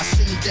 I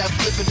seen death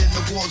living in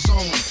the war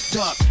zone.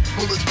 Duck,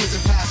 bullets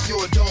whizzing past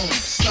your dome.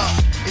 Stuck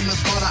in the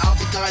slaughter, I'll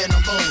be dying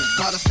alone.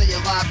 Gotta stay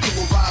alive to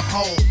arrive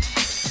home.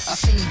 I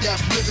seen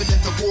death living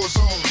in the war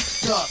zone.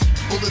 Duck,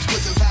 bullets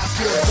whizzing past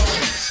your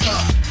dome.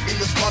 Stuck in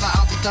the slaughter,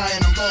 I'll be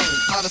dying alone.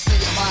 Gotta stay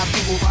alive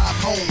to arrive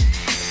home.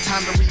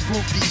 Time to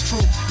regroup these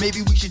troops.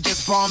 Maybe we should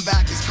just bomb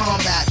back as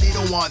combat. They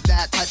don't want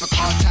that type of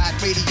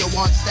contact. Radio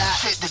on stat.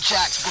 Hit the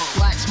jacks, bro.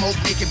 Black smoke,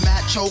 making mad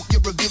choke.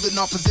 You're revealing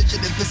our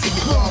position and pissing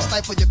me off.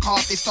 Stifle your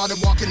cough. They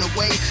started walking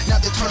away. Now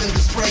they're turning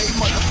to spray.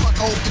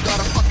 Motherfucker, hope you got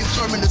a fucking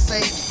sermon to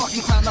say.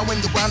 Fucking clown now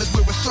in the ground is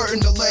where we're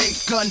certain to lay.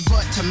 Gun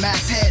butt to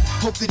Matt's head.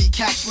 Hope that he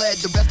catch lead.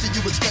 The rest of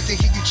you expect to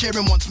hear you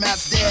cheering once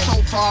Matt's dead.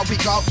 So far we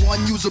got one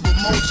usable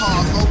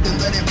Motar. Load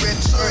and let it rip.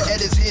 Sir,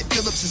 Ed is hit.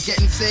 Phillips is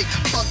getting sick.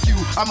 Fuck you.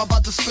 I'm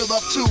about to spill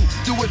up too.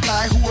 Do or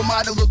die, who am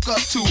I to look up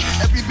to?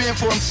 Every man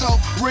for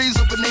himself, raise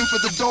up a name for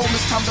the dome.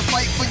 It's time to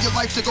fight for your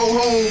life to go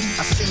home.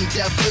 I seen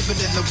death living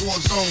in the war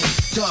zone.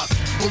 Duck,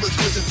 bullets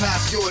whizzing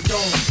past your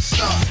dome.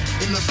 Stuck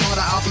in the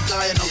slaughter, I'll be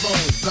dying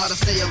alone. Gotta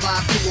stay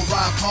alive to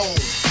arrive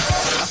home.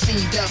 I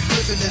seen death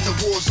living in the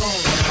war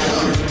zone.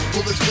 Duck,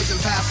 bullets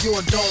whizzing past your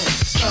dome.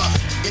 Stuck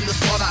in the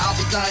slaughter, I'll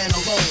be dying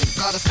alone.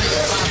 Gotta stay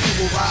alive to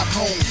arrive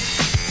home.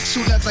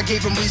 Soon as I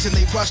gave them reason,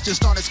 they rushed and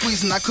started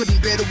squeezing. I couldn't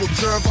bear to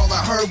observe, all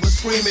I heard was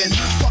screaming.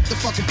 Fuck the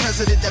fucking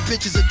president, that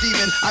bitch is a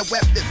demon. I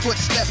wept at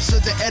footsteps of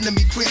the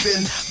enemy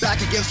creeping.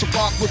 Back against the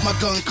rock with my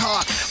gun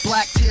cocked.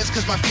 Black tears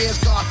cause my fears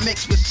got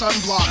mixed with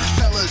sunblock.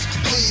 Fellas,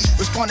 please,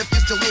 respond if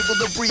you're still able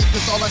to breathe.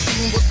 Cause all I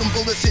seen was some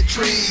bullets hit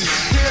trees.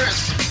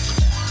 Pierce,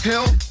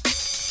 Hill,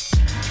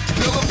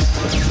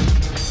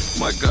 Phillips.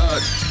 My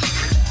God.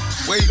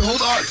 Wait,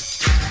 hold on.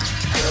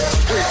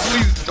 Wait,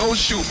 please, don't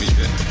shoot me,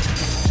 man.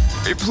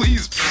 Hey,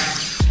 please,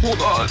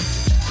 hold on.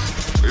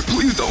 Hey,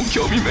 please don't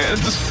kill me, man.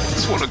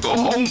 Just wanna go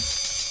home.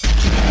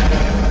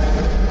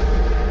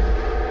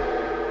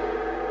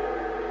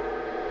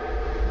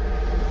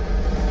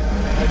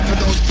 For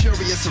those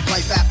curious, bliss of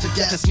life after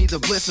death. It's neither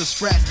bliss or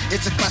stress.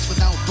 It's a quest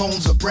without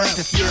bones or breath.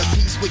 If you're at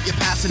peace with your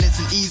past and it's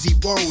an easy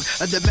road,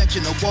 a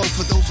dimension of woe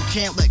for those who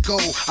can't let go.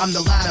 I'm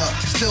the latter,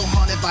 still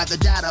haunted by the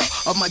data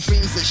of my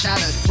dreams that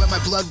shattered when my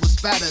blood was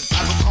spattered.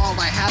 I recall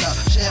I had a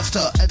chance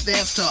to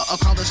advance to a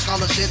college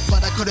scholarship,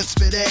 but I couldn't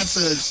spit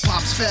answers.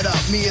 Pops fed up,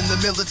 me and the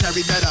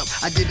military met up.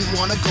 I didn't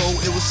wanna go,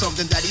 it was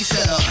something that he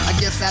set up. I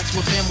guess that's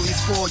what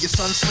family's for. Your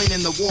son slain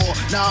in the war,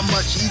 now I'm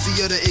much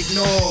easier to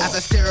ignore. As I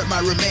stare at my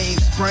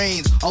remains,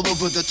 brains all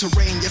over the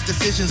terrain. Yes,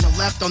 decisions are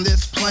left on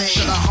this plane.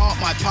 Should I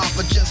haunt my pop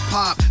or just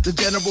pop the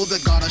general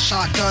that got a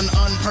shotgun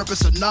on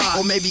purpose or not?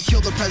 Or maybe kill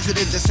the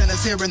president that sent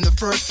us here in the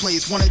first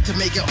place. Wanted to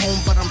make it home,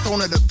 but I'm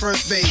thrown at the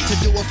first base. To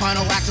do a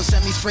final act will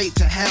send me straight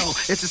to hell.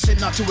 It's a sin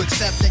not to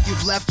accept that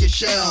you've left your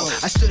shell.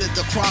 I stood at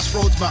the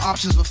crossroads, my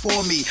options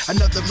before me.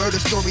 Another murder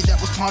story that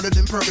was pondered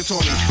in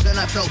purgatory. Then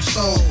I felt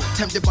so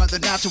tempted by the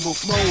natural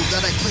flow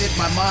that I cleared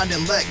my mind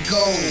and let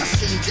go. I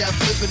seen death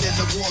living in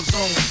the war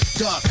zone.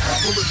 Duck,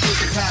 bullets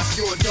whizzing past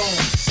your dome.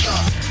 Stuck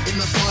in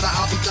the slaughter,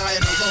 I'll be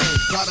dying alone.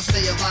 Gotta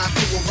stay alive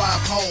to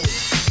arrive home.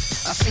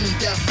 I seen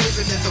death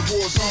living in the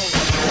war zone.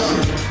 Duck,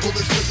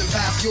 bullets whizzing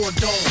past your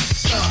dome.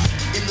 Stuck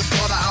in the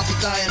slaughter, I'll be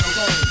dying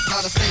alone.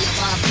 Gotta stay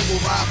alive to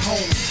arrive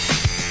home.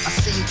 I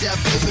seen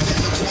death living in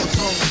the war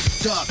zone.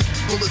 Duck,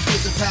 bullets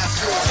whizzing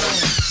past your dome.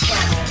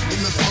 Stuck in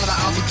the slaughter,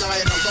 I'll be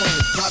dying alone.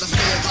 Gotta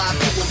stay alive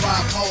to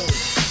arrive home.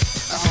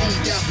 I seen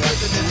death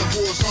living in the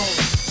war zone.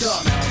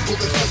 Duck,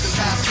 bullets whizzing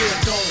past your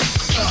dome.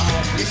 Stuck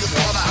in the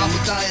slaughter, I'll be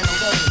dying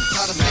alone.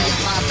 Gotta stay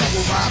alive to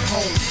arrive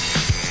home.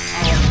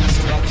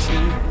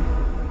 Destruction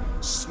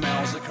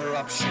smells of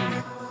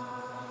corruption.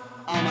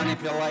 I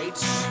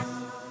manipulate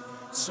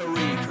to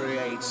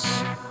recreate.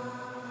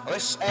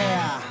 This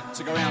air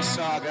to go around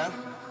saga.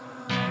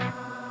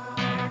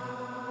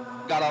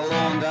 Gotta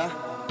launder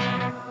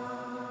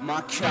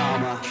my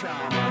karma.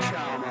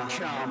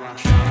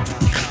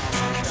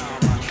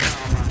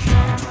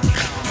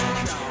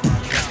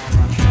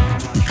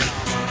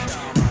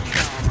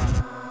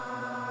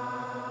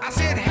 I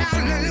said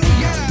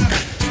hallelujah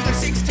to the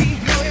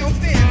 16th loyal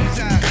fins.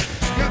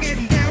 You're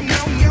getting down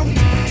on your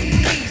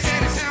knees,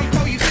 and it's time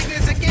for you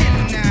sickness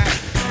again.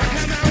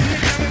 Come on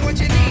and tell me what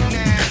you need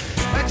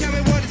now. Tell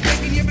me what is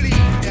making you bleed.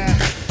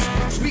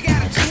 We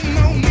got 2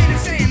 more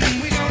minutes and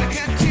we're gonna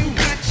cut to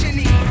what you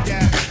need.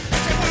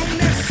 So on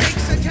the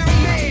 6, tell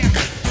me,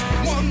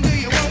 one, do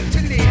you want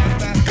to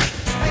live?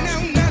 And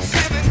on the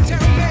 7,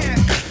 tell me,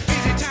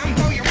 is it time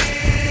for your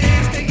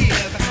hands to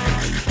give?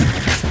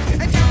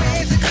 And tell me,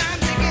 is it time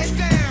to get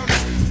down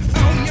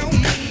on your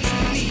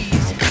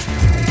knees?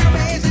 Tell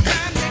me, is it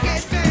time to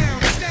get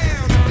down?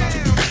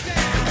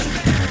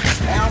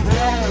 I'm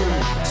blown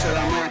to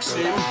the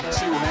maxim,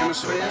 2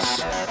 hemispheres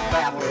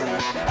battling.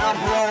 I'm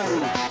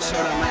blown to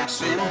the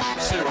maxim,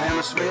 2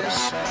 hemispheres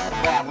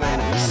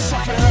battling.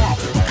 Suck it up.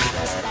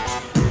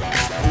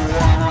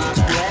 One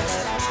last breath.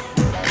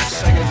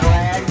 Take a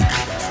drag.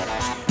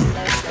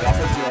 Off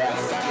a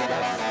breath.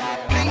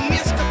 Hey,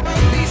 Mr.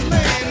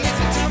 Policeman, is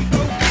it time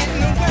for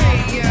getting away?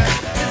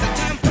 Is it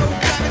time for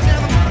driving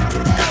down the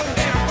road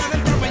and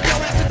running from your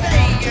ass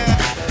today?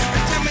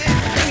 Tell me,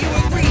 do you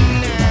agree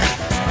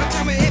now?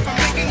 Tell me if I'm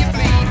making you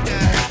bleed.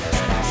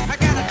 I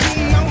got 2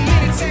 more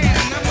minutes and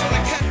I'm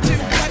gonna cut to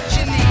what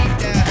you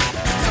need.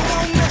 So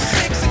on the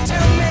 6,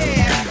 tell me,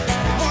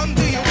 one,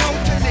 do you want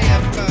to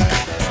live?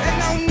 And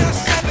on the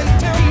 7,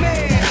 tell me,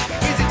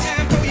 is it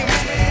time for your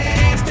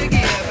hands to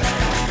give?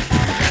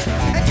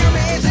 And tell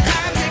me, is it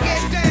time to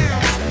get down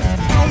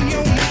on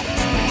your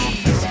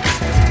knees?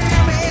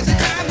 Tell me, is it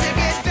time to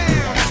get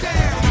down?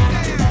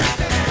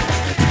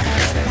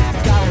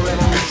 Got a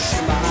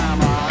revolution behind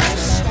my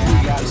eyes. We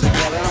got to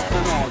get up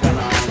and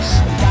organize.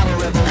 Got a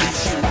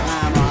revolution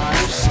behind my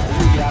eyes.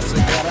 We got to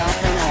get up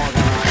and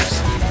organize.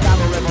 Got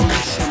a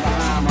revolution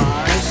behind my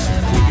eyes.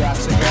 We got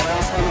to get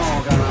up and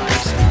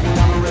organize. You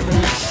want a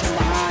revolution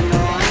behind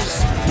your eyes?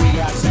 We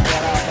got to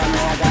get up and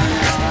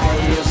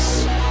organize.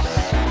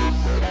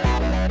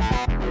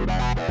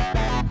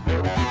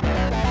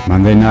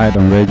 Monday night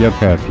on Radio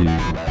Curfew.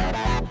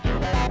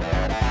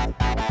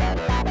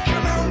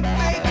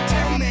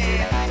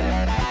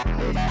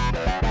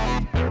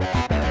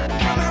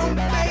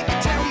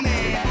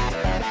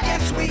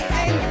 Yes, we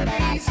aim to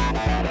please. Come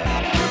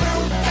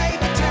on,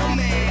 baby, tell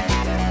me.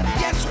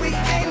 Yes, we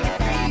aim to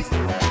please.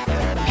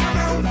 Come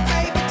on,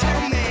 baby,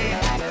 tell me.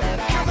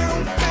 Come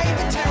on,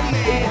 baby, tell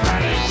me.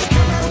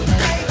 Come on,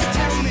 baby,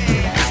 tell me.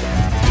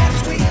 Yes,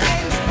 we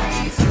aim to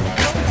please.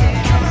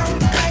 Come on,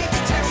 baby,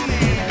 tell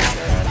me.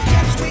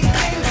 Yes, we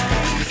aim to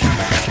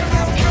please.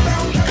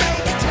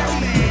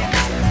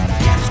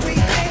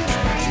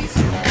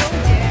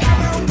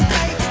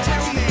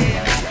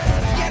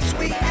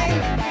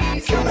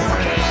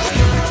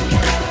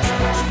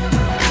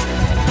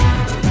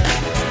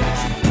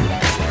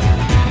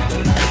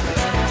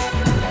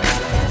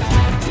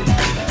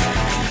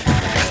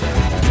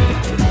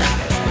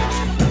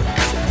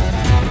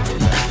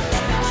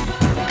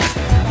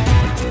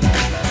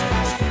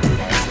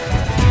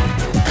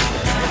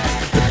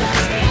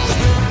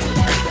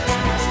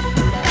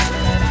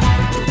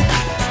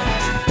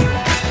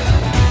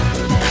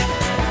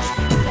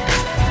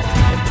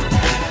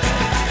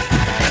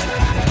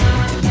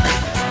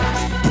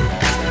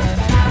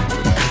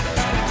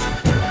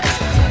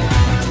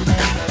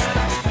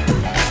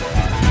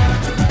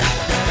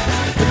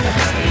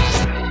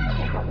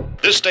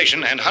 This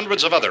station and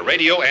hundreds of other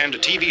radio and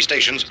TV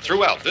stations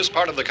throughout this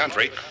part of the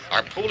country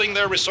are pooling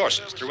their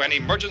resources through an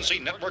emergency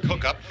network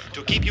hookup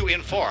to keep you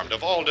informed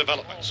of all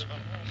developments.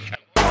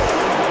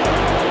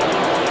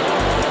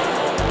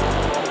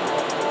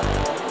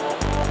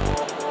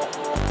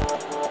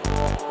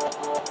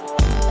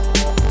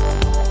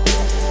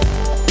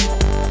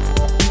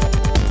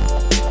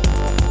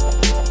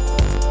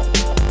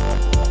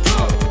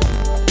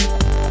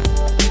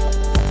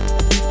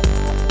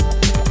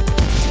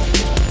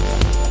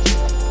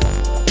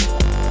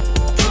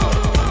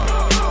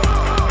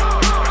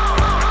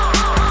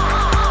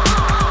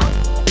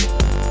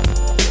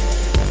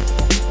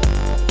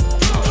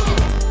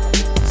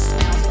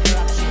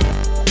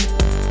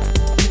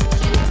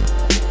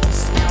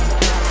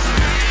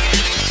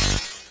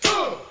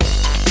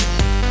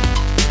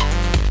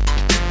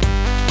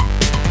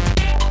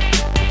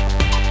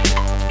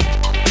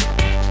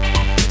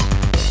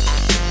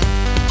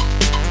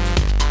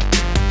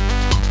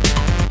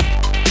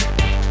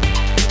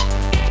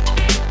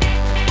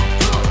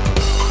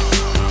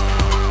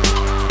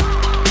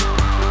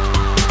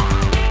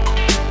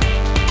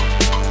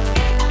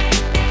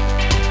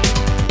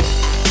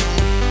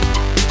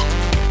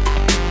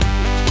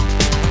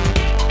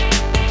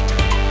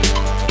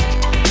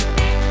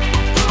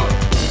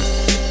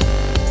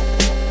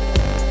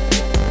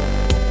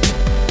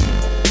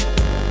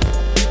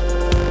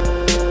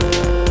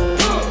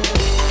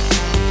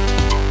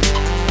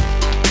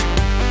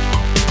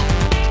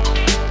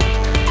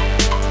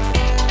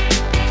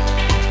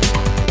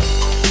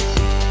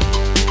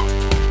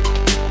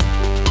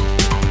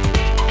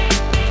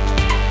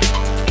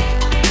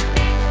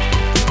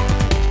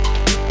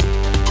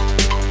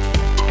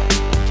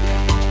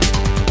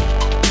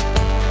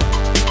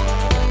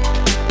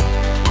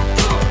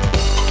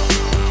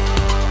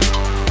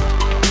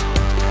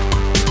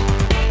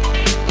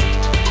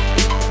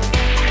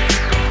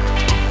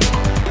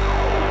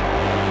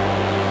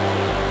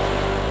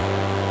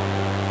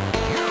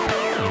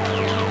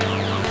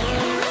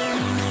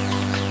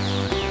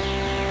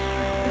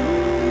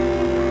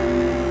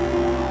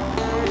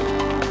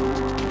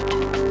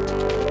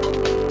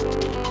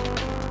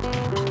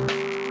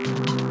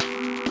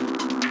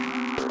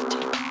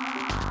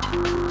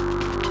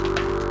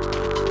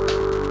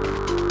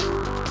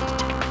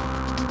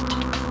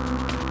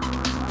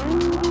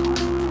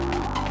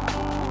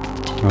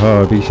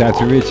 Oh, big shout out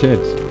to Richard.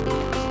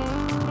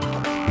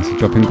 Thanks for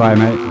dropping by,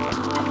 mate.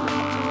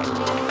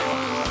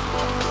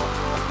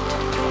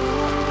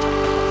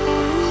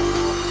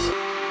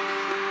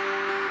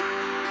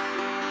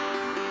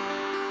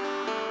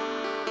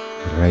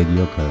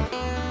 Radio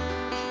Curve.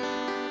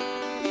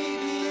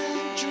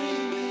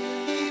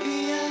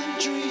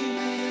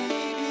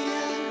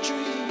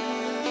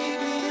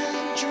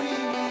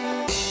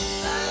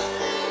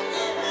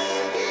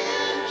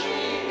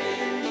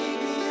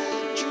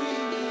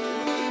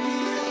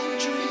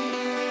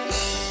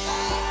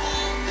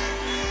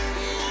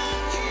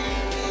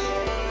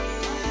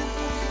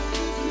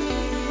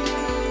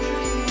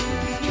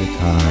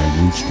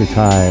 It's the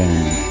time.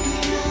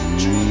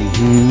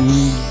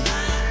 Mm-hmm.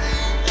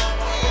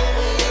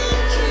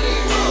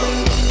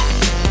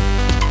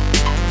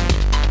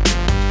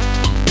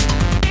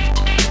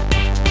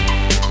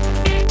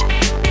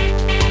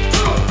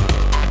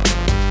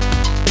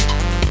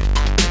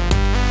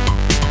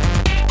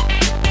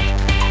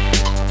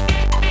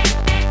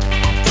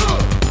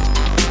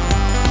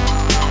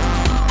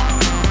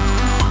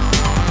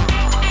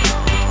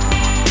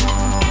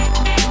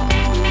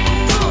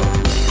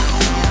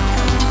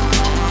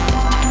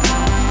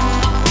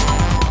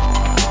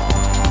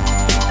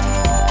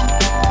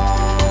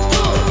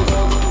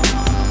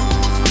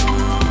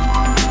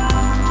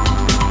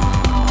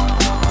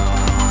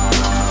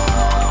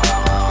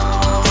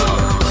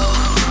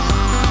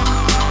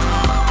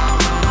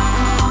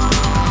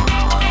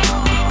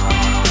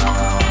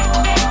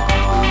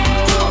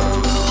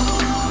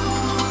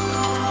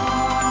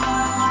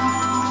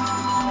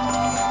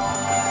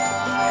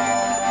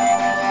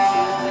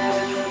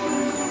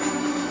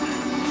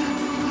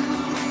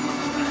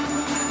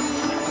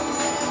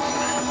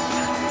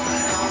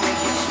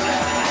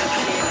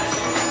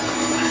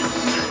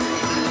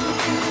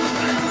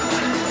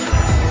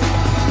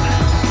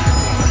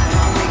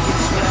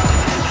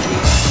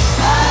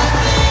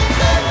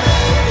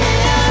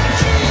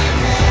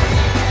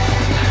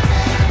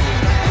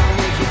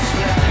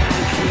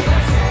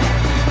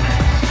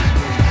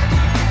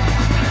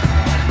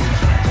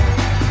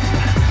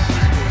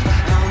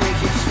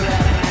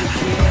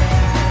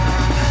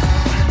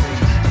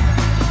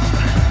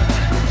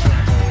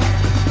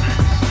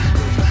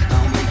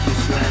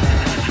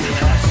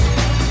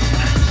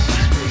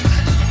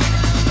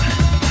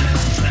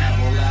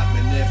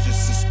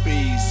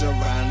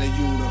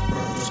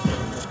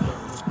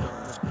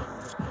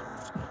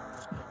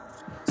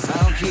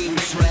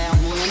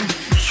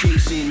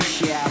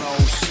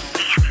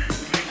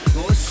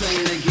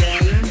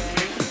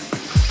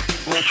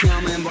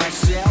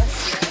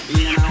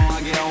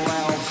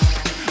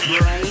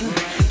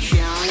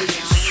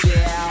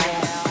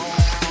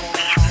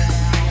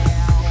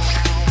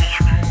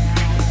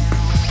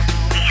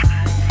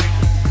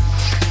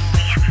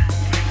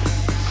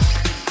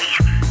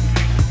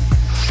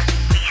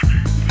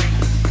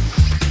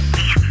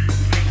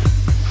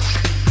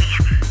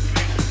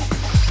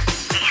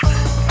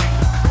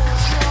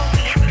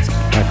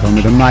 On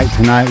with the mic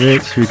tonight,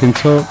 Rich. We can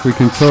talk.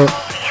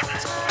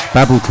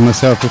 Babbled to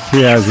myself for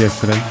 3 hours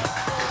yesterday.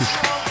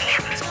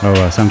 Oh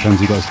well,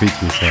 sometimes you got to speak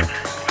to yourself.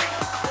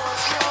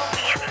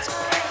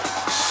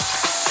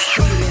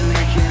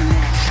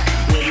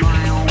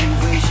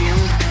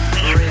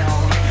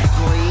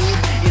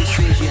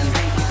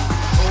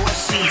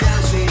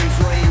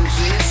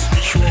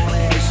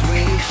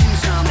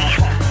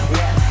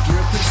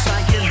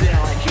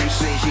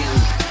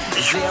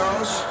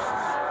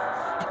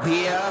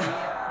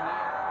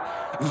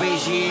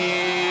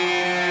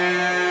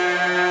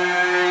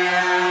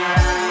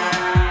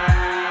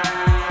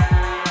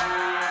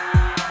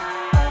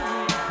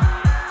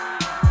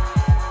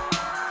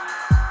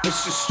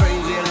 It's a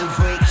strange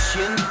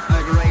infection,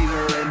 a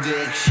greater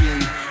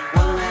addiction,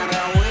 one that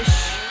I wish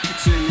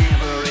to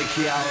never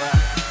recover.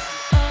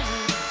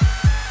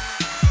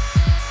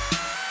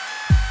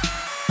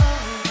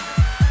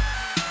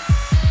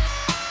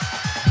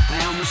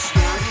 I'm a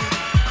skunk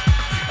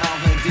of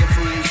a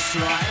different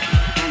stripe,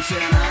 and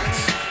tonight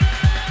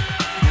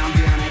I'm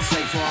gonna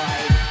take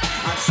flight.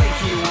 I'll take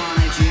you on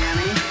a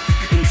journey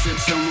into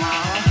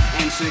tomorrow,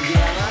 and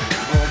together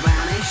we'll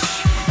vanish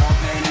our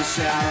pain and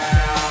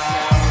sorrow.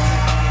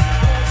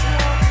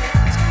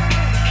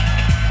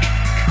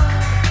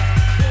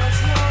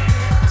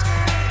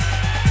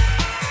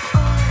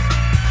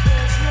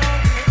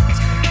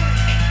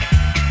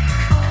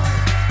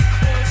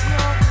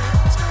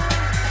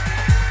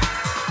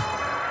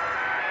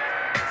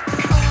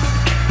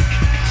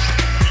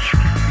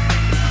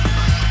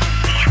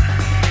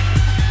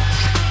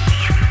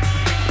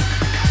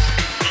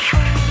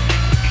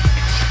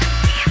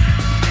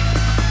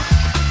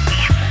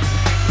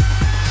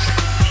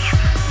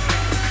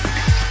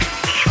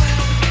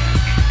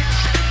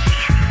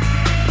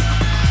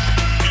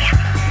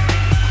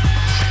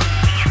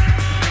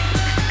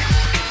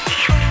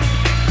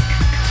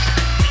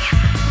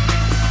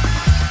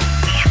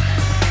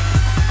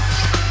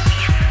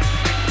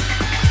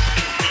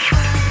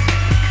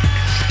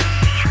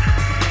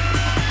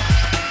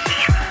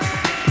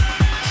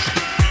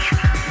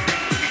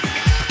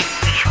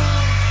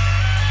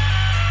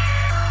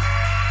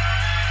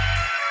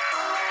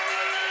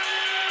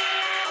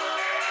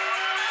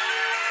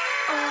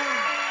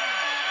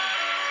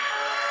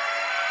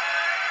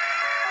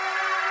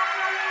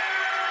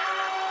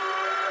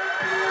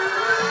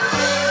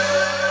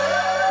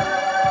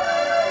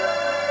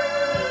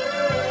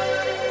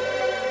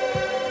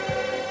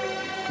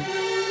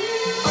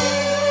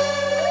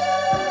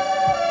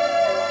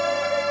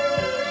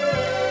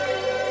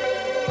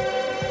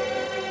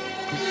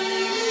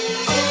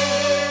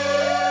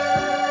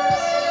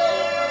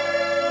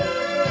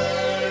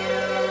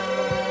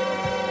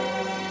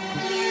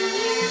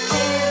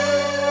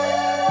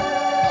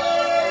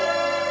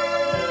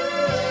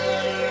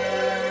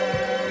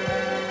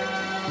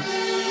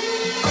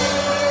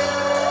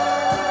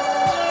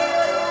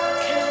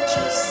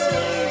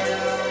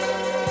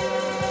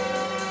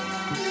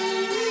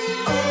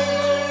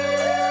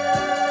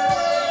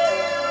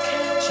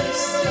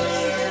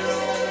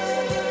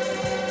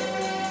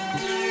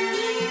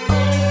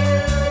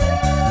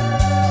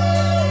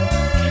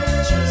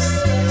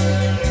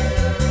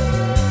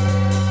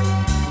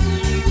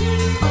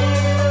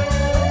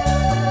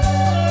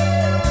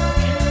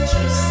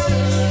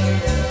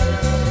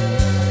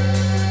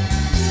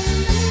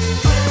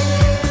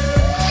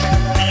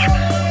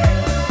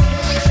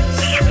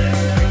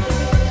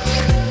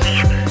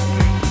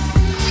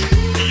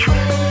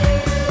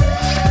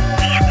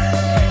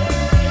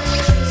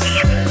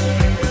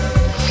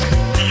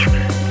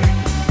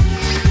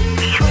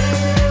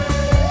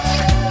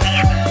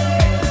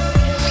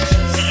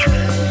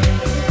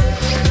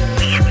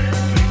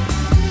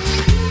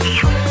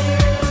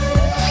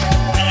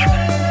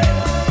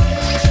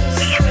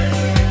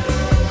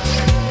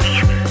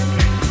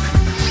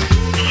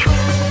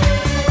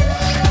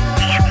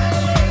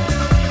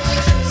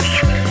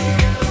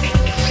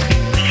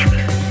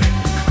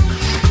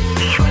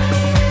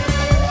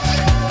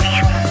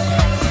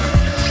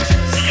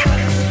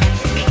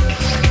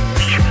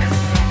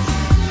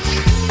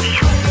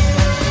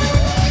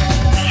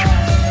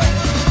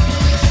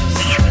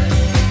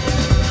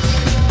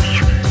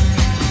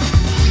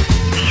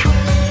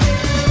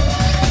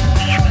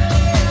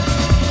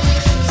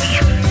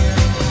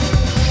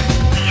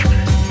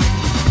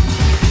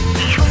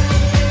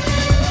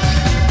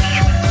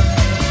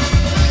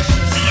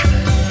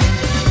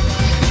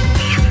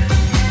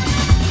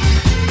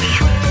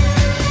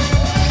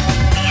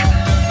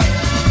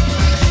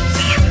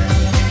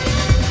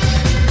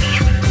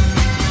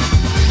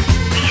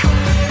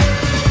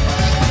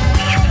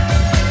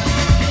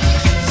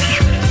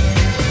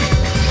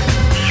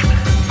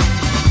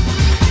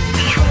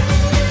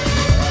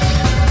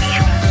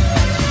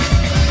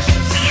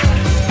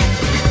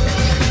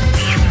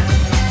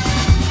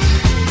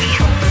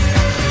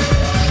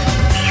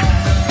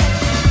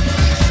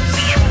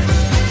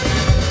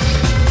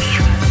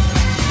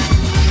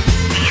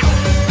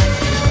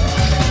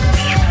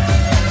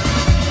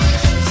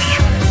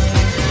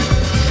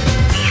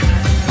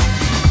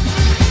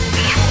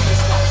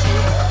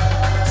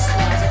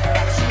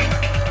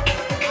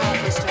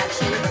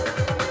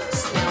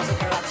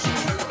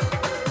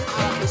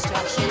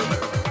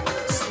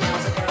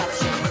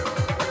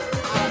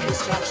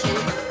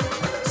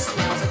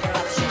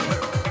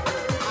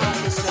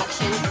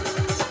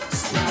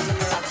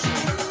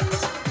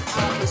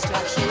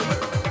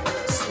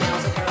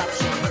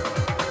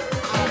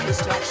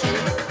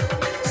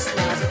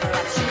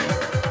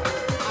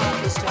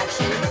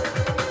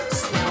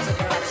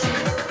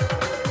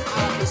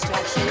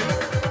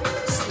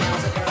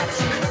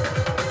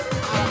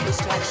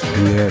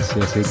 Yes,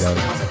 yes it does.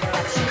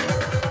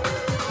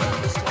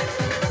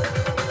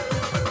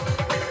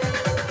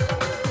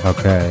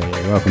 Okay,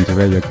 welcome to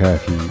Radio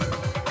Curfew.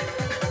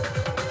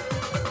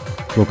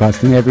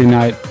 Broadcasting every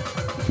night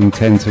from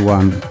 10 to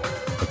 1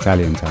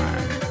 Italian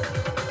time,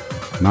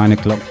 9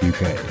 o'clock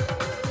UK.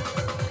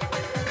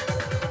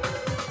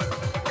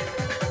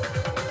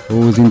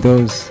 Always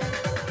indoors,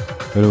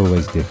 but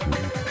always different.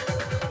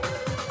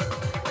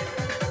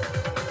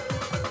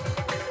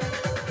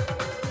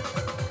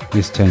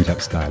 Let's change up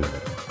style a bit.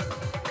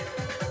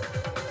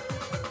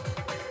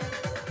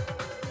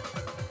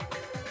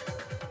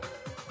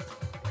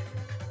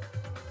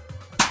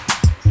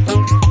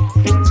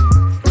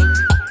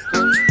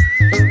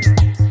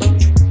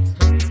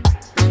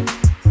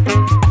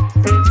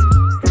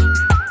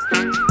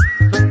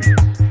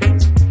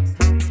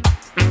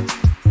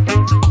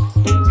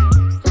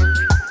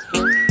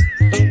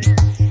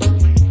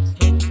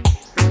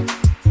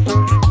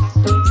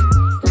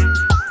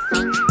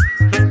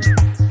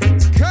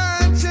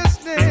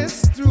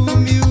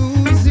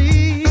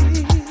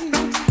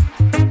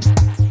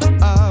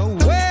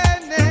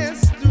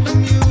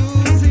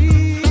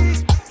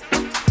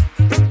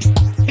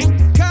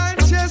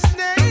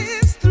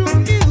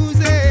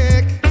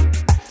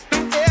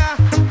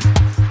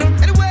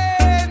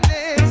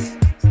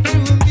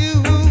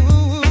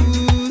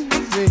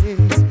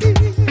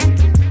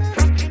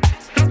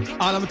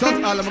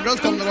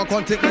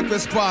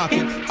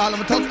 Sparking. All of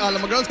my thugs, all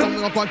of my girls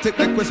come up and take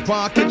like we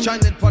sparking.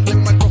 Shine it on the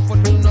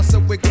microphone, you know, so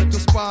we get to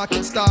spark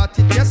it, start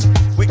it. Yes,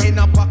 we in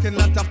a parking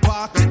lot of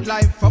parking,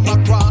 live from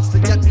across the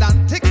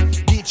Atlantic.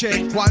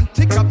 DJ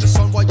Quantic, up the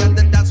sun boy and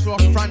the dance floor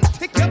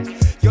frantic. Yep,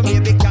 you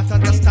maybe can't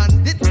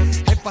understand it.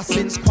 Ever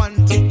since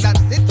Quantic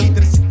landed,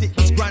 electricity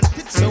is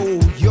granted, so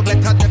you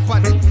better dip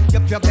on it.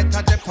 Yep, you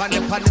better dip on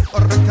it,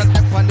 or better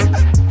dip on it.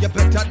 You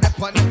better dip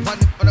on it,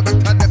 or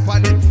better dip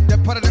on it.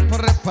 Dip on it,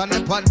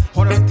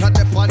 or better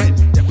dip on it.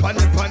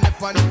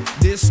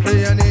 This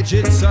day and age,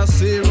 it's a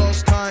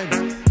serious time.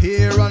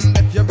 Here and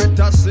left, you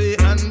better see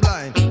and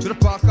blind. To the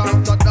park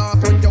after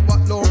dark when you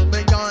walk low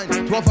behind.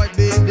 To avoid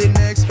being the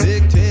next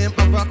victim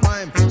of a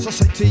crime.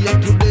 Society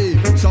of today,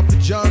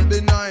 sufficient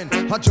benign.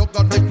 A joke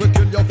that make we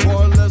kill you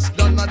for less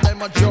than a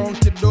dime. A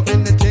junkie do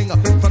anything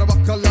for a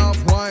buckle of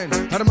wine.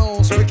 And the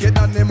most wicked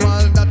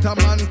animal that a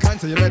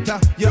mankind. So you better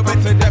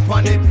dip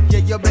on it. Yeah,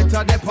 you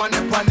better dip on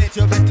it.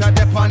 You better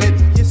dip on it.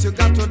 Yes, you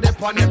got to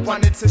dip on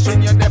it.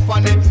 Session you dip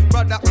on it.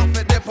 Brother, off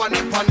it, dip on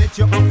it.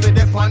 You off it,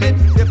 dip on it.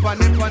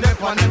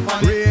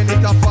 Rain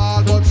it a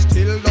fall, but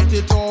still not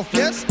it off.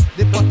 Yes,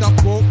 the butter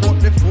cook, but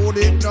the food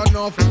ain't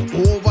enough.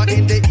 Over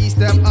in the east,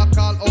 them I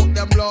call out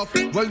them bluff.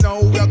 Well, now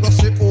we are gonna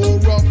see all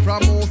rough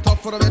from all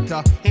tough for the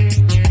better.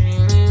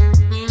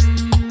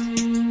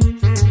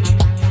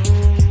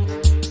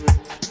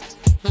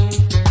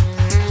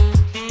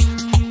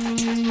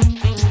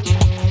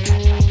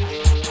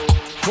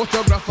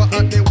 Photographer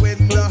at the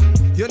window,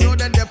 you know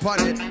them dip on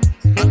it.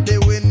 At the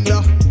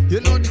window, you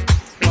know the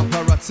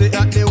paparazzi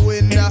at the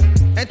window.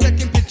 And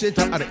taking pictures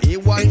at the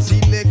A1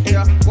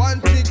 selector. One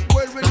thing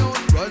well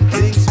renowned, run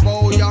things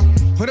for ya.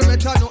 On the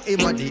better know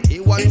him at the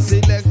A1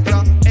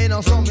 selector. Ain't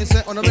no song me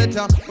say on the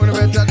better dip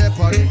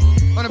on it.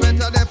 On the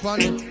better dip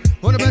on it.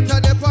 On the better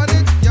dip on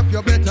it. Yep,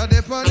 you better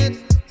dip on it.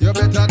 You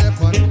better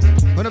dip on it.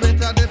 On the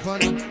better dip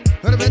on it.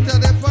 On the better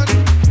dip on it.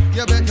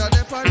 You better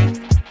dip on it.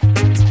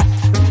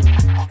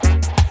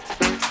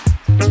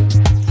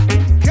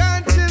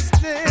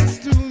 Consciousness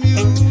to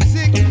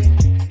music,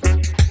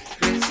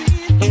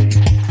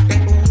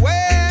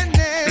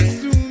 awareness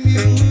to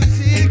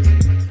music.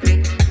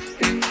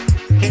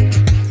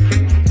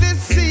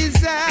 This is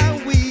how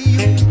we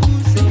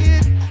use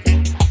it.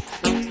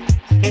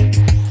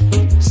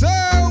 So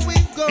we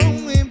go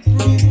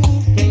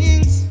improve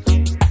things.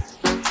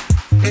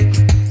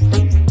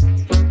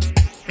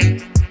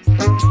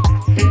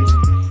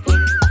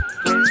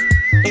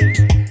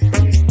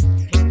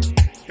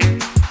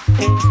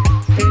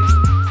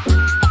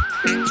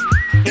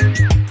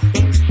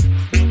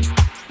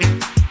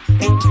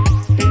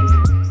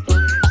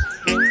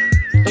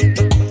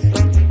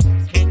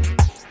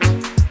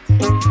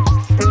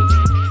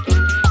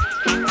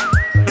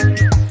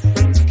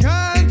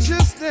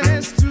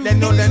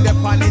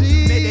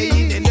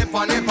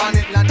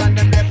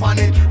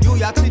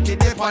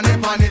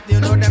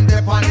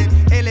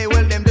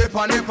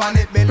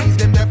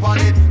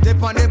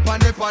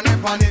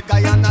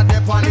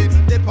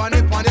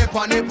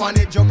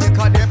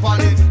 Jamaica dip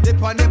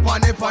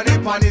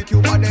on it,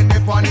 Cuba then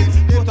dip on it,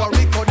 Puerto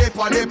Rico dip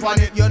on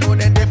it, you know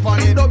them dip on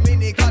it,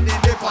 Dominica they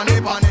dip on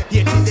it,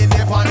 Haiti they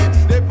dip on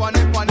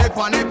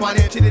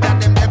it, Chile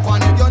that them dip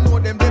on it, you know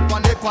them dip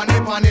on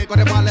it,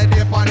 Guatemala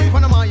dip on it,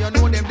 Panama you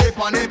know them dip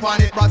on it,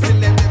 Brazil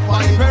them dip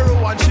on it, Peru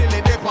and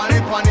Chile dip on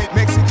it,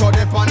 Mexico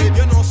dip on it,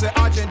 you know say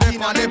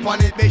Argentina dip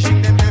on it,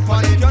 Beijing them dip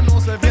on it, you know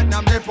say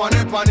Vietnam dip on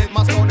it,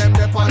 Moscow them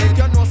dip on it,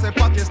 you know say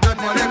Pakistan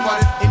them dip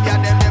on it, India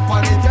them dip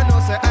on it, you know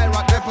say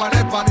Iraq dip on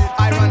it,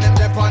 Iran them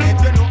dip on it,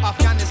 you know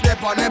Afghanistan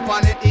dip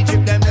on it,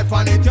 Egypt them dip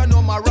on it, you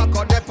know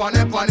Morocco dip on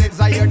it,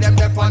 Zaire them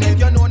dip on it,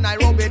 you know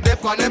Nairobi dip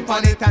dip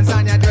on it,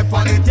 Tanzania dip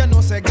on it, you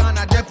know say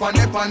Ghana dip on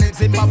it,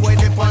 Zimbabwe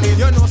dip on it,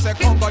 you know say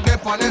Congo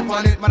dip on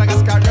it,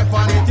 Madagascar dip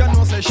on it, you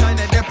know say Shine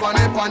dip on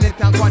it,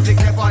 Aquatic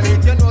dip on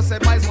it, you know say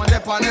Bizman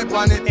dip on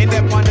it, in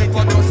dip on it,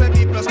 you know say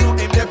B plus no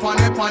him dip on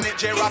it,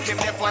 J-Rock him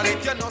dip on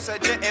it, you know say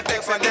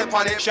JFX and dip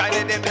on it,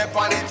 Shine them dip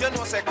on it, you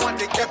know say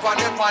Quantic dip on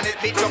it,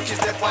 Beat Junkies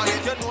dip on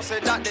it, you know say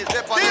that is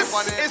dip on it.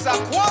 This is a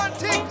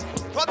Quantic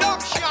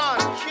production.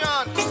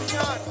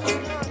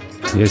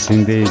 Yes,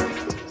 indeed.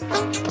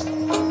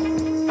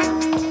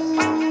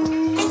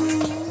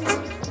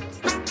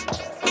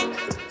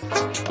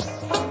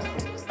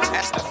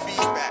 That's the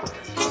feedback.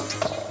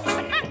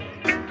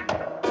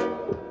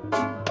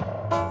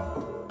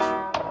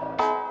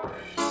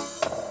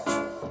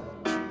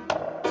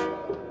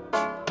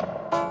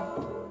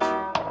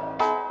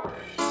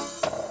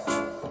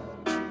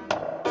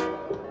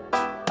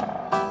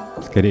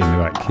 Let's get it in the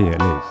right key at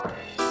least.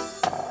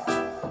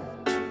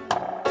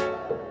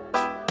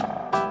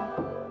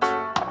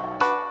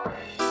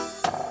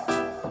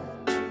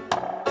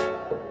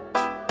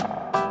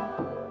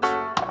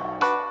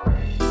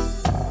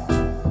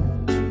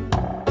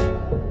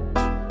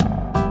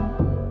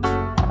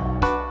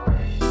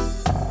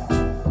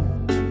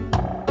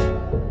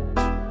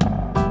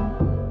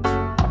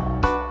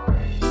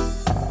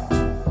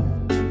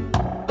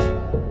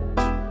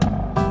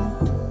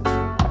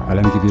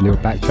 Let me give you a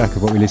little backtrack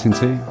of what we listened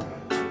to.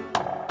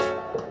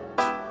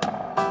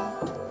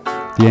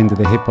 At the end of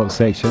the hip hop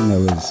section, there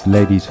was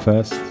Ladies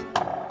First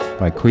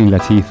by Queen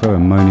Latifah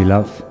and Moni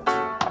Love.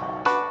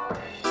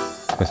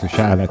 Special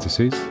shout out that to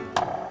Suze.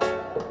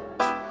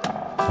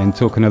 Then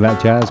Talking All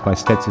That Jazz by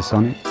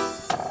Stetsasonic.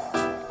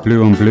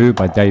 Blue on Blue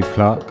by Dave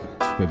Clark,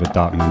 bit of a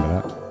dark number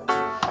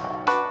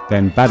that.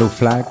 Then Battle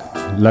Flag,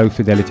 Low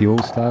Fidelity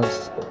All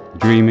Stars.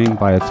 Dreaming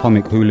by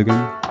Atomic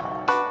Hooligan.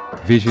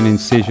 Vision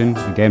Incision,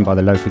 again by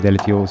the Low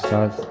Fidelity All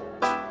Stars.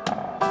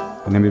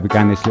 And then we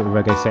began this little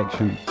reggae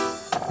section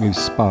with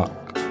Spark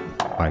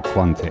by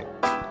Quantic,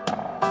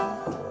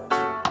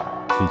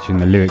 featuring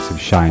the lyrics of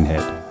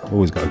Shinehead.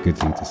 Always got a good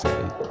thing to say.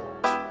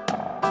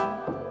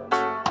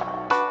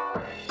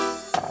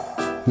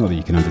 Not that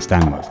you can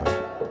understand much though.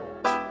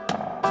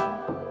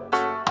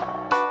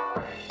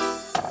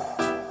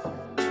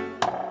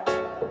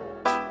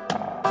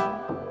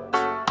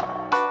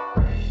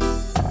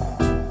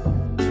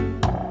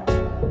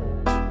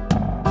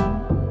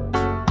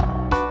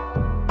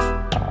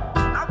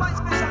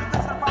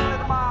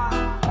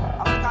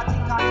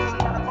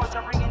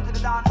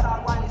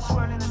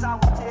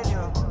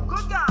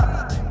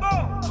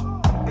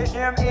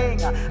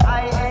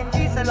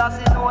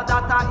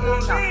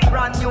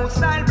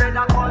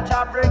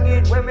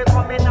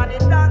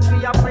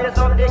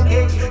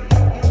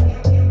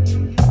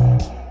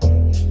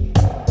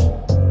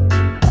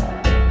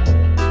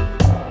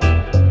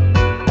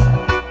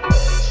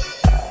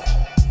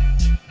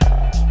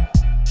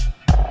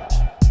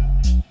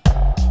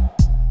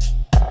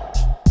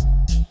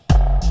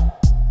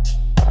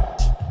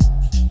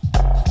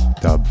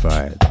 Dub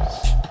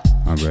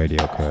Vibes on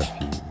Radio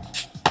Curfew.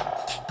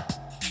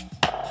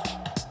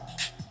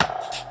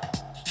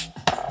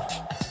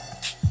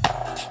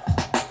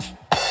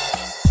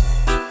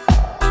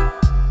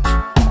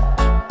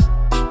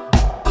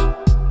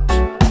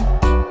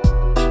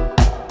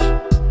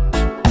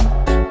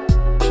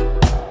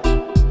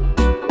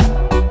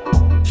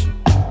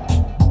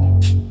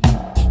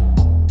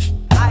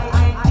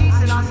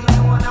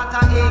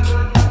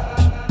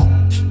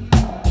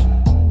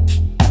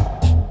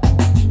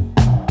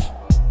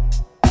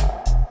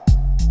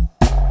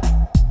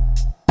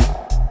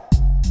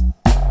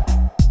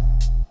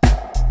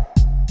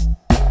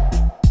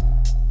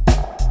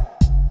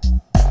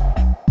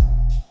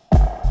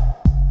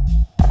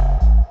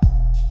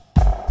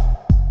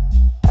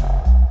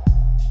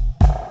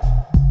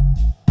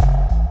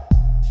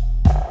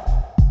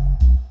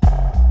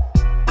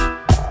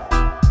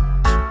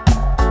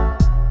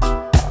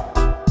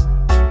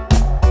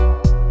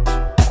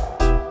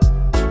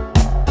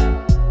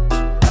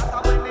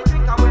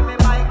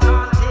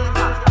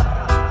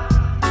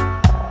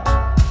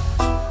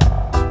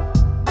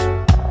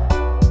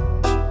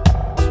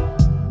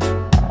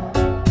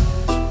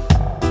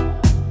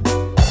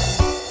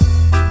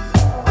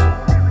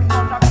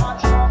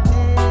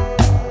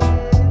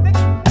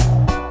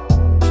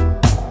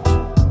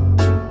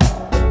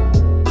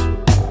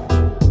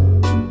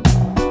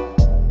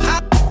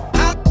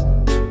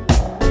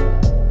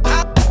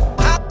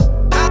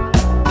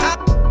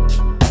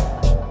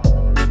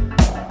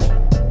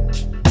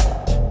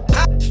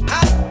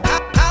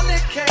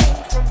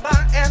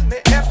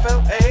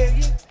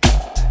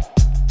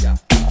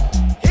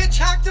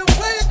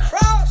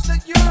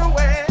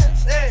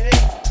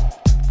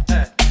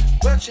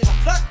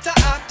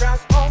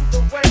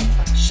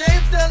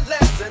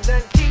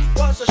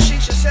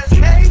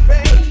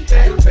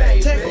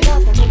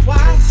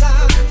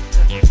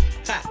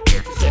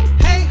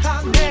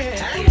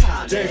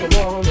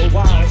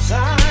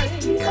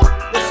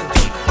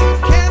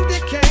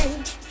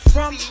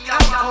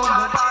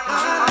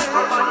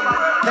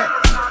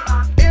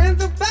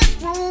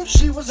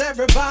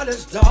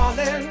 everybody's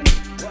darling.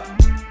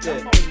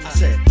 Yeah, I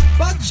said,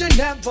 but she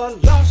never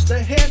lost a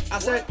hit. I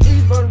said,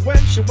 even when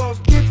she was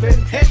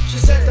giving hit, she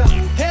said,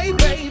 hey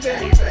baby,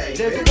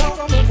 take a walk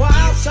on the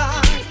wild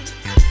side.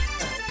 I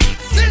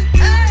said,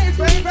 hey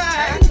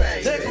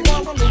baby, take a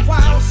walk on the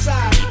wild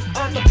side.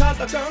 Undercut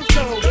the girls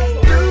go.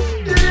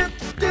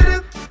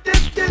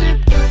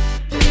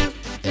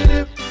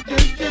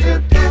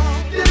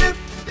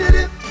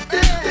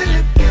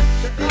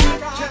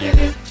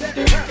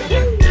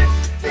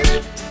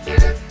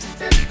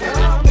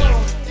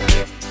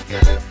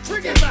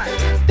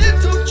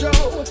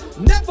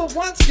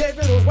 Once gave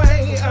it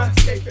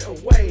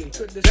away.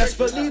 Just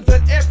believe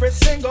that every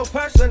single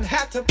person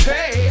had to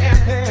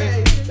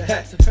pay.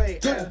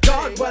 Good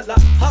God, well, a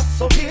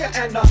hustle here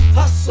and a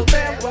hustle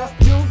there. Well,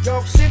 New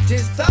York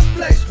City's the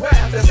place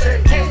where they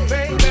say, hey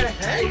baby,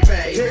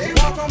 take a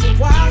walk on the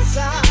wild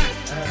side.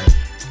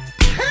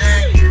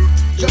 Hey,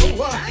 Joe,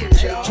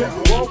 take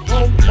a walk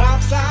on the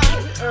wild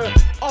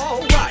side.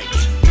 All right.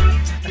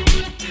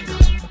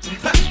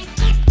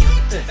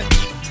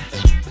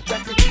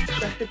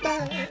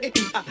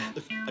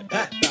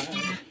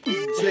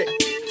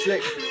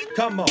 Slick,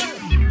 come on.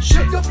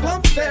 Sugar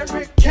Pump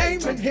Fairy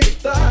came and hit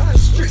the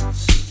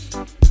streets.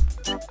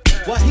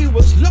 Well, he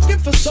was looking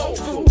for soul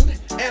food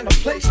and a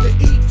place to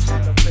eat.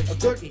 A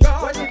good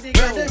God, when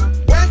they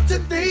went to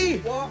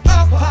the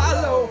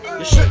Apollo,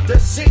 you should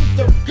have seen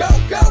them go.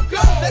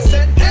 They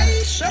said,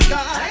 hey,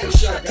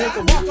 sugar, take a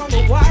walk on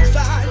the wild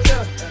side.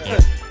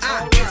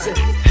 I said,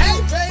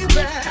 hey,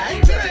 baby,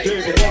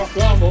 take a walk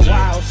on the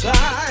wild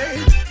side.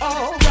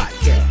 All right.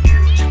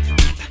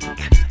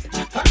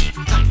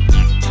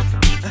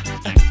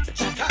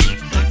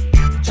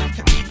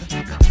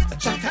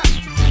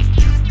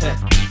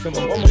 Come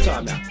on, one more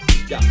time now.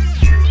 Yeah.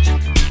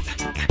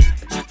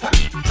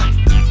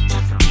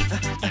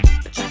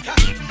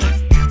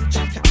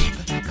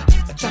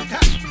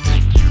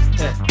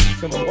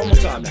 Come on, one more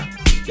time now.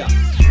 Yeah.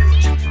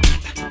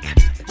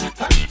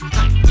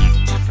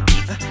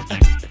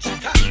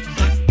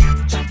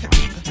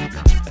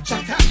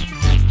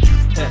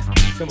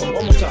 Come on,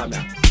 one more time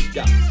now.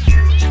 Yeah.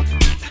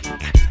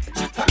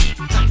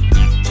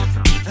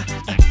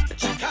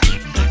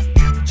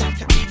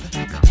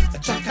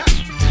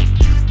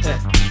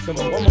 Come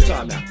on, one more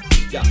time now.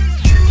 Yeah.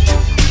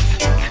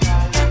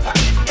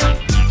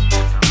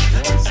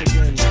 Once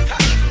again.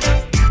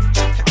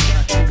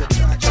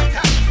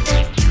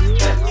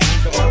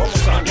 Come on, one more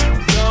time now.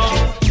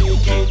 Don't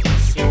make it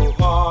so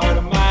hard,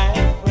 my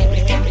friend.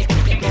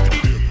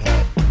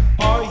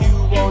 Or you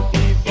won't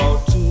live out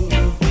to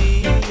the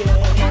end.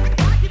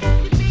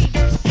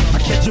 I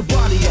catch your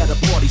body at a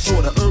party,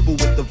 sorta herbal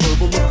with the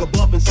verbal. Look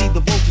above and see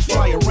the vultures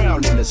fly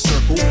around in a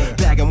circle.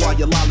 Bagging while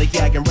you're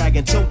lollygagging,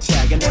 ragging, toe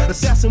tagging.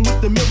 Assassin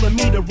with the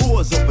millimeter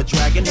roars of a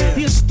dragon.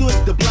 Here stood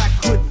the black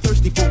hood,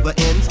 thirsty for the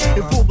ends.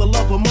 And for the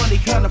love of money,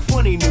 kinda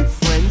funny new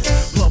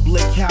friends.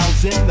 Public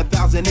housing,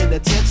 1,000 in a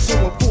tent. So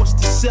I'm forced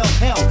to sell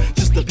hell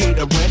just to pay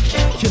the rent.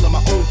 Killing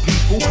my own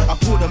people, I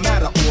put them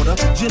out of order.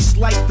 Just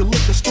like the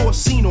liquor store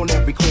scene on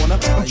every corner.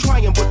 I'm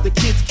trying, but the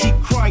kids keep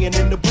crying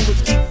and the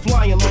bullets keep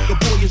flying. Look, the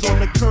boy is on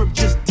the curb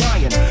just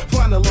dying.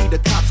 Finally, the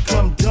cops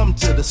come dumb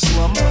to the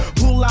slum.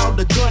 Pull out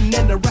the gun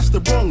and arrest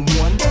the wrong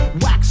one.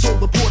 Wax all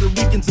the Puerto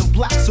Ricans and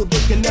blacks so they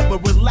can never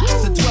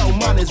relax. A 12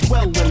 mine as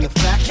well in the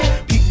facts.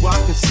 Pete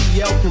Rock and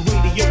CL can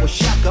radio a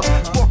shack up.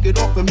 Spark it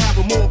off and have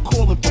them all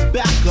calling for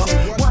backup.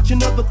 Watch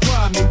another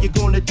crime and you're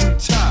gonna do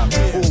time.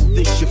 All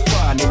this you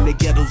find in the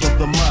ghettos of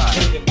the mind.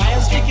 If you buy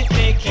a stick, it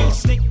make you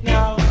slick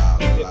now.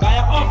 If you buy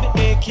a off, it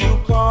make you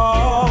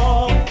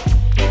calm.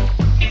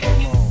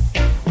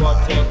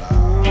 What a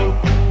cool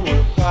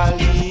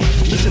collie.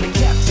 Listen to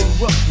cats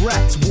and rough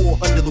rats war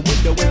under the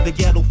window in the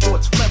ghetto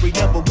forts. Flurry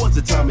never was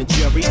a Tom and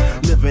Jerry.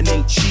 Living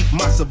ain't cheap,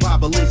 my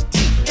survival is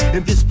deep.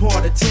 In this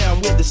part of town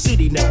where the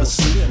city never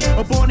sleeps.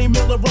 A Barney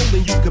Miller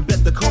rolling, you can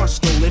bet the car's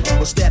stolen.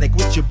 Or static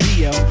with your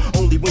BM,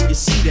 only when you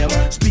see them.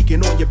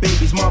 Speaking on your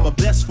baby's mama,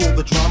 best for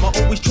the drama.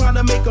 Always trying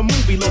to make a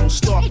movie, little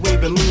Stark,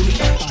 Raven, Looney.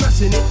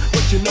 Stressing it,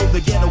 but you know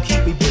the ghetto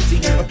keep me busy.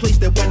 A place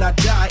that when I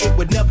die, it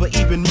would never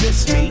even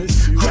miss me.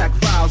 Crack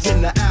files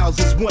in the aisles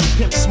as one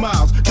pimp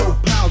smiles.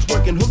 Dope pals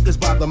working hookers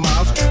by the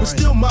miles. But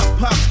still my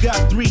pops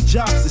got 3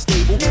 jobs to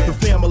stable. The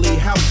family,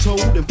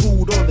 household, and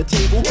food on the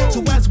table.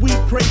 So as we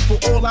pray for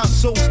all our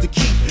souls to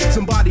keep,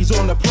 somebody's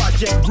on the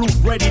project roof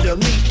ready to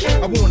leap.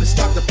 I wanna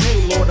stop the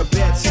pain, Lord, a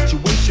bad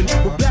situation.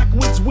 But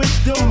backwoods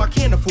wisdom I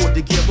can't afford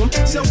to give them.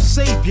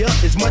 Self-savior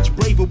is much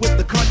braver with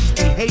the conscious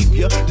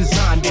behavior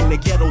designed in the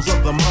ghettos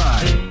of the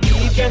mind.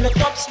 Even the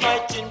cops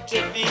might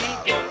intervene,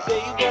 but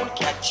they won't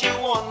catch you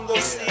on the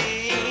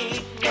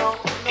scene. No,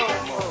 no,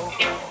 no.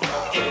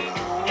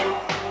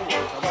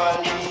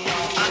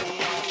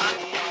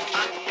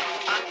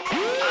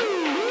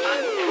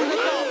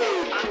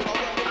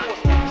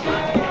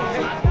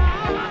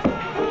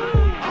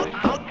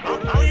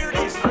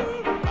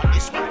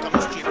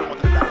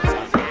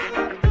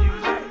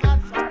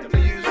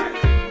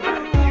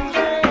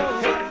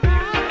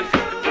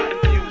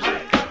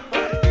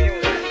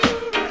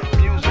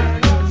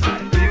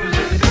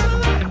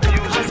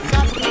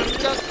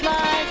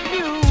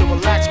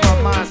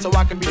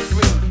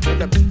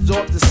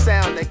 the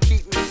sound that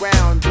keep me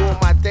round, doing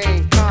my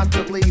thing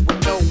constantly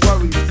with no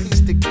worries.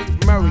 Peace to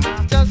keep Murray,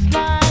 just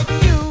like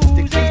you.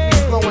 To keep me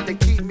flowing, to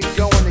keep me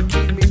going, to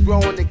keep me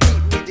growing, to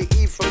keep me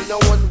to eat from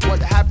knowing what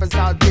happens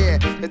out there.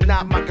 It's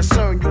not my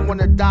concern. You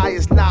wanna die,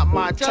 it's not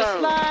my turn.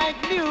 Just like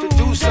you. To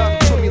do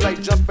something to me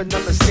like jumping a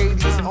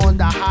Mercedes on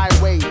the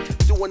highway,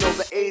 doing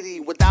over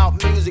 80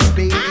 without music,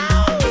 baby.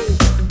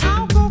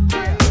 I'll go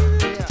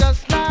crazy,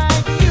 just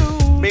like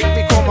you. Make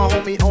me call my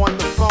homie on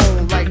the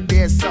phone like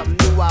there's something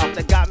new out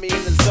that got me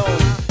in the zone.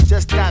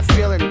 Just that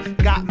feeling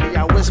got me.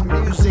 I wish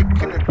music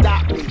can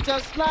adopt me,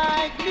 just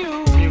like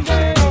you.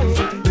 Music.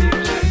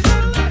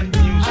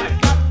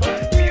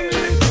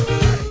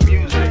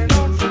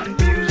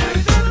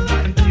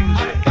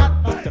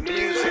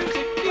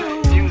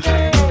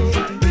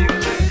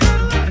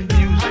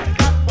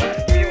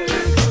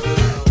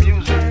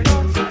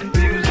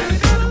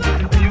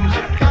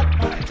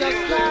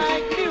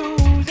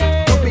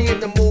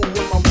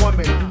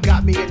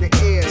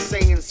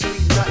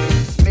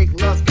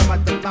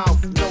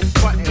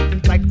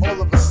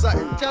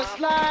 Just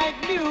like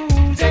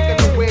music.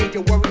 Taking away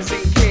your worries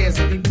and cares.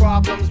 Any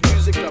problems,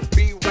 music will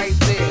be right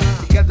there.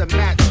 Together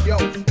match, yo,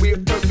 we're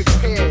perfect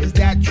pairs.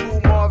 That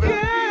true Marvin?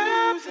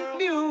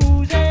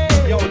 Music.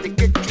 Yo, to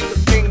get you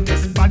the thing,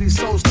 this body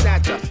soul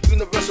snatcher.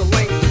 Universal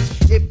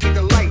language, it be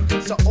the light.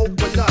 So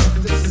open up,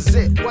 this is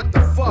it, what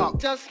the fuck?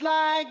 Just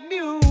like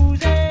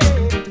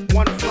music.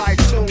 One fly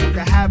tune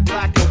to have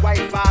black and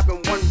white vibe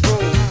in one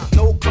room.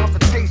 No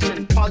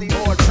confrontation, party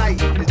all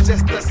night. It's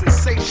just a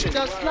sensation.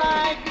 Just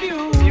like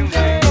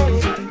music.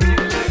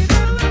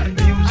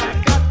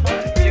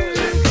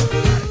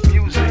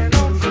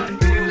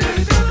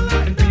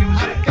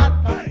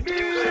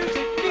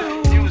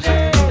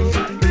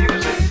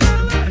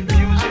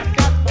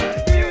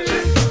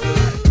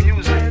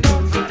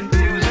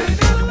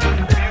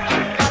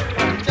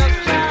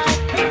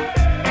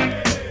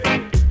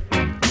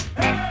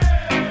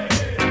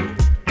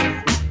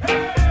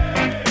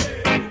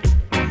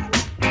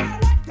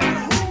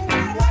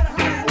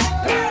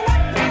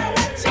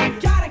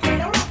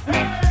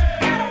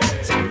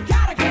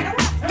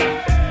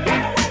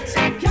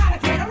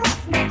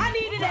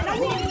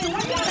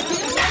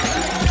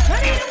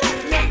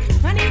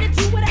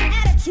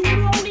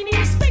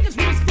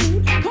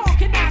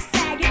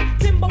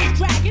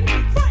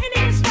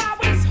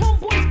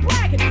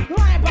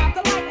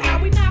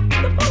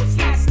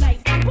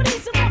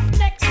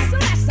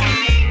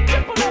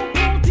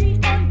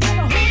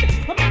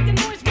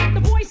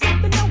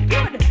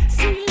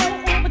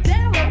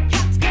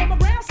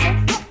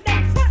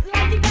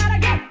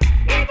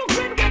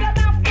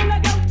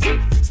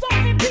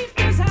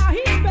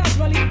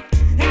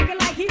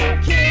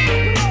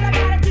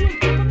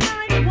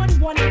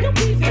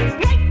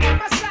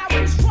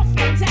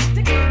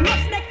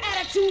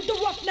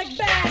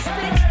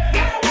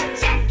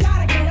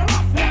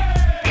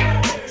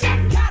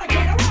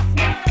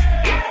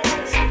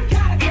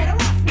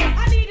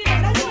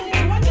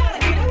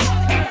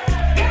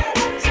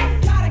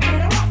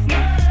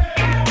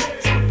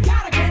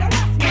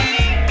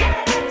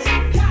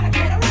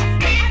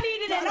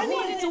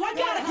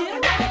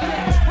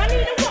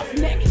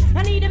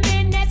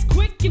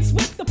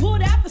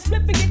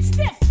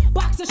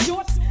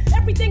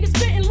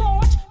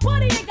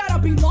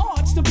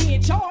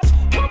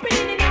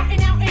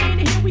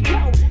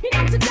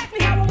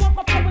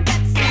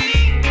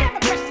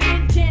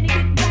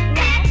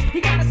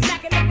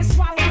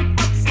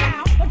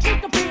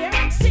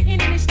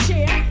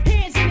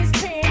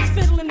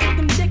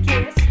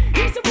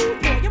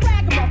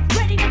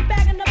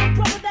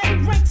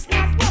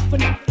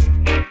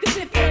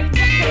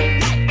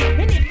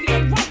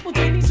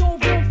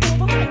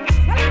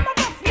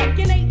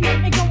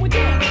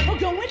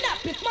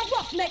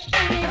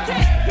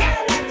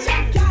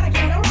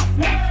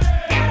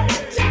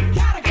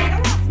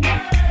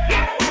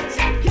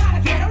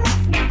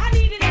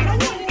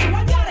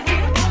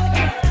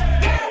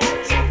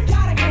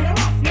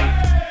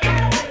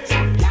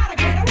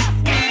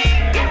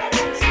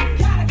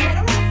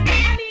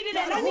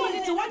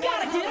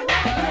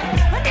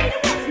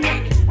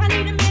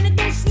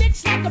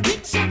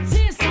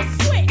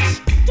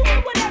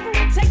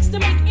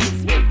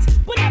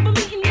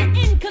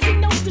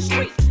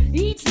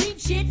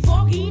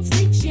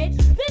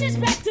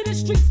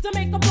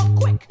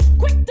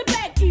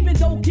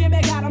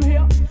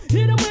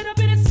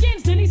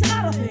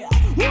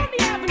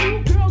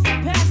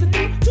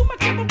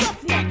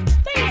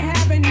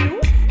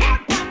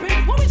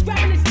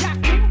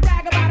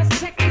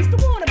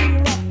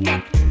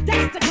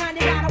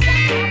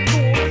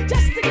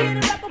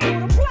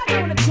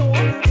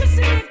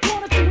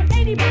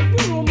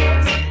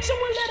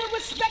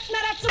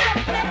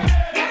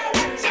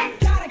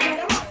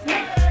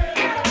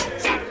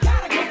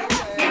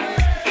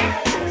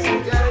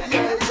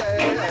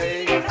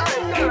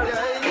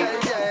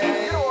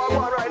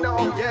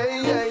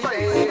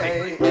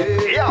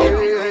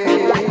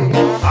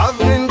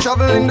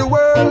 traveling the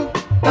world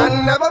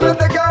and never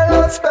met a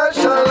girl as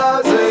special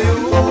as you.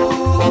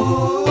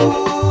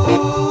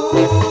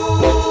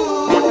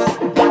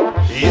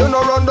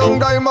 down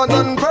diamonds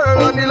and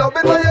pearl, and the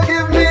loving that you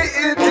give me,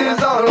 it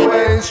is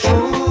always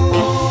true.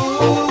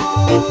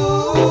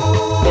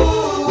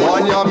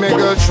 One year me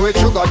girl sweet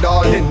sugar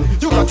darling,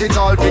 you got it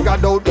all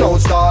figured out now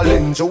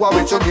stalling. So while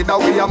we together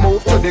we a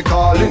move to the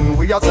calling,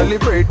 we a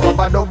celebrate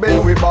Papa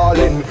Dubbin we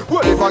ballin'.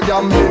 Well if a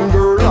gambling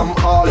girl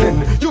I'm all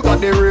in, you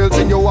got the real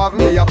thing you have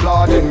me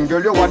applauding.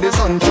 Girl you want the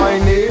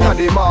sunshine in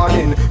the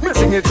morning, me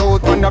sing it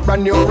out on a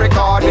brand new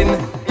recording.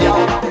 Yeah.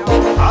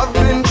 I've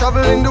been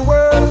traveling the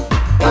world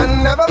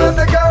and never met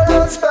a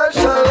girl as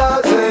special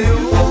as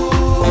you.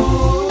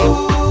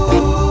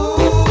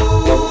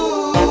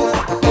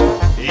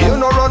 You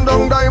know run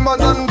down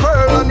diamonds and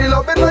pearl, and the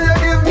loving that you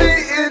give me,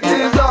 it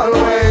is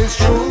always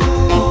true.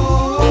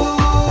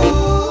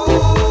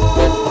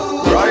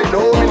 Right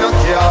now me not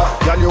care,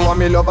 girl you want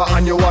me lover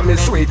and you want me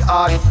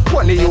sweetheart.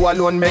 Only you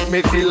alone make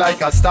me feel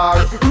like a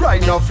star.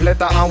 Write enough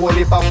letter and whole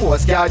heap of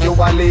postcard. You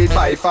a lead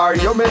by far,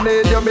 you me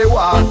need, you me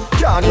want.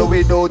 Can't do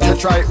without you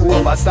try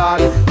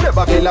overstand.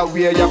 Never feel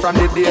away you from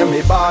the day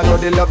me born. No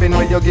the loving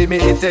when you give me,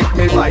 it take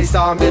me by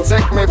storm. It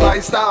take me by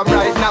storm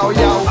right now,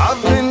 yo.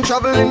 I've been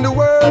traveling the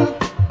world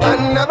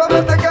and never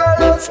met a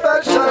girl as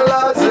special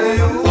as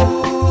you.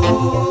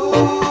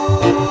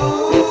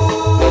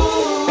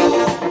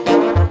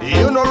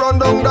 You know run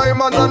down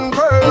diamonds and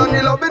pearl, and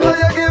the loving that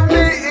you give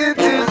me, it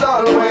is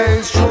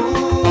always true.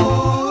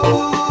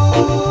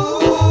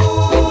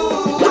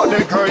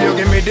 Today girl you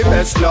give me the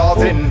best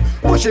loving,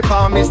 push it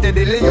on me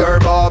steadily you're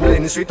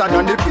bubbling. Sweeter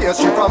than the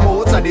pastry from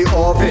outside the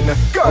oven.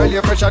 Girl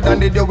you fresher than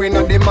the dew in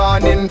the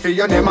morning. For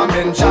your name I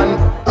mention,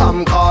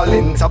 I'm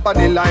calling. Top of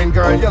the line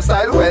girl, your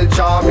style well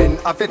charming.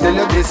 I fi tell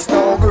you this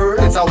now girl,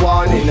 it's a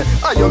warning.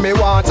 And you me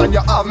want and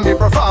you have me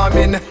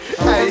performing.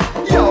 Hey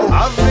yo,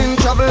 I've been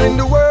traveling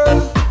the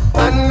world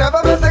and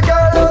never met a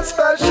girl as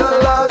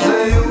special as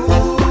you.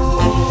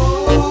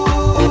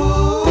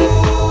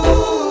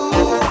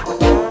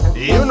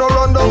 You know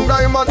run down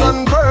diamonds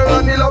and pearl,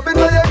 and the loving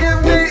that you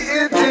give me,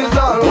 it is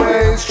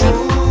always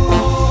true.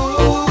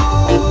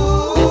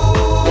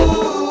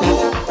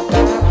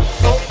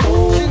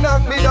 She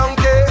knocked me down,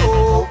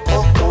 K.O.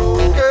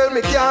 Girl,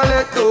 me can't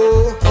let go.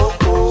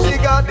 She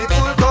got the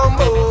full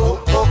combo.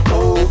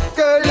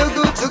 Girl, you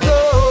good to go.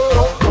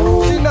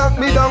 She knocked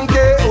me down,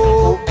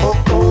 K.O.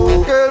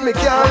 Girl, me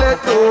can't let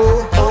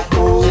go.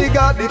 She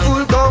got the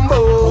full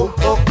combo.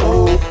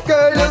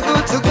 Girl, you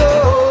good to go.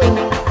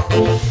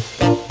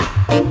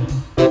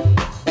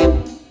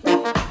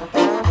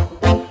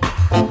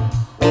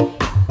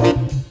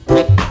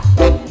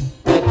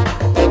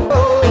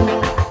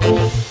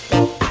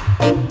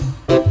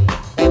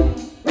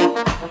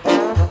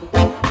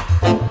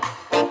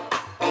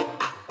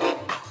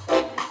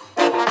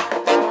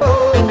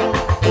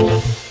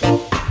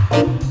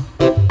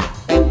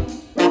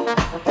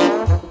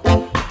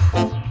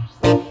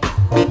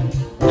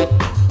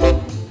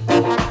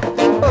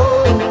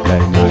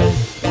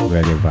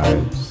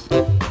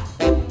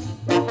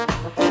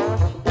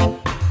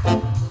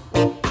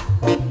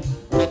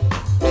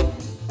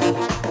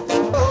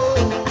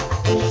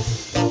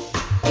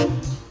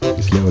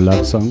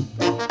 Song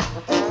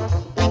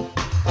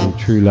called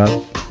True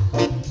Love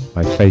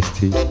by Face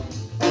T.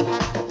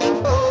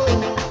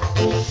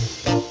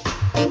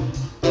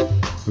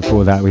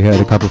 Before that we heard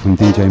a couple from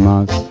DJ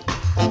Mars,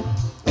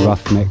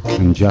 Roughneck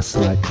and Just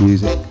Like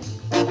Music.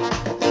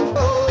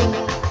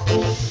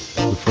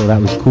 Before that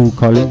was Cool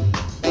Collie,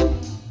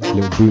 a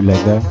little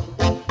bootleg there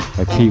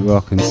by Pete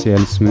Rock and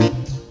CL Smooth.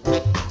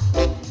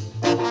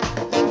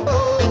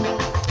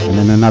 And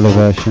then another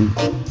version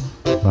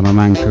by my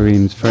man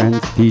Kareem's friend,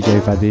 DJ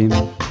Vadim.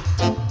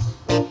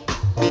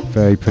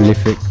 Very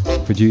prolific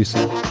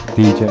producer,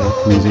 DJ,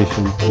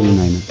 musician, you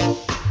name it.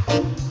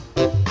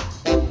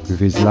 With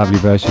his lovely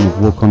version of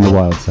Walk on the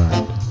Wild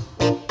Side.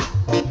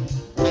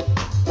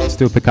 You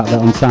still pick up that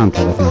on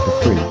SoundCloud, I think, for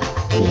free,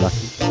 if you're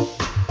lucky.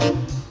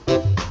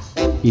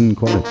 In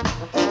quality.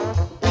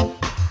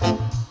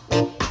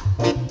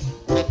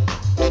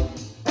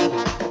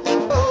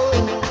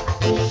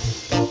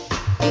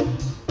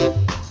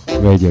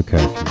 Radio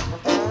Curfew,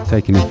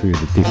 taking you through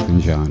the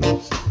different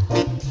genres.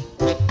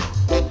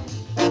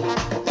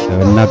 There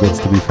are nuggets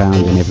to be found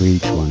in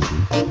each one of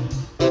them.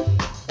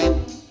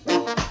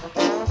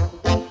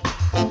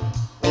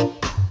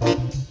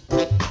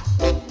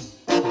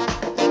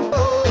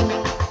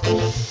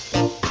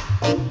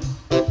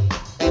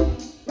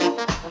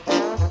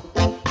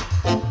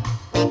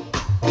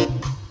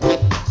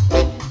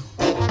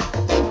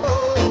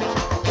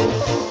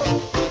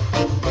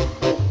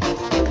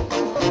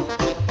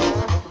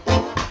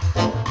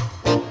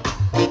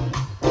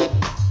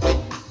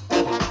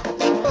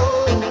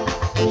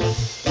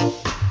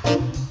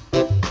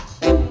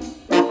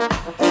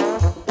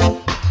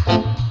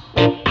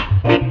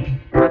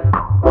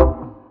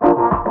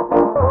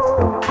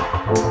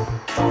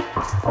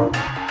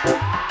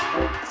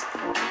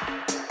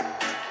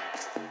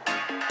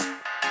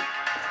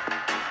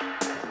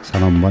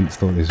 Someone once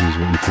thought this was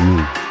written for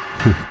me.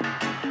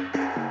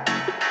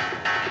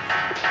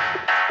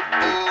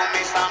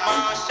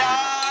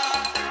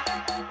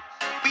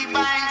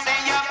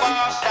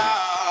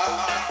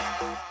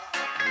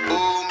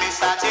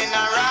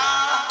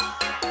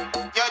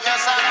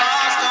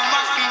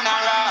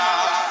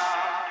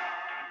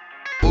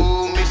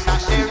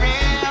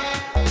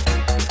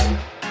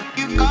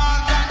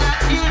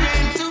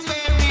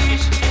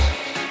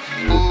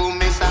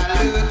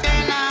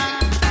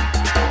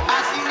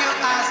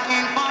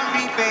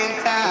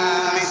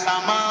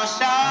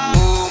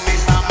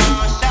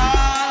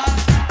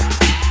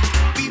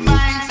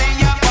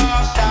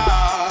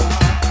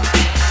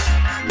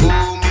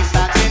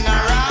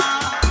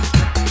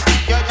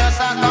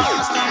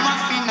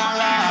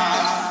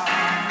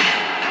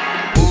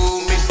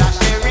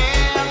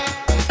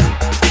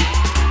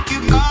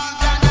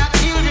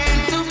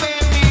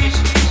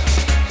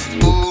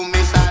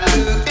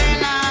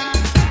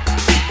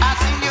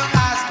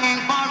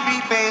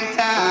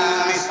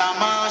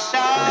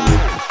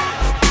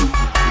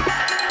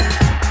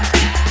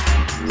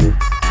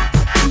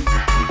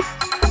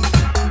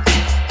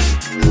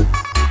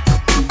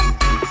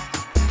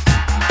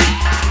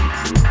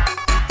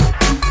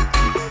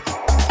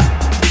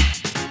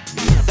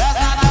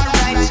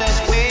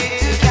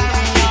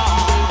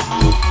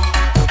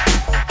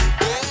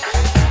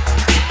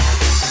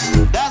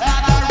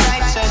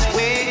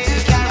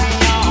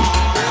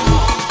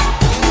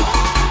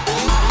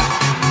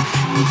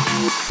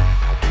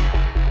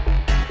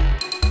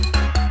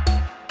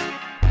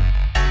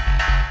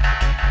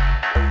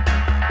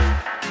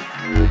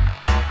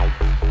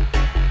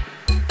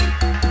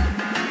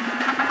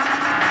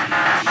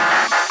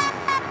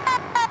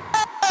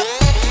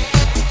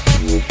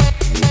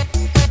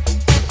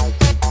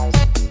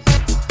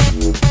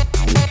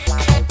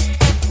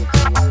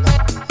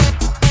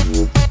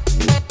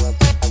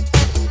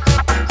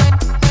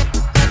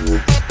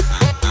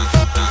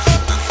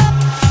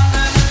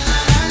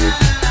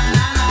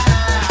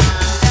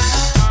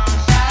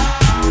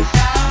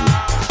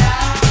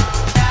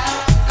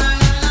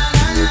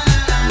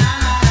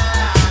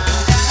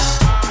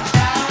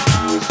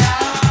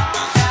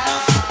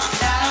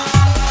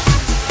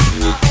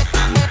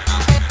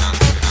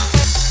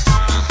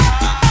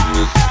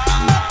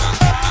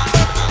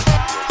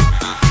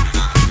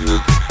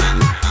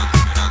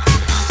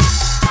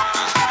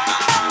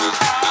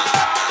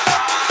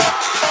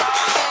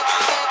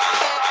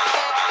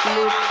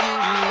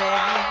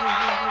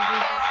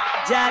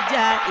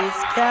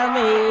 Tell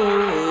me.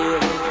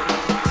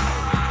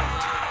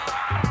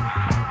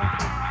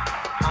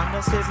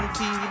 Under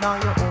 17, now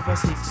you're over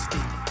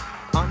 16.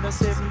 Under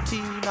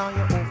 17, now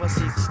you're over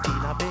 16.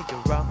 I beg you,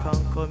 rock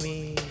and come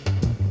in.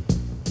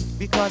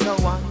 Because I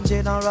want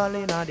general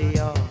in the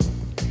yard.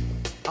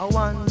 I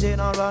want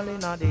general in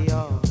the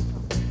yard.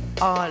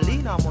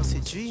 Arlene, I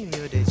must dream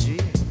you the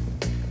dream.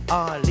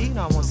 Arlene,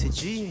 I must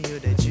dream you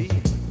the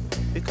dream.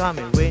 Because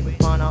me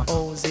went on a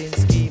housing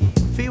scheme.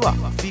 Fiwa,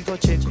 fi go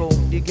check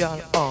out the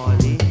girl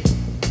Arlene.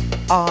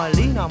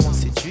 Arlene, I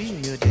must dream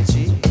you the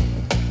dream.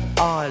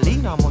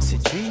 Arlene, I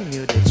must dream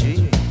you the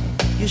dream.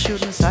 You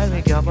shouldn't sell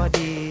me your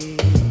body.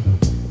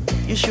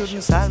 You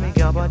shouldn't sell me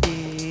your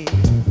body.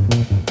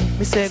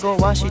 Me say go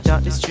wash it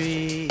out the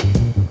street.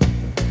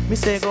 Me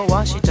say go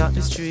wash it out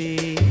the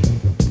street.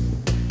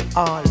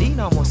 Arlene,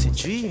 I must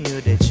dream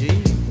you the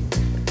dream.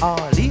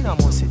 Arlene, I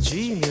must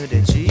dream you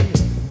the dream.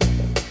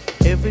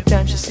 Every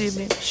time she see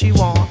me, she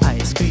want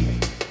ice cream.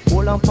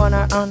 Hold on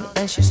her hand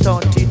and she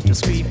started to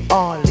scream.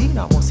 Arlene,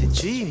 I must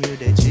dream you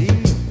the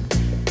dream.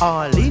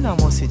 Arlene, I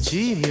must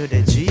dream you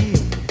the dream.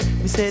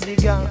 Me say the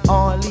girl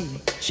Arlene,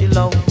 she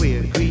love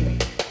wear green.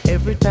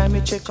 Every time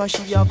me check her,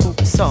 she a cook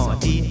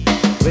sardine.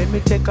 When me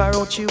take her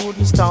out, she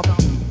wouldn't stop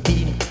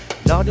eating.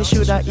 Now they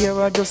should have hear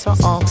her just a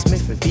ask me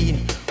for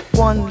bean.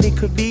 1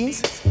 little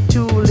beans,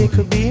 2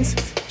 little beans,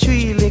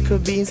 3 little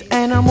beans,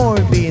 and a more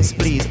beans,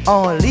 please.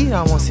 Arlene,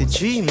 I must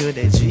dream you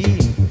the dream.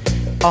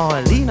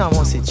 Arlene, I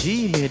must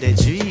dream you the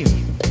dream.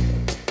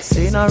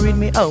 Say now read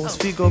me house,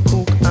 we go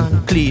cook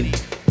and clean.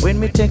 When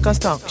me take a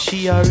stock,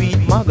 she a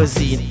read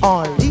magazine.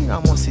 Arlene, I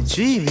must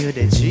dream you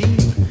the dream.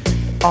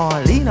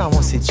 Arlene, I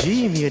must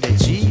dream you the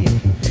dream.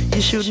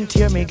 You shouldn't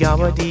hear me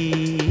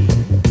gabardine.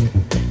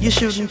 You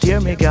shouldn't hear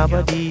me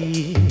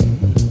gabardine.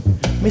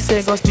 Me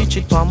say go stitch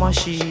it pa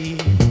machine.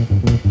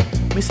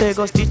 Me say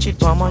go stitch it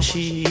pa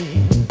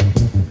machine.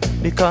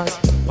 Because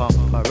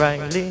Papa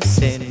Riley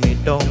send me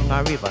down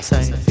a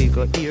riverside.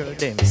 Figure hear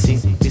them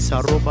sing. This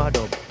a rubber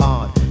dub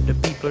hard. The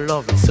people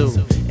love it so.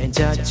 And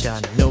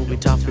Jaja know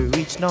it have to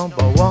reach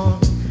number 1.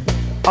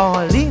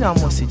 Arlene, I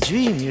must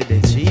dream you the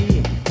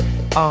dream.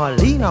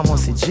 Arlene, I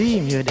must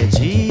dream you the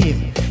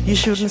dream. You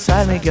shouldn't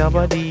sell me your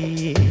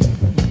body.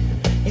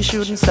 You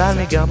shouldn't sell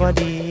me your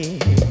body.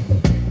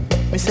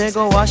 Me say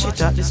go wash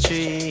it at the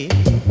street.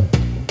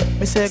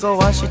 Me say go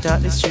wash it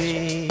at the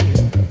street.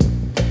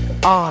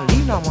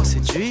 Arlene, I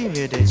must dream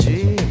you the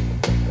dream.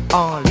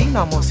 Arlene,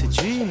 I must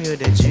dream you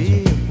the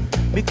dream.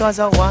 Because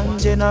I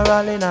want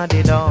general in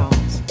the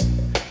dance.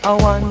 I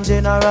want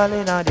general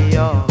in the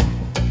yard.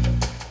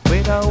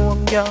 With a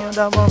home girl,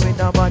 with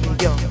a body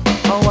girl.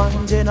 I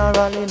want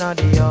general in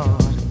the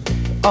yard.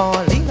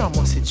 Arlene, I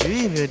must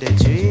dream you the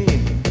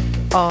dream.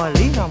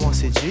 Arlene, I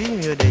must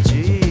dream you the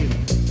dream.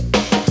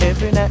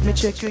 Every night me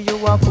check you,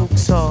 you a cook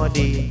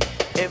sardine.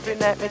 Every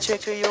night me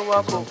check you, you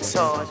a cook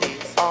sardine.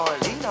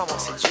 Arlene, I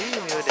must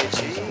dream you the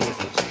dream.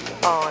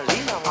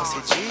 Arlene, I must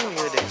dream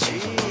you the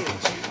dream.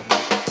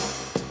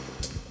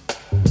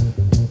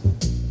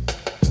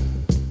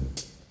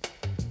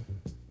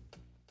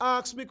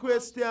 Ask me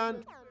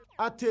question,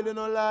 I tell you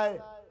no lie.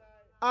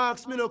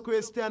 Ask me no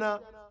question,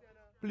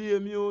 play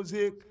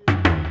music.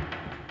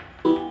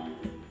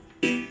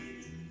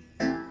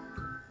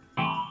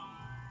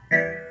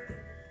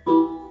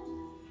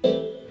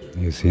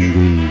 Yes,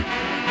 indeed.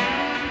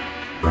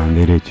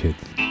 Randy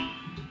Richards.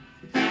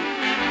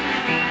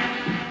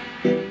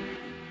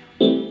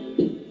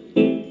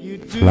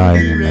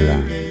 Flying in the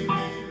land.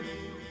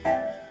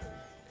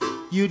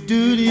 You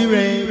do the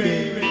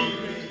reggae.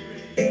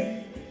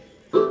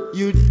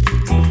 You do.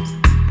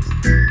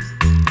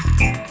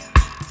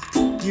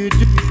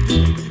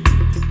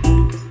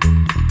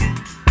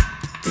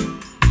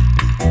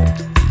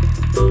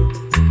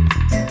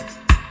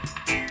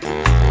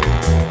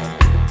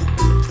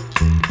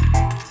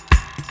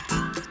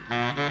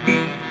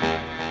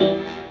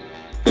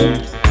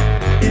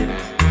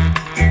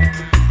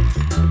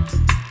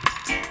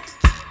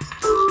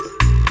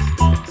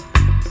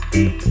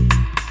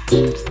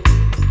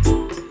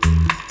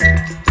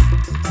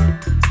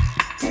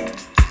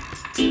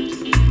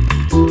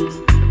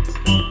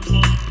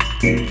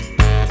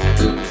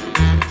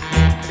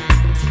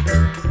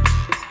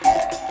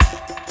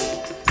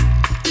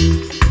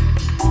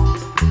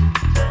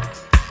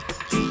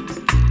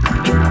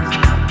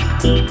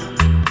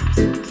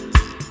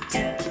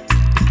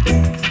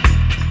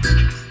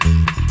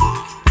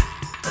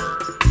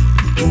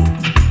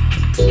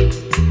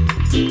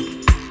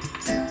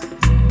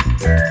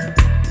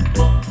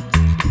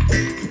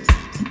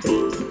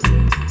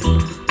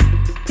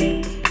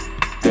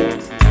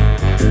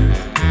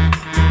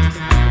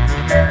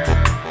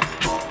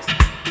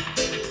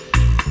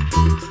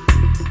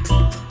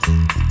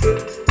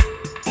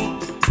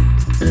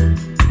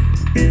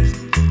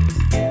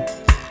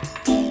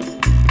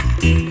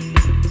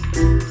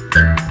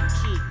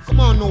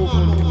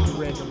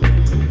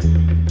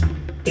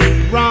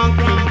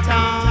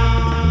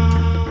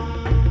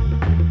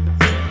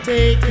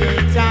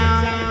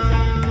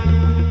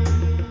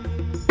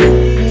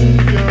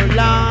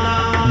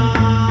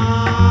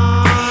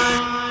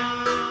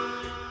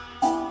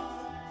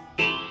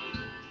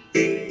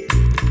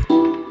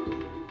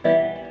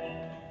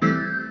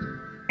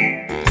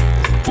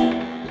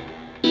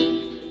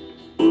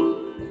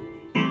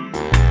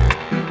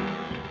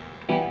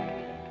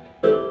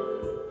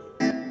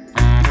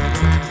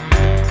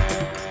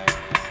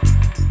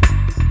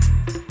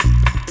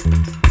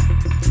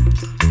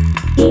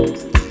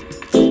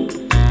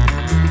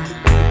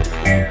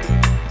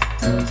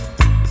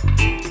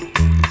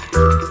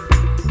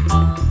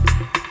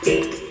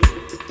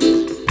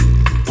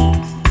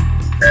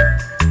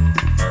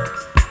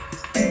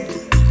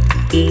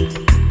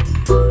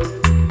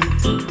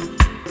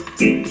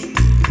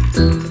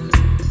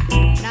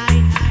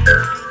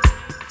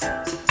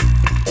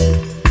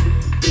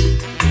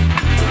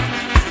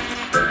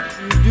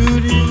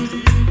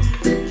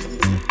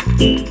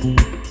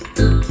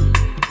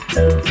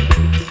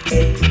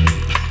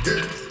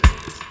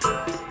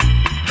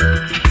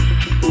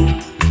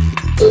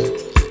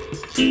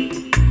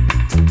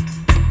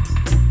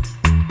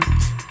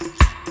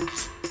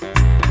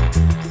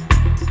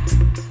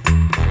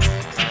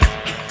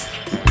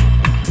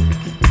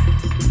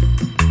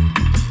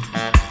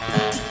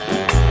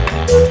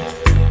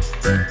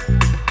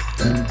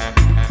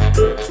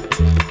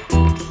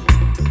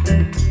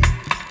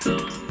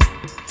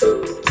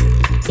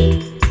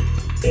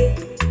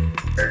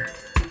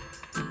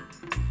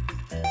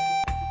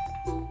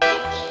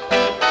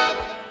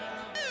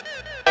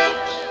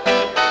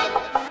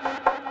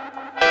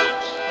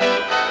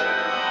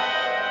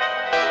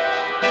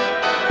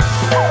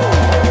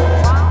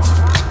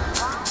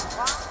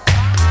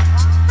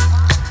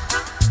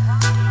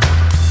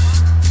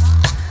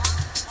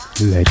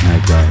 Late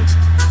Night Dive,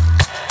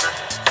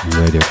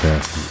 Radio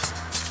Person.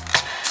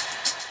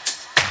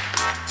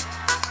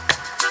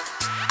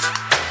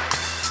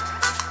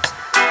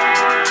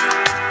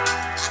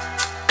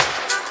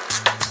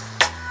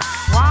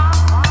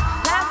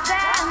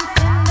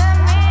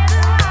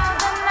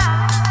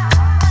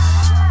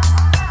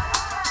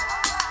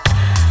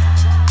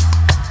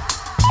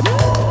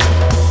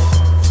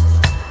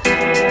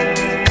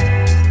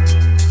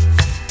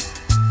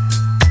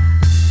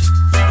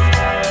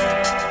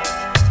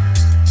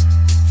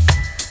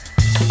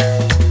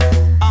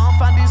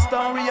 Often this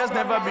story has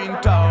never been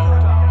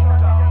told.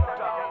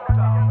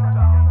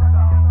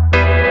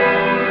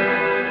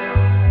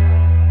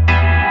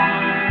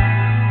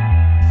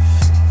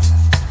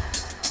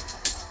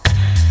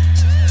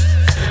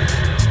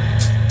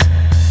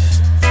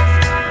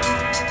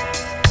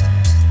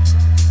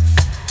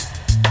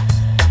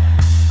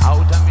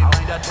 Out of me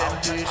mind a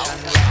temptation.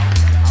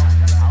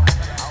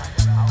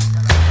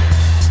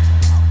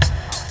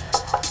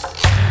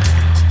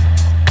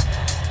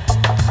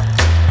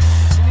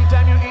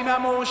 Anytime you in a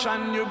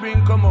motion, you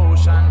bring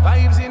commotion.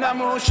 Vibes in a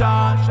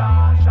motion.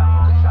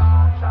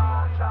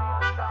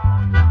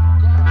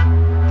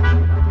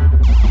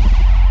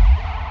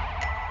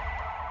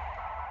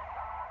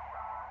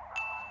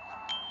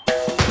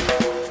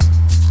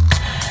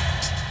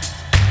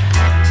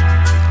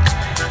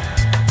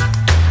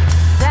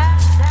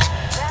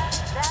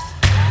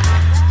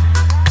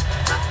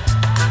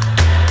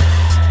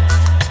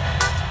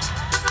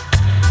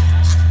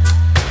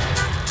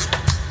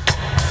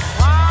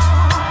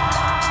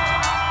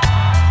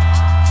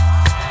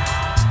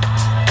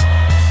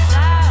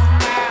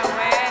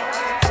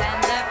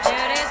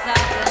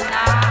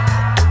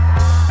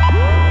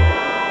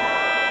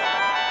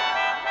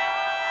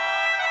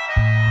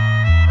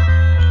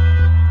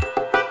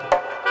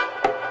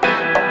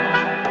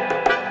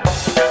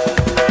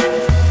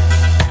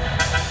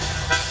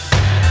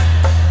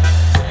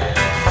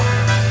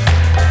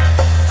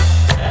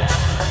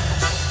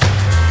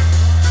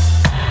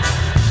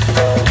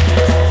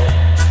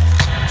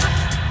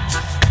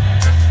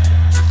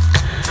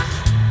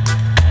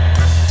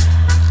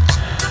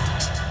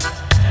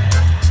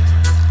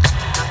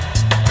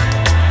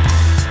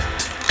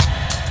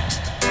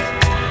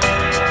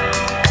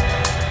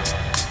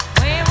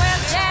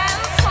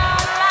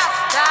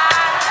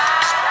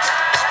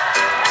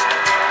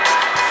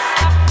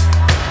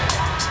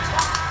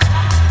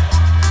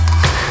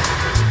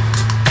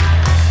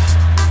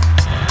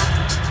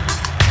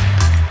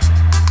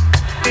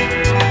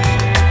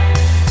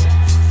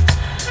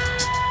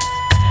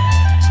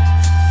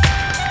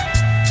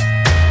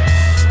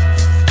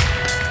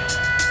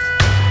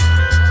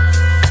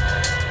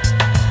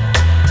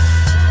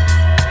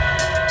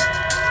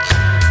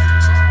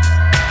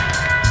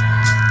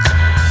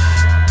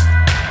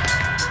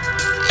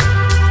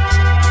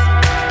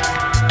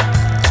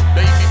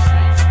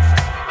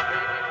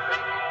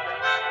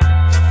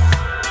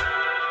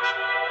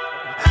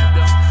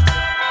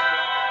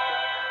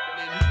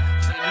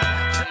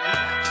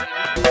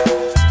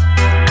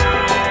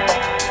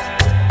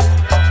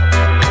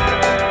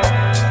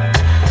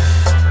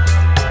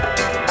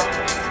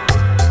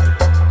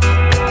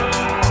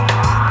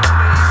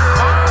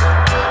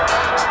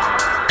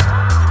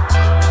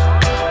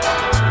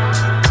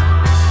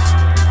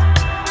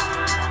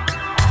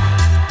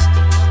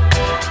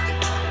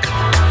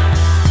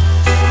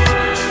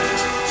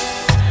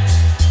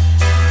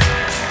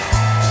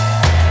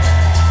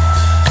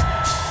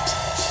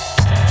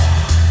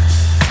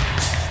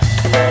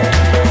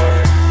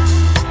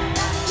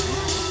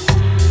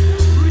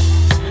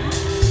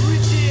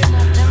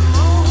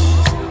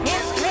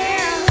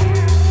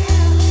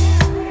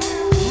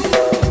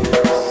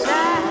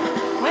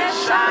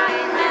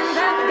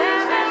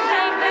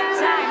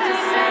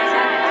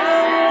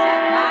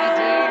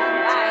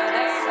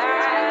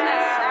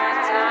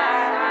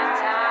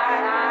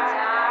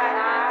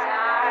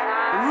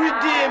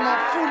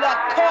 full of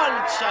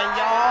culture,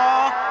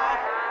 y'all.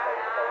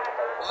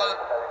 1,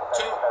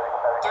 2,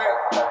 3.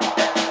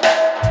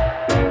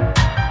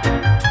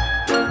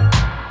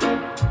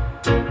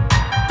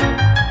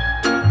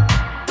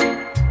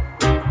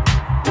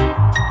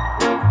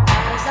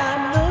 As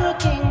I'm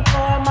looking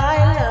for my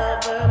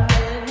lover,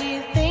 many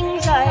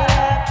things I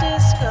have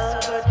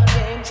discovered,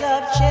 games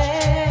of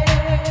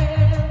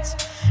chance,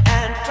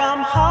 and from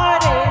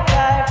heartache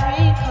I've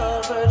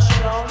recovered,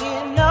 strong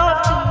enough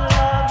to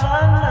love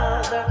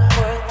another,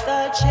 worth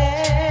the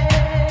chance.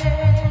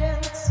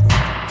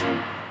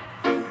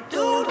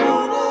 Don't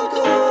wanna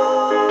go,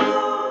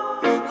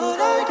 but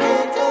I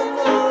can't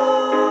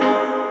deny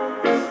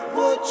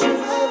what you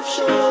have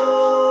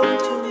shown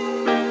to me.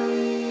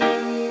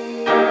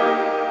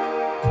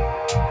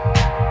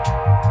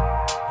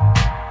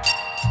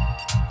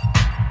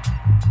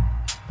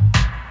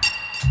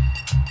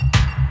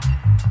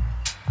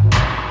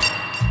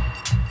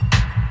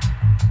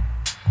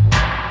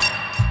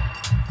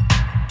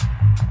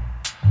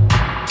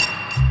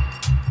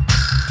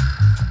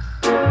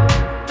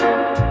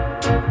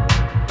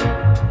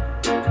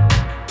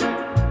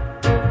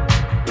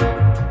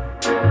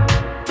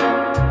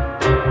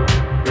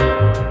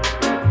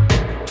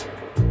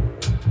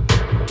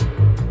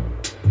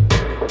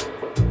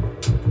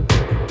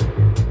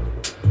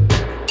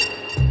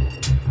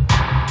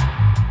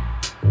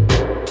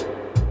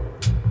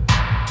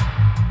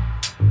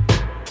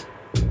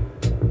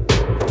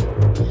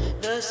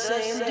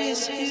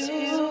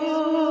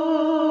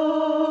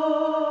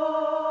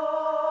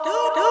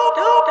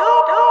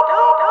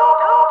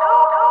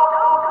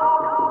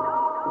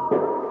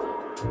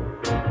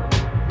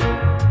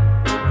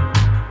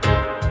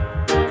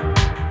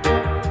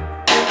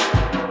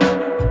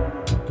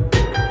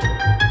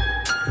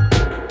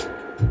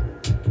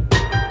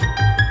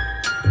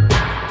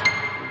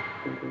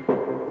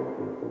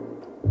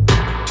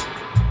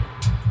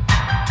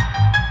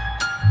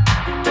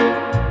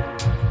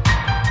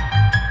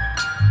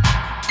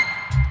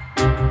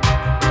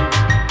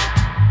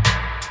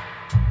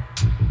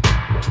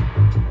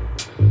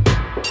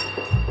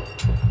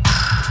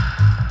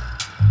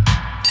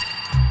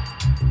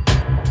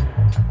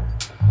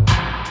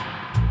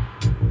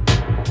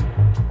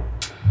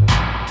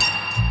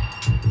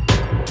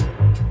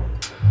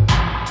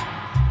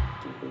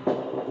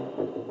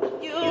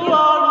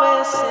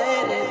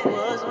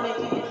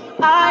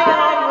 I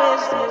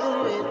always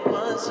knew it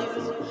was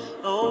you.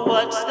 Oh,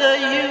 what's the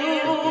use?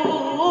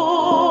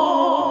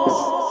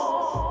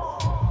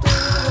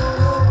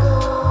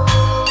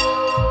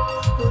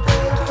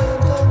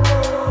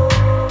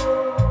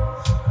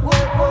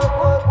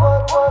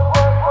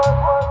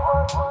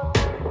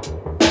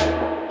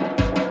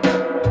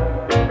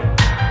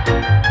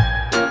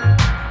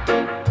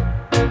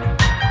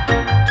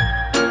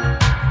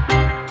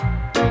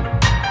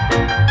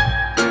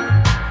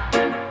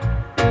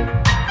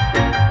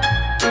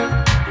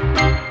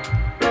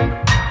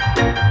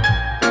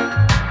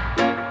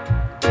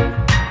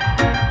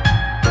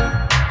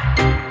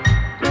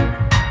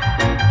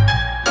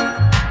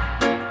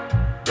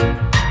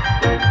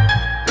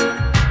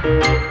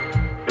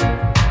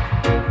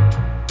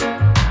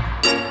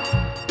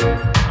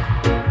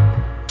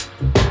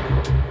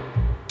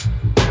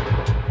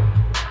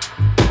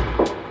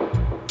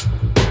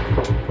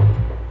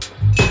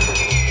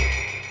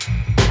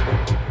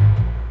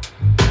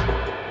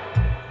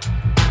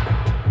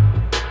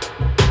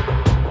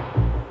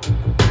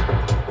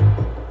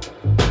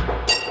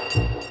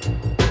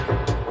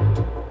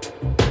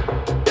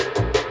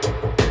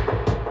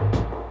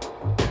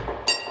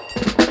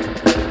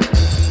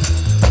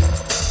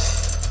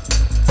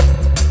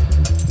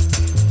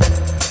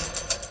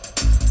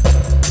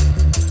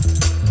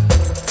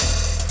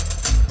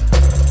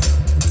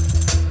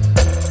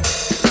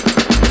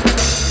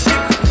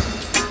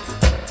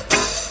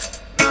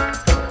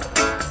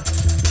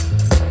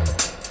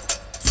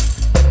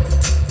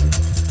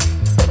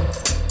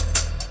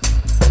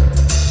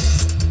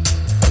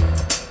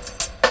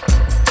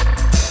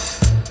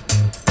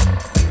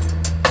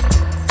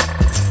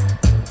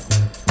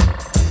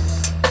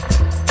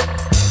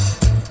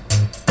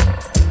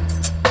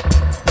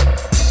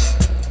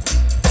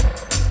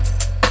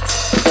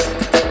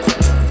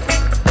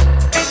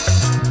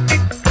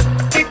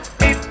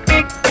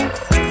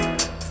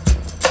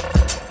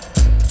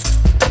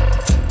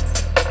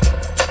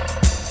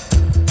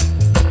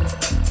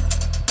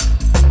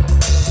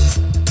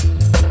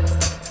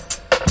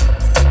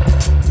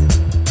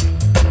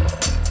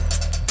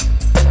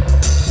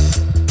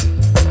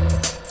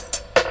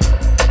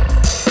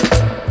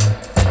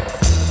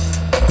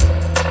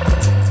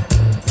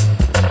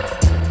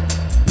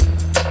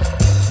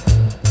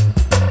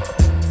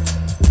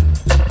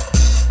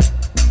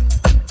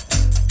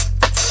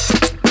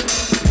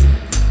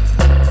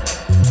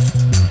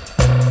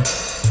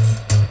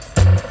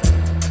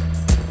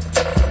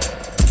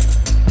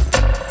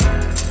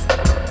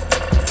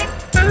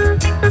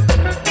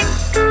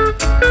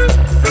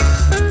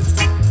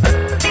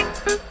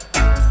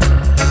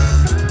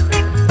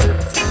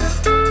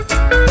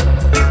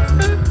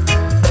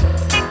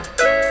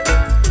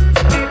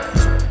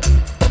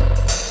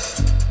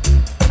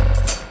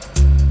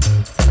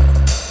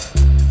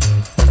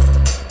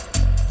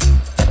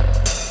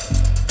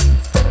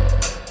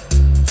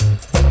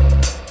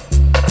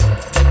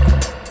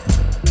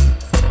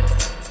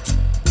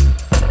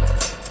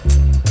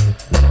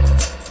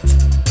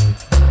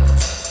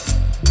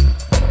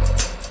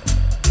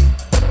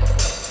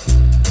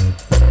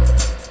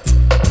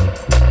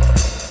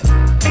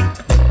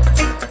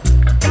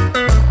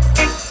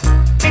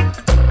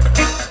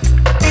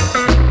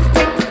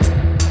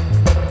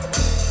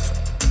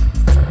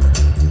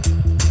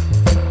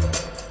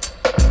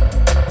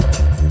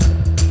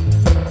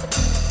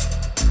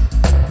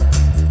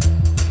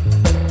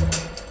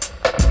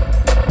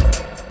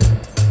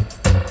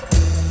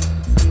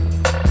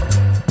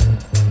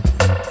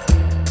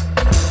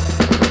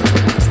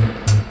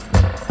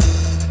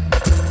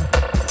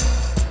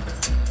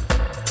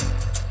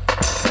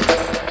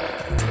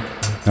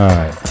 All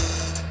right.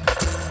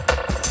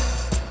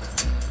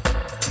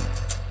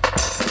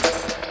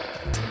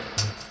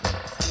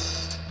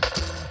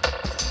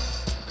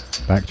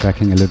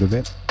 Backtracking a little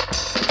bit.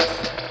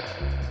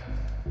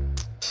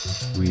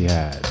 We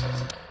had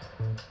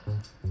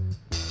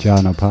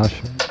Jano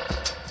Pasha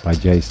by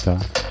J-Star,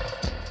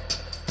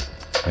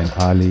 then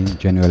Arlene,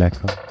 General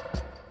Echo,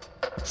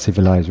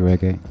 Civilized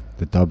Reggae,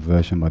 the dub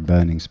version by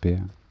Burning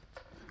Spear,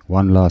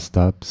 One Last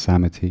Dub,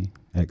 Samity,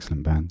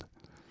 excellent band,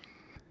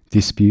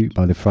 Dispute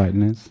by The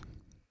Frighteners,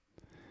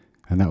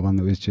 and that one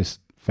that was just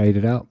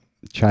faded out,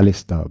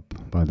 Chalice Dub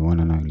by the one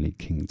and only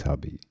King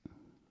Tubby.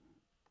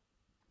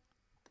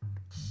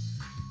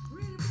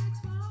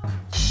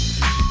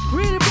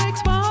 Really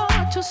breaks my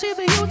heart to see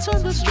the youths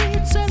on the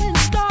street selling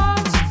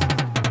stars.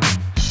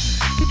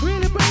 It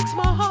really breaks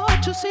my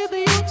heart to see the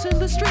youths in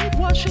the street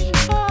washing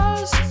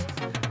cars.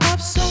 Have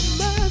some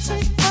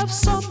mercy,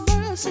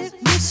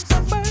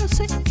 Mr.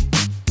 Mercy.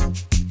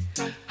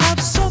 Have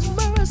some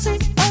mercy,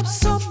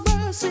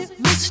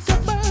 Mr.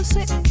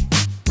 Mercy.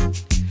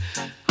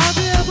 Have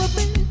you ever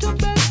been to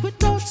bed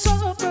without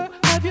supper?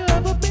 Have you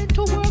ever been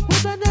to work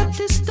with an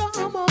empty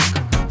stomach?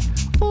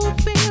 Who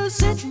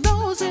feels it,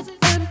 knows it,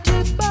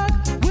 empty bag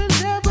will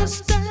never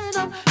stand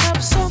up.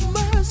 Have some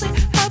mercy,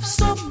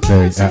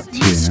 Very apt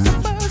tune,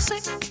 huh?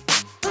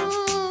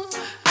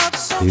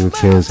 He who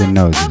feels and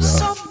knows it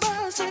well.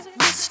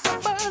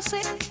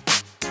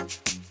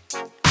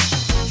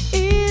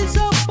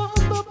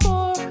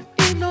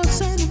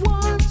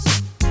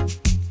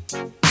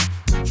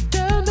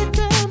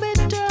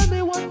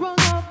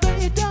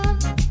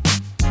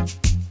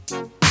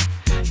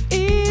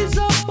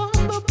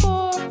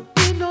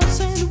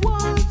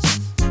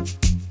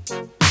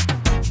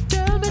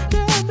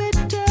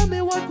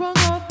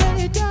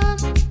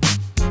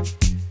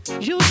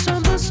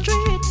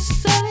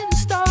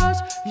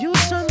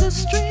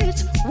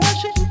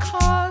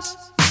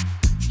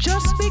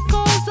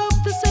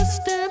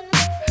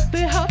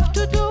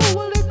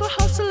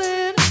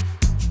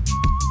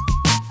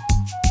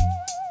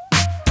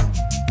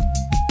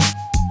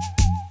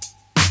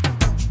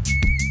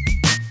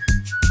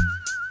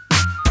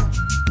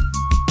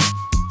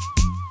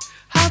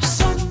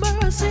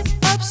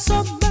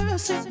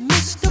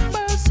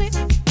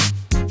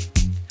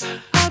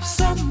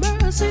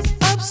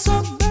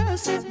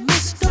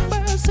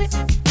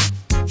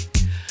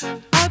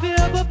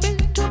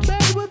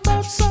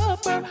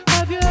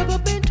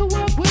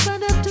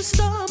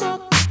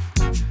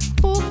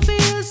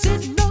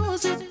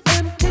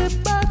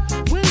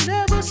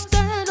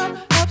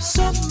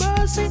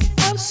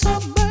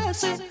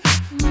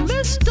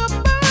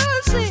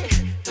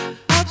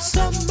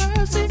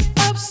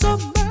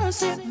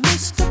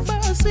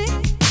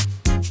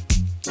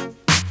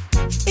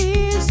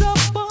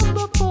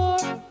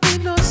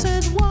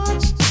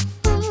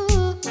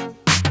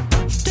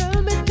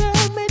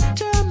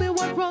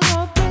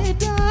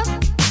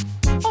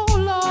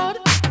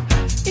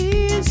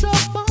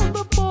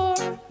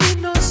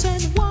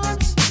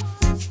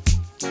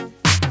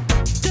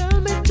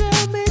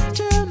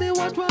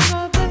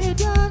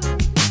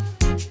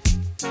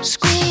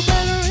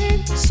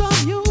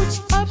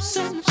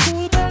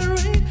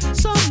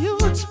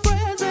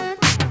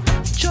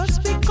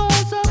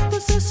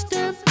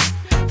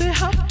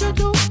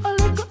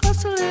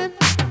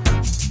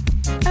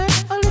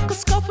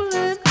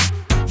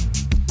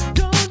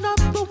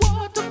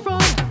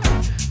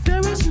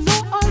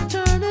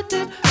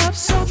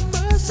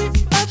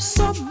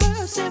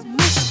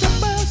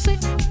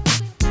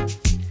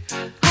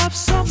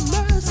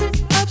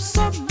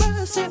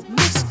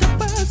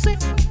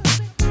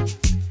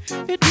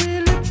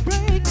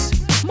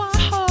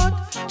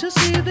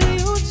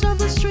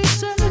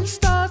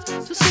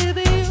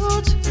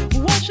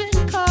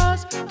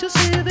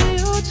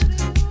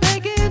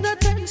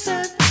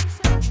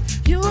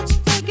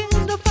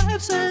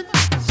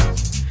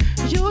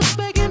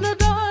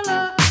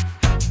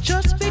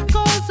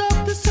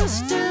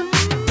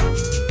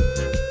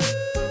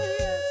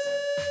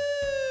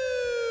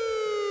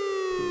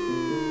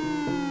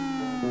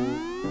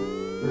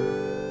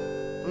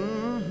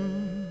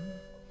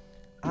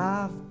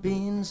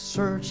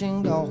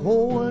 searching the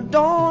whole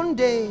dawn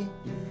day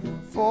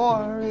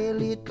for a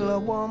little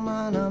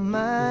woman of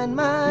mine.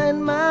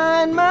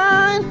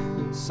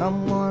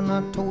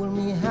 Someone told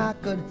me I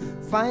could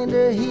find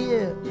her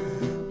here,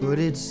 but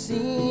it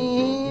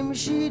seems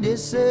she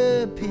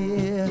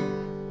disappeared.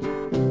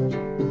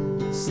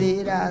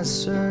 Said I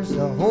searched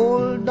the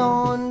whole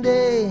dawn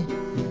day,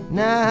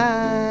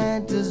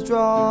 night is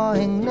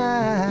drawing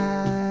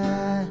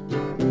nigh. I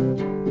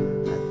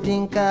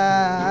think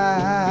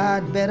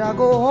I'd better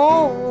go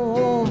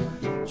home,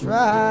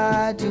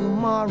 try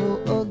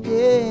tomorrow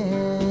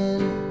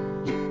again.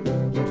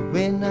 But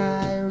when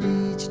I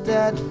reached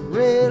that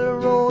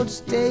railroad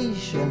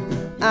station,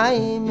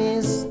 I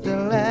missed the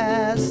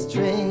last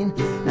train,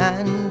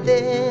 and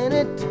then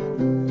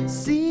it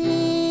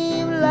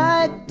seemed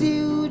like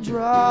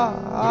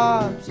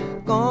dewdrops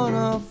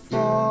gonna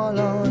fall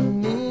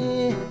on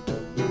me.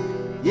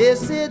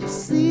 Yes, it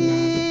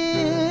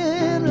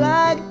seemed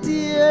like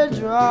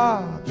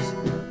teardrops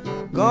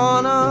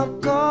gonna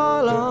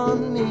call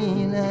on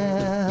me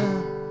now.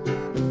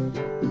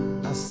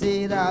 I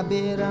said I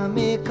better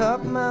make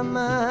up my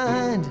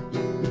mind.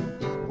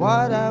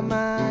 What am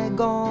I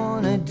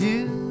gonna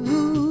do?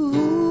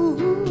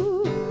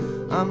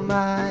 Am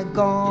I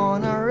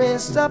gonna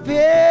rest up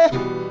here,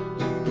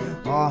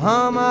 or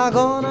am I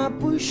gonna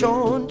push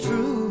on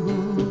through?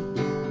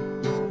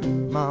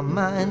 My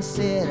mind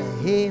said,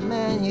 hey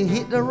man, you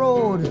hit the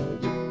road.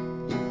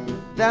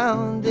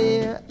 Down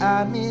there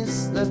I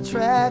missed the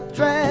track.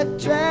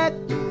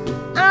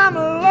 I'm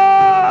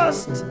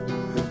lost,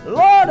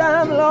 Lord,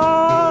 I'm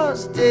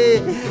lost.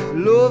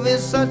 Love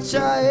is such a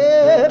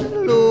heavy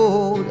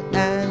load.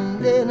 And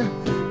then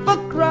for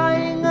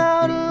crying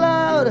out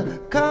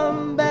loud,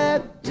 come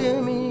back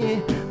to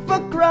me. For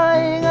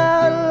crying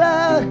out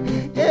loud,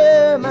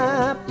 hear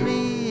my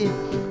plea.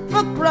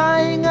 For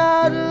crying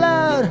out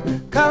loud,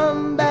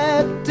 come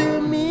back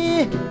to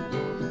me.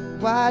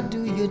 Why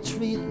do you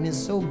treat me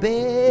so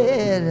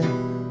bad?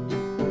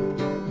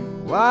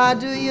 Why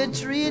do you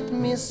treat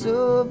me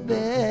so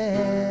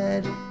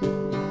bad?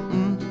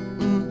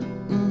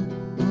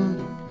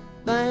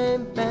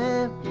 Bam,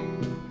 bam,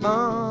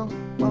 bum,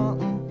 bum,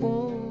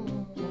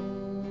 boom.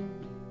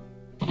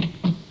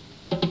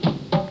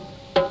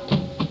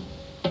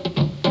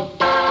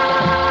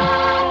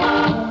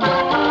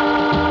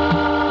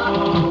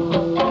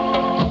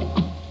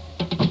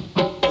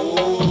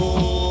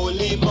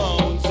 Holy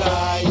Mount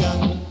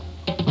Zion,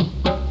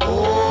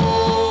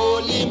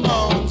 Holy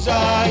Mount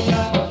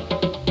Zion,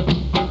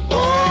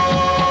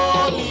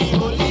 holy,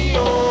 holy,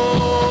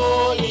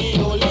 holy,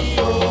 holy,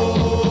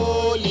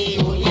 holy,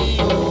 holy,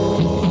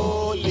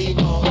 holy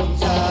Mount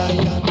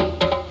Zion.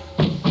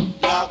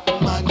 Black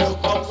man, you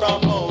come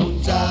from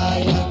Mount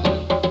Zion.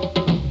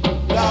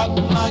 Black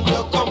man,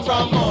 you come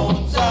from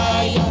Mount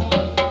Zion.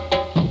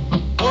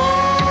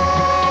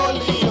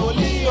 Holy,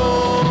 holy,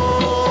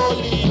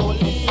 holy,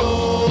 holy,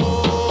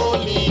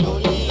 holy,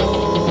 holy,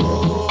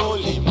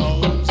 holy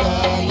Mount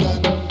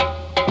Zion.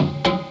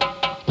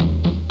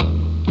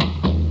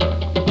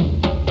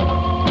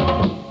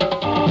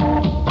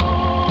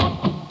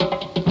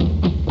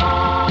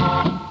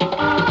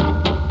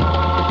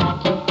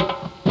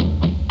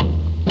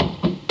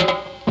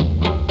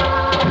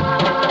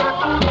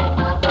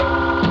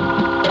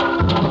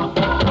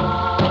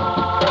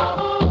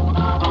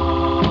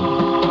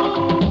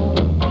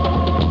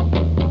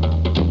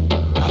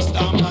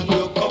 Rastaman,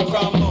 you come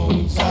from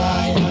Mount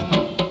Zion.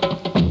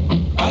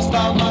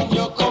 Rastaman,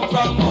 you come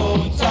from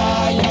Mount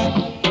Zion.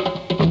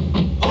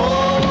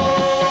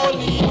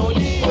 Holy,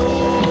 holy,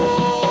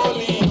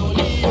 holy,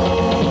 holy,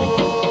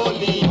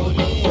 holy,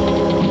 holy,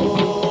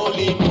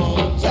 holy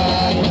Mount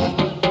Zion.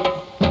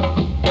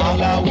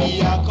 Malawi,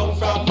 come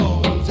from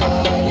Mount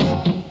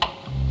Zion.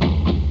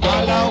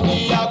 Malawi,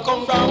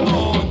 come from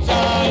Mount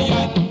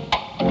Zion.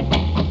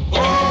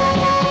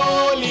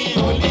 Holy,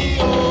 holy,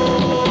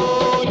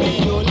 holy,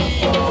 holy,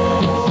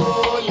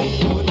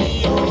 holy,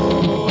 holy,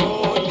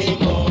 holy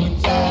Mount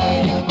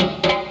Zion.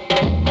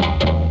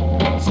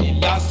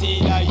 Selassie,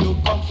 you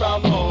come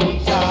from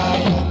Mount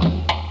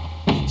Zion.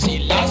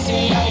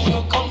 Selassie, you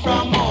come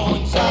from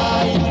Mount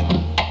Zion.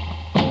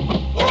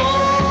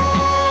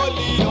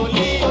 Holy,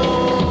 holy,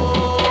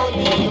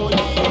 holy,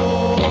 holy,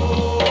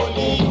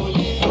 holy,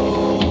 holy,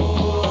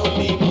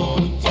 holy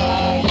Mount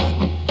Zion.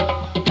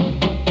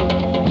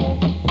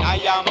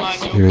 Diamond,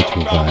 you Spiritual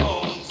come from vibe.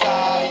 Mount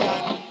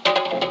Zion.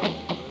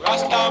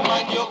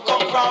 Rastaman, you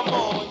come from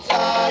Mount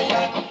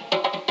Zion.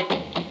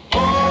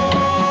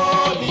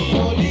 Holy,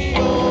 holy,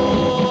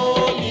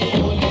 holy,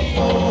 holy,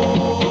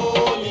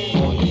 holy,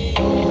 holy,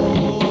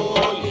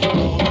 holy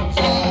Mount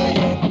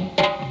Zion.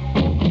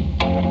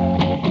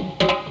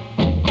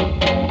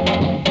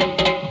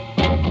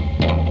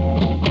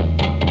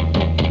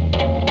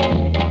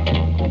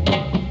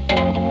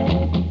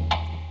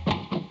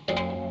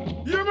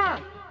 Yeah,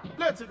 man.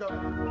 Let's go.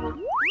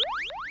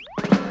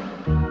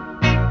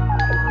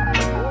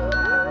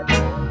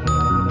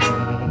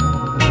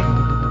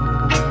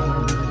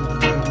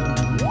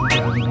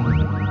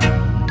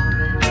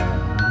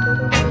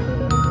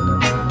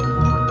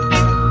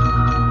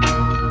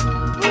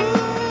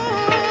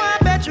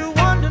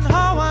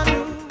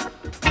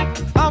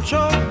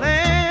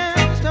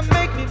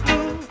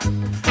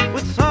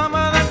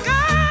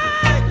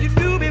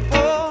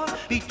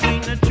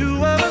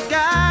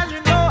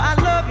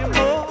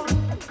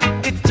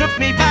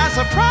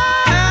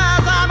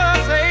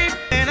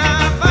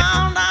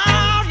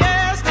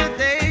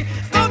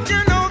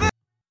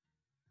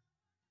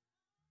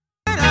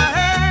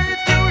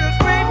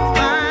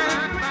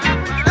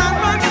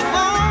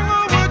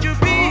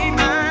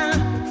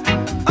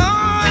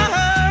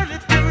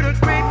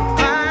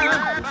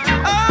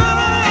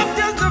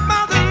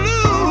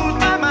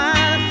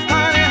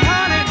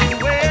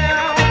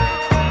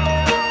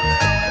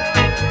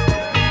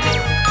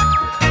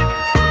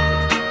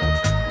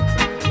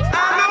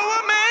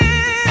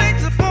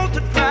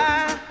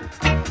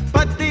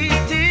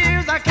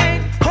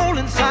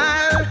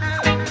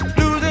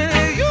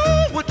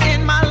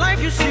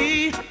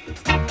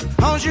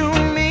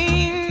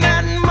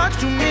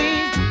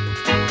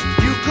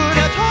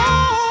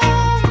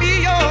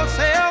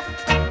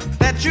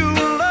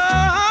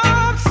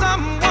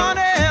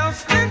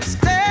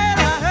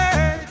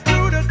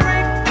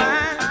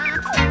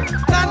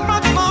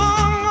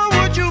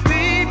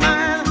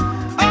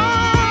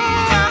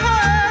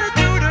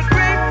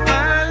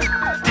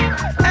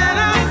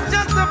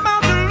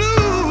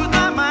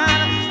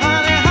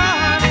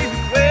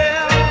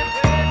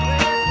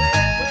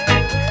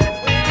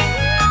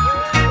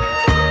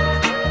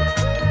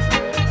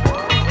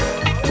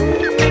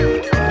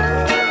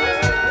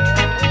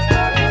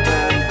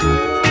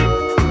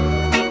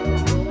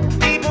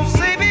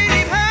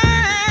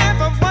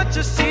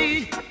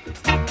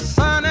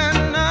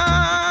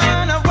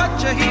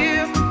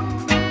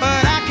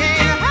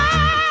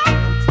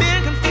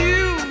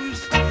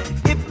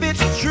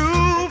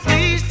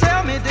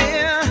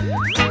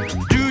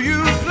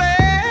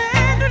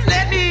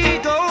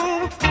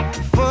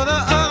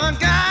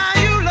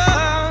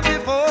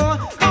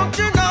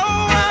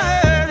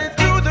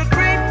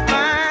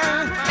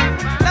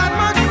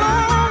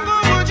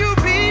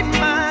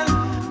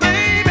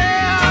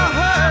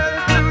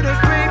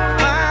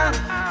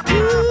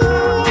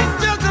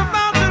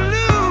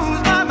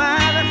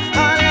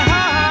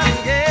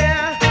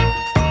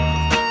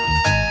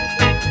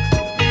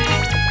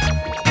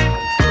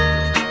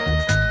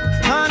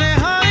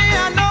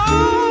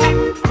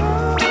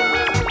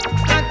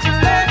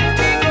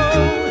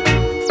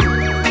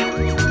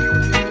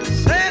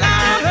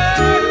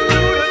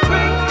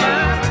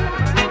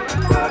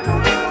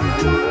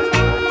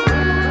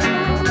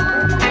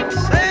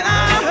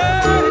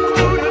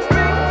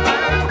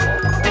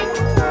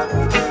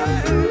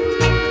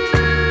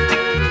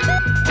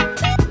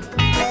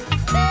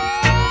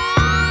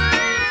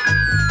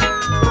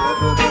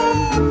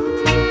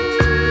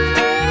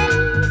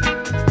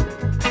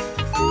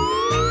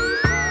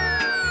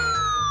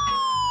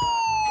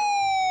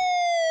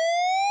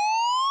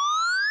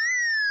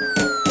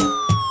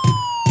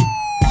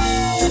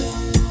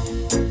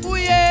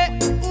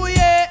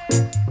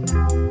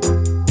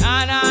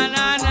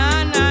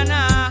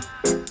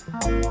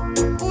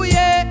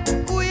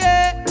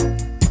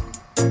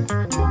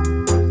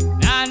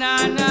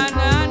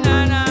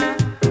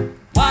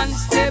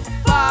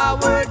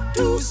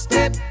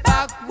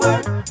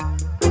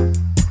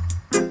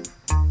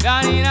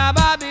 Down in a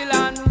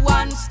Babylon,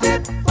 one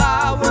step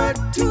forward,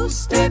 two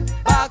step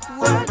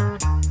backward.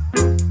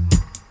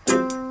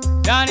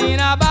 Down in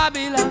a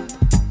Babylon,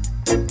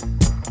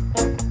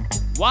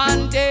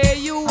 one day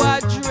you are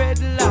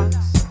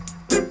dreadlocks,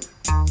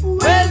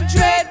 well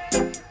dread.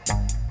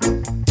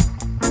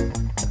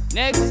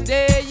 Next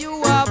day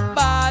you are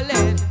bald,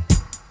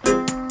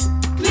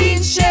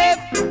 clean shape.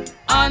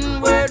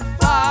 Onward,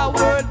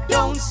 forward,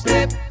 don't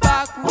step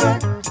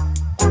backward.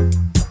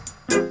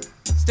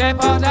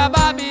 Step out of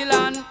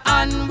Babylon,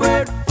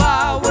 onward,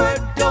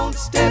 forward, don't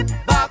step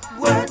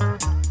backward.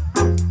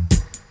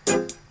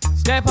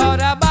 Step out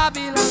of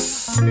Babylon.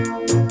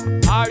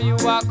 Are you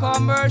a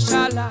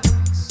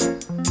commercialist,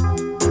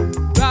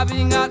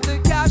 grabbing at the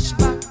cash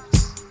box?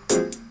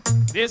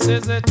 This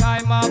is a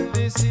time of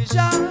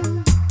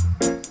decision.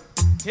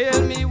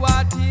 Tell me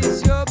what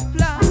is your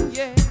plan,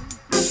 yeah.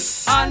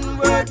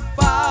 Onward,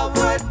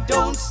 forward,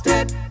 don't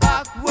step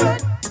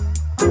backward.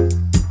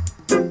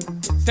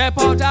 Step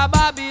out of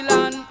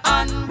Babylon,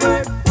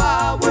 onward,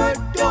 forward,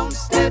 don't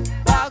step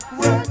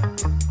backward.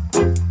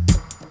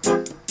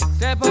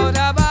 Step out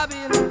of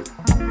Babylon.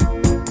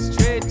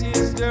 Straight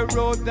is the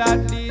road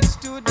that leads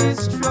to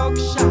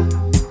destruction.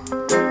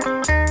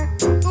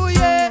 Oh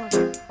yeah,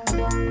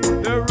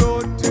 the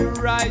road to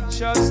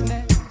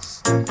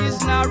righteousness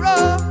is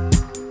narrow.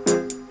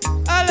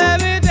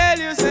 Let me tell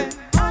you, say,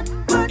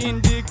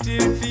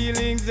 indictive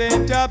feelings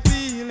ain't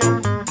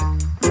appealing.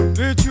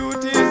 The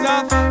truth is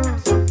a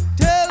fact.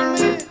 Tell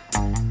me,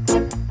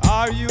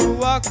 are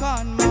you a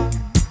con man?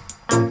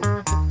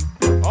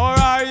 Or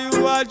are you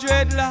a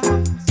dreadlock?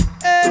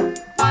 Hey,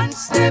 one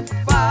step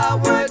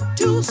forward,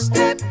 two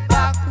step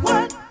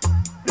backward.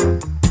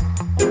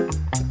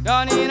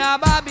 Down in a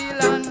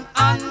Babylon,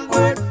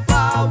 onward,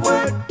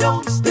 forward,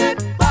 don't step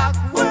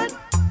backward.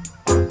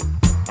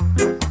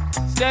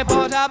 Step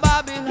out of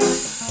Babylon.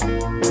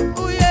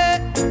 Ooh yeah,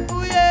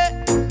 ooh yeah.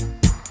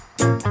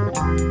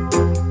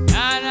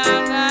 Na na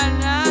na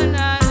na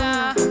na na.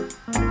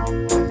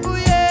 Ooh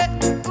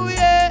yeah, ooh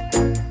yeah.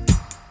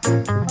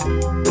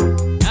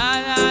 Na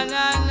na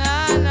na na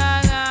na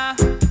na.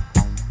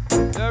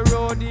 The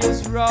road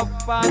is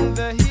rough and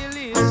the hill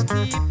is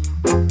steep.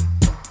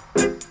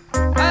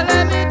 And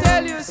let me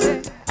tell you,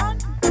 say,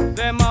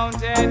 the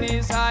mountain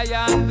is high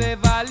and the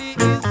valley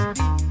is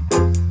deep.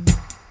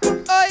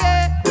 Oh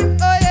yeah,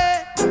 oh yeah.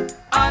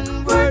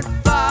 Onward,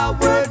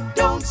 forward,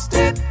 don't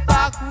step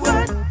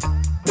backward.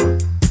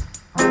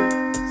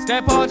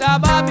 Step out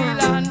of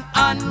Babylon,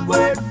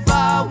 onward,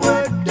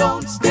 forward,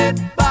 don't step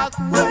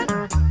backward.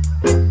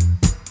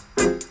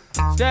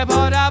 Step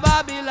out of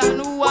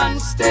Babylon, one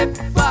step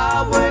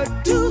forward,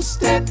 two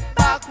step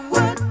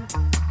backward.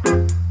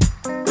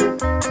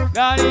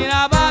 Down in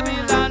a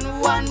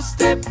Babylon, one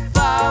step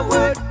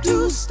forward,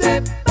 two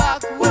step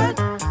backward.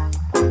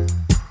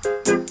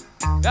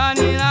 Down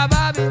in a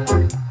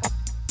Babylon.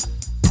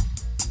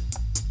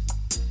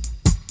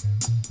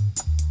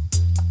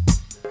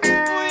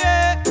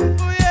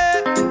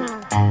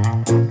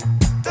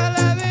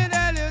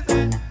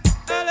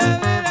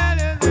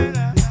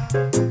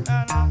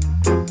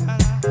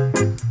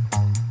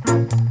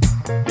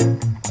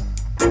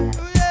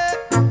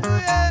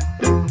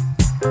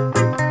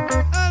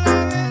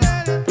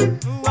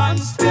 One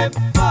step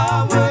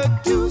forward,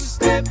 two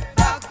step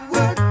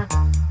backward.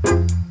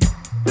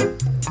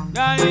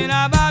 Down in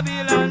a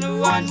Babylon,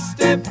 one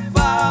step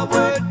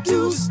forward,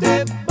 two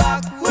step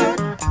backward.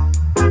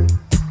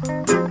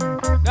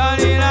 Down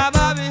in a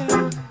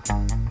Babylon,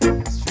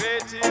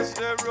 straight is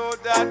the road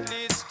that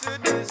leads to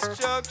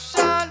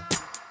destruction.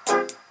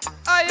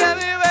 I hear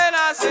me when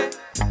I say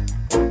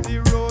the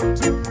road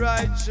to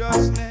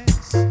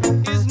righteousness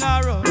is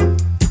narrow.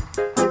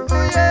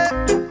 Oh yeah,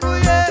 oh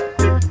yeah.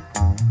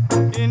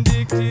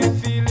 Indictive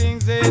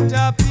feelings ain't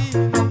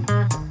appealing.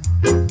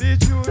 The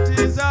truth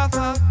is a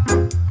fact.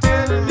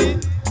 Tell me,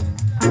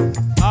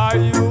 are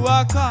you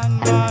a con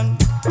man?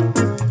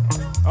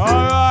 Or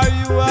are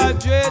you a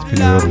dreadlock? It's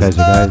been a real pleasure,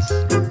 guys.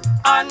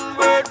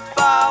 Onward,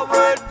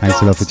 forward,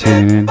 Thanks a lot for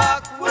tuning in.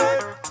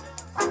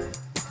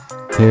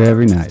 Here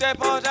every night.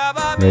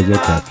 Radio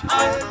Curfew.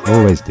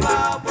 Always did.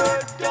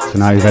 So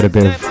now you've had a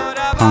bit of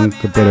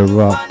punk, a bit of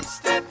rock,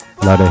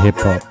 a lot of hip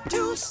hop,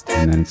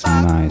 and then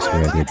some nice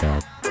reggae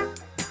dub.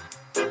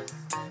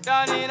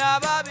 Down in a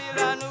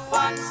Babylon,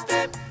 one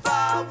step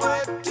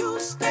forward, two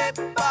step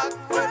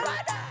backward.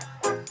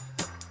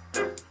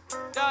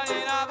 Down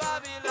in a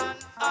Babylon,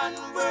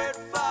 onward,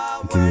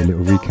 forward. Give you a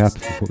little recap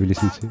of what we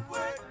listened to.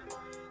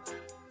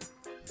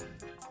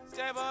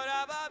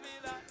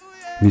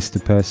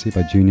 Mr. Percy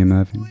by Junior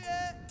Mervyn.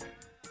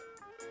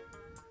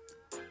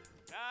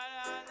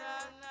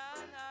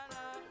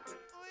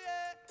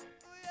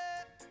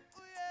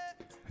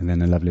 And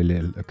then a lovely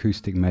little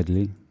acoustic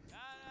medley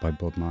by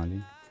Bob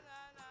Marley.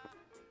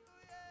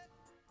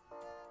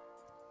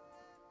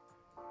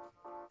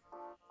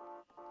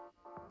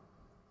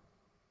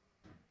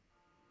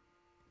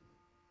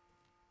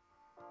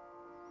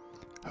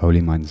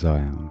 Holy Mount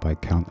Zion by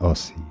Count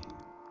Ossie.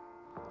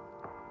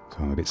 So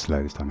I'm a bit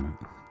slow this time,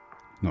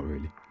 not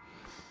really.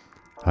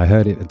 I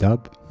heard it a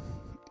dub.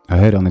 I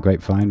heard it on the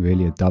grapevine,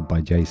 really, a dub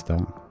by J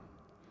Star.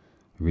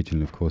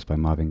 Original, of course, by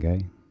Marvin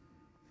Gaye.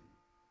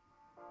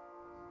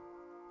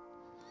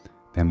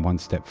 Then One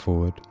Step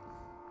Forward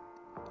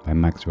by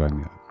Max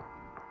Romeo.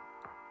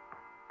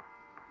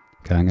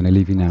 Okay, I'm going to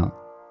leave you now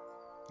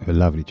with a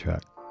lovely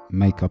track,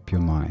 Make Up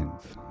Your Mind,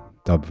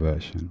 dub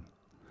version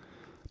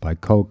by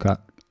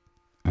Coldcut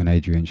and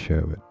Adrian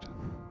Sherwood,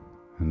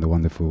 and the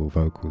wonderful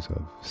vocals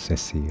of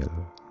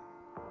Cecile.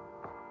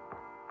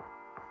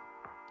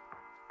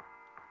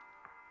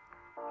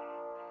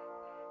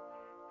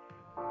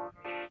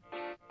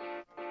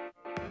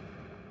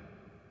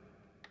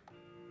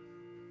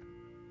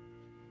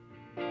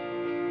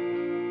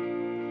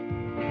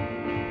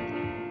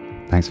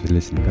 Thanks for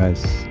listening,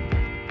 guys.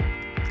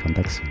 Come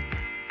back soon.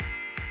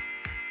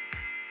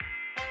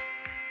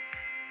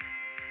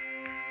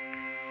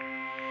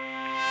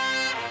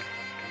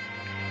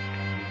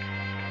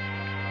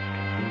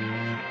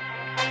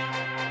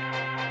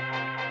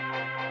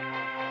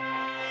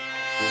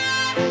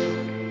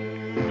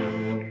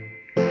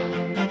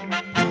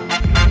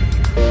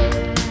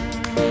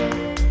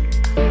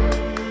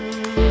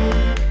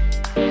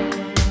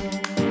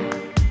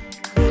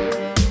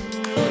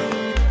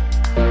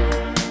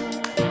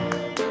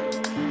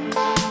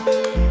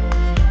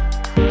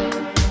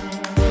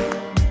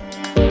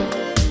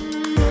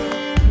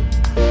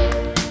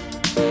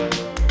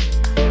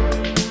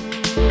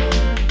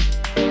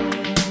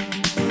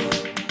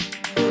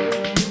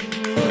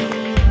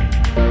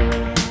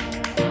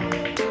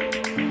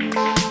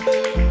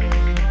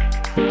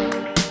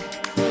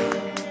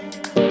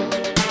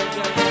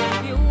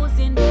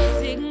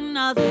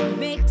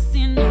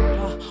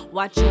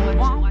 What you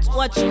want,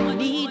 what you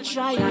need,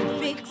 try and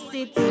fix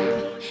it.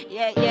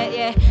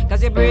 Yeah.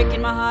 Cause you're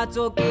breaking my heart,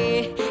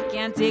 okay.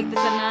 Can't take this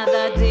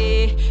another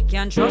day.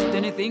 Can't trust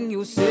anything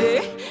you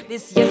say.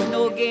 This yes,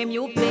 no game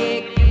you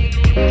play.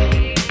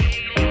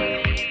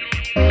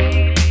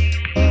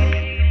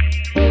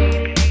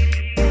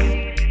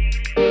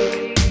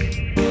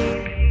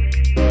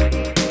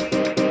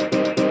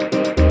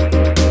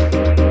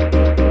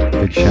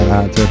 Big shout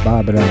out to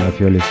Barbara if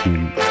you're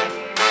listening.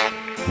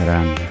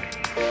 Grande.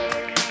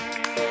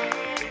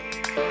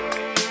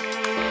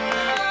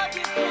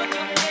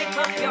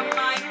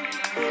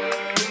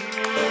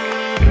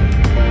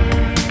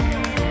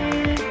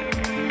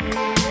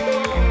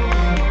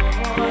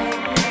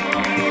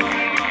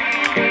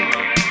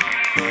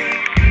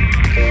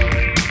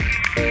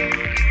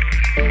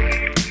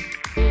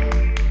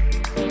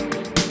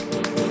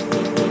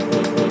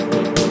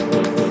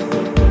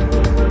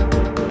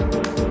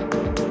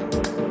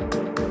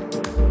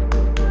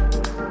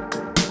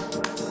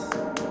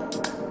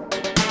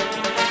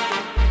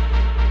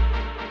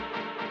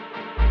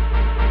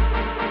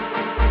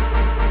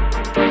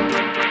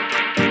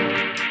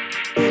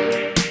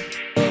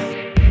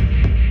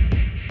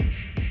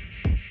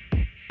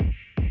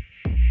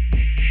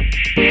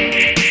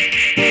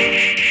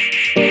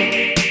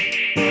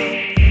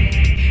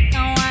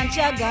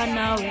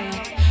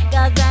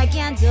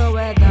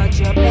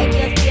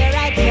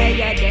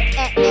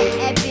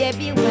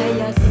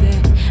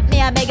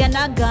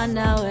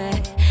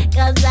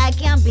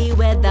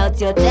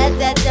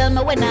 Tell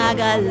me when I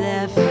got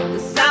left.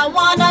 'Cause I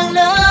wanna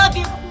love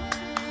you.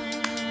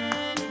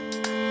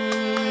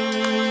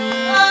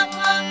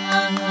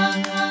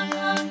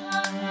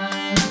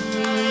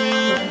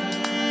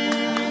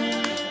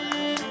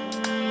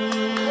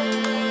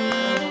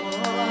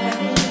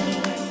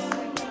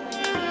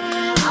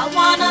 I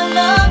wanna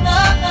love.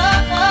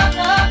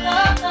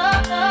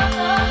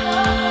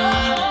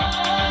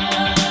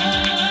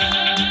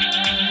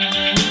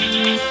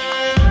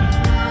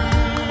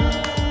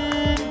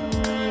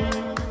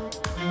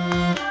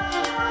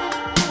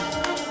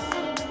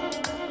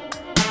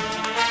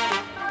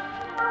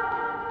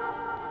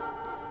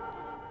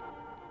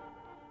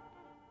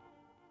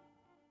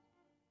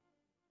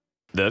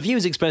 The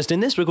views expressed in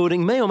this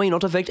recording may or may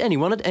not affect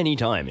anyone at any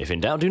time. If in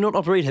doubt, do not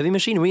operate heavy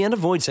machinery and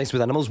avoid sex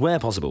with animals where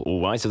possible.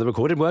 All rights to the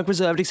recorded work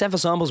reserved except for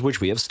samples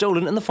which we have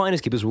stolen, and the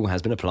finest keepers rule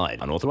has been applied.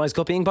 Unauthorized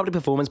copying, public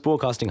performance,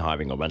 broadcasting,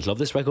 hiring or rental of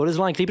this record is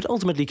likely but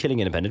ultimately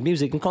killing independent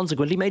music and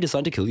consequently may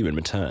decide to kill you in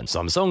return.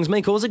 Some songs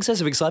may cause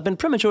excessive excitement,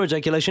 premature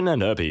ejaculation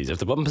and herpes. If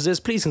the problem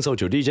persists, please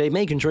consult your DJ,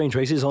 may contain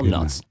traces on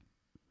nuts.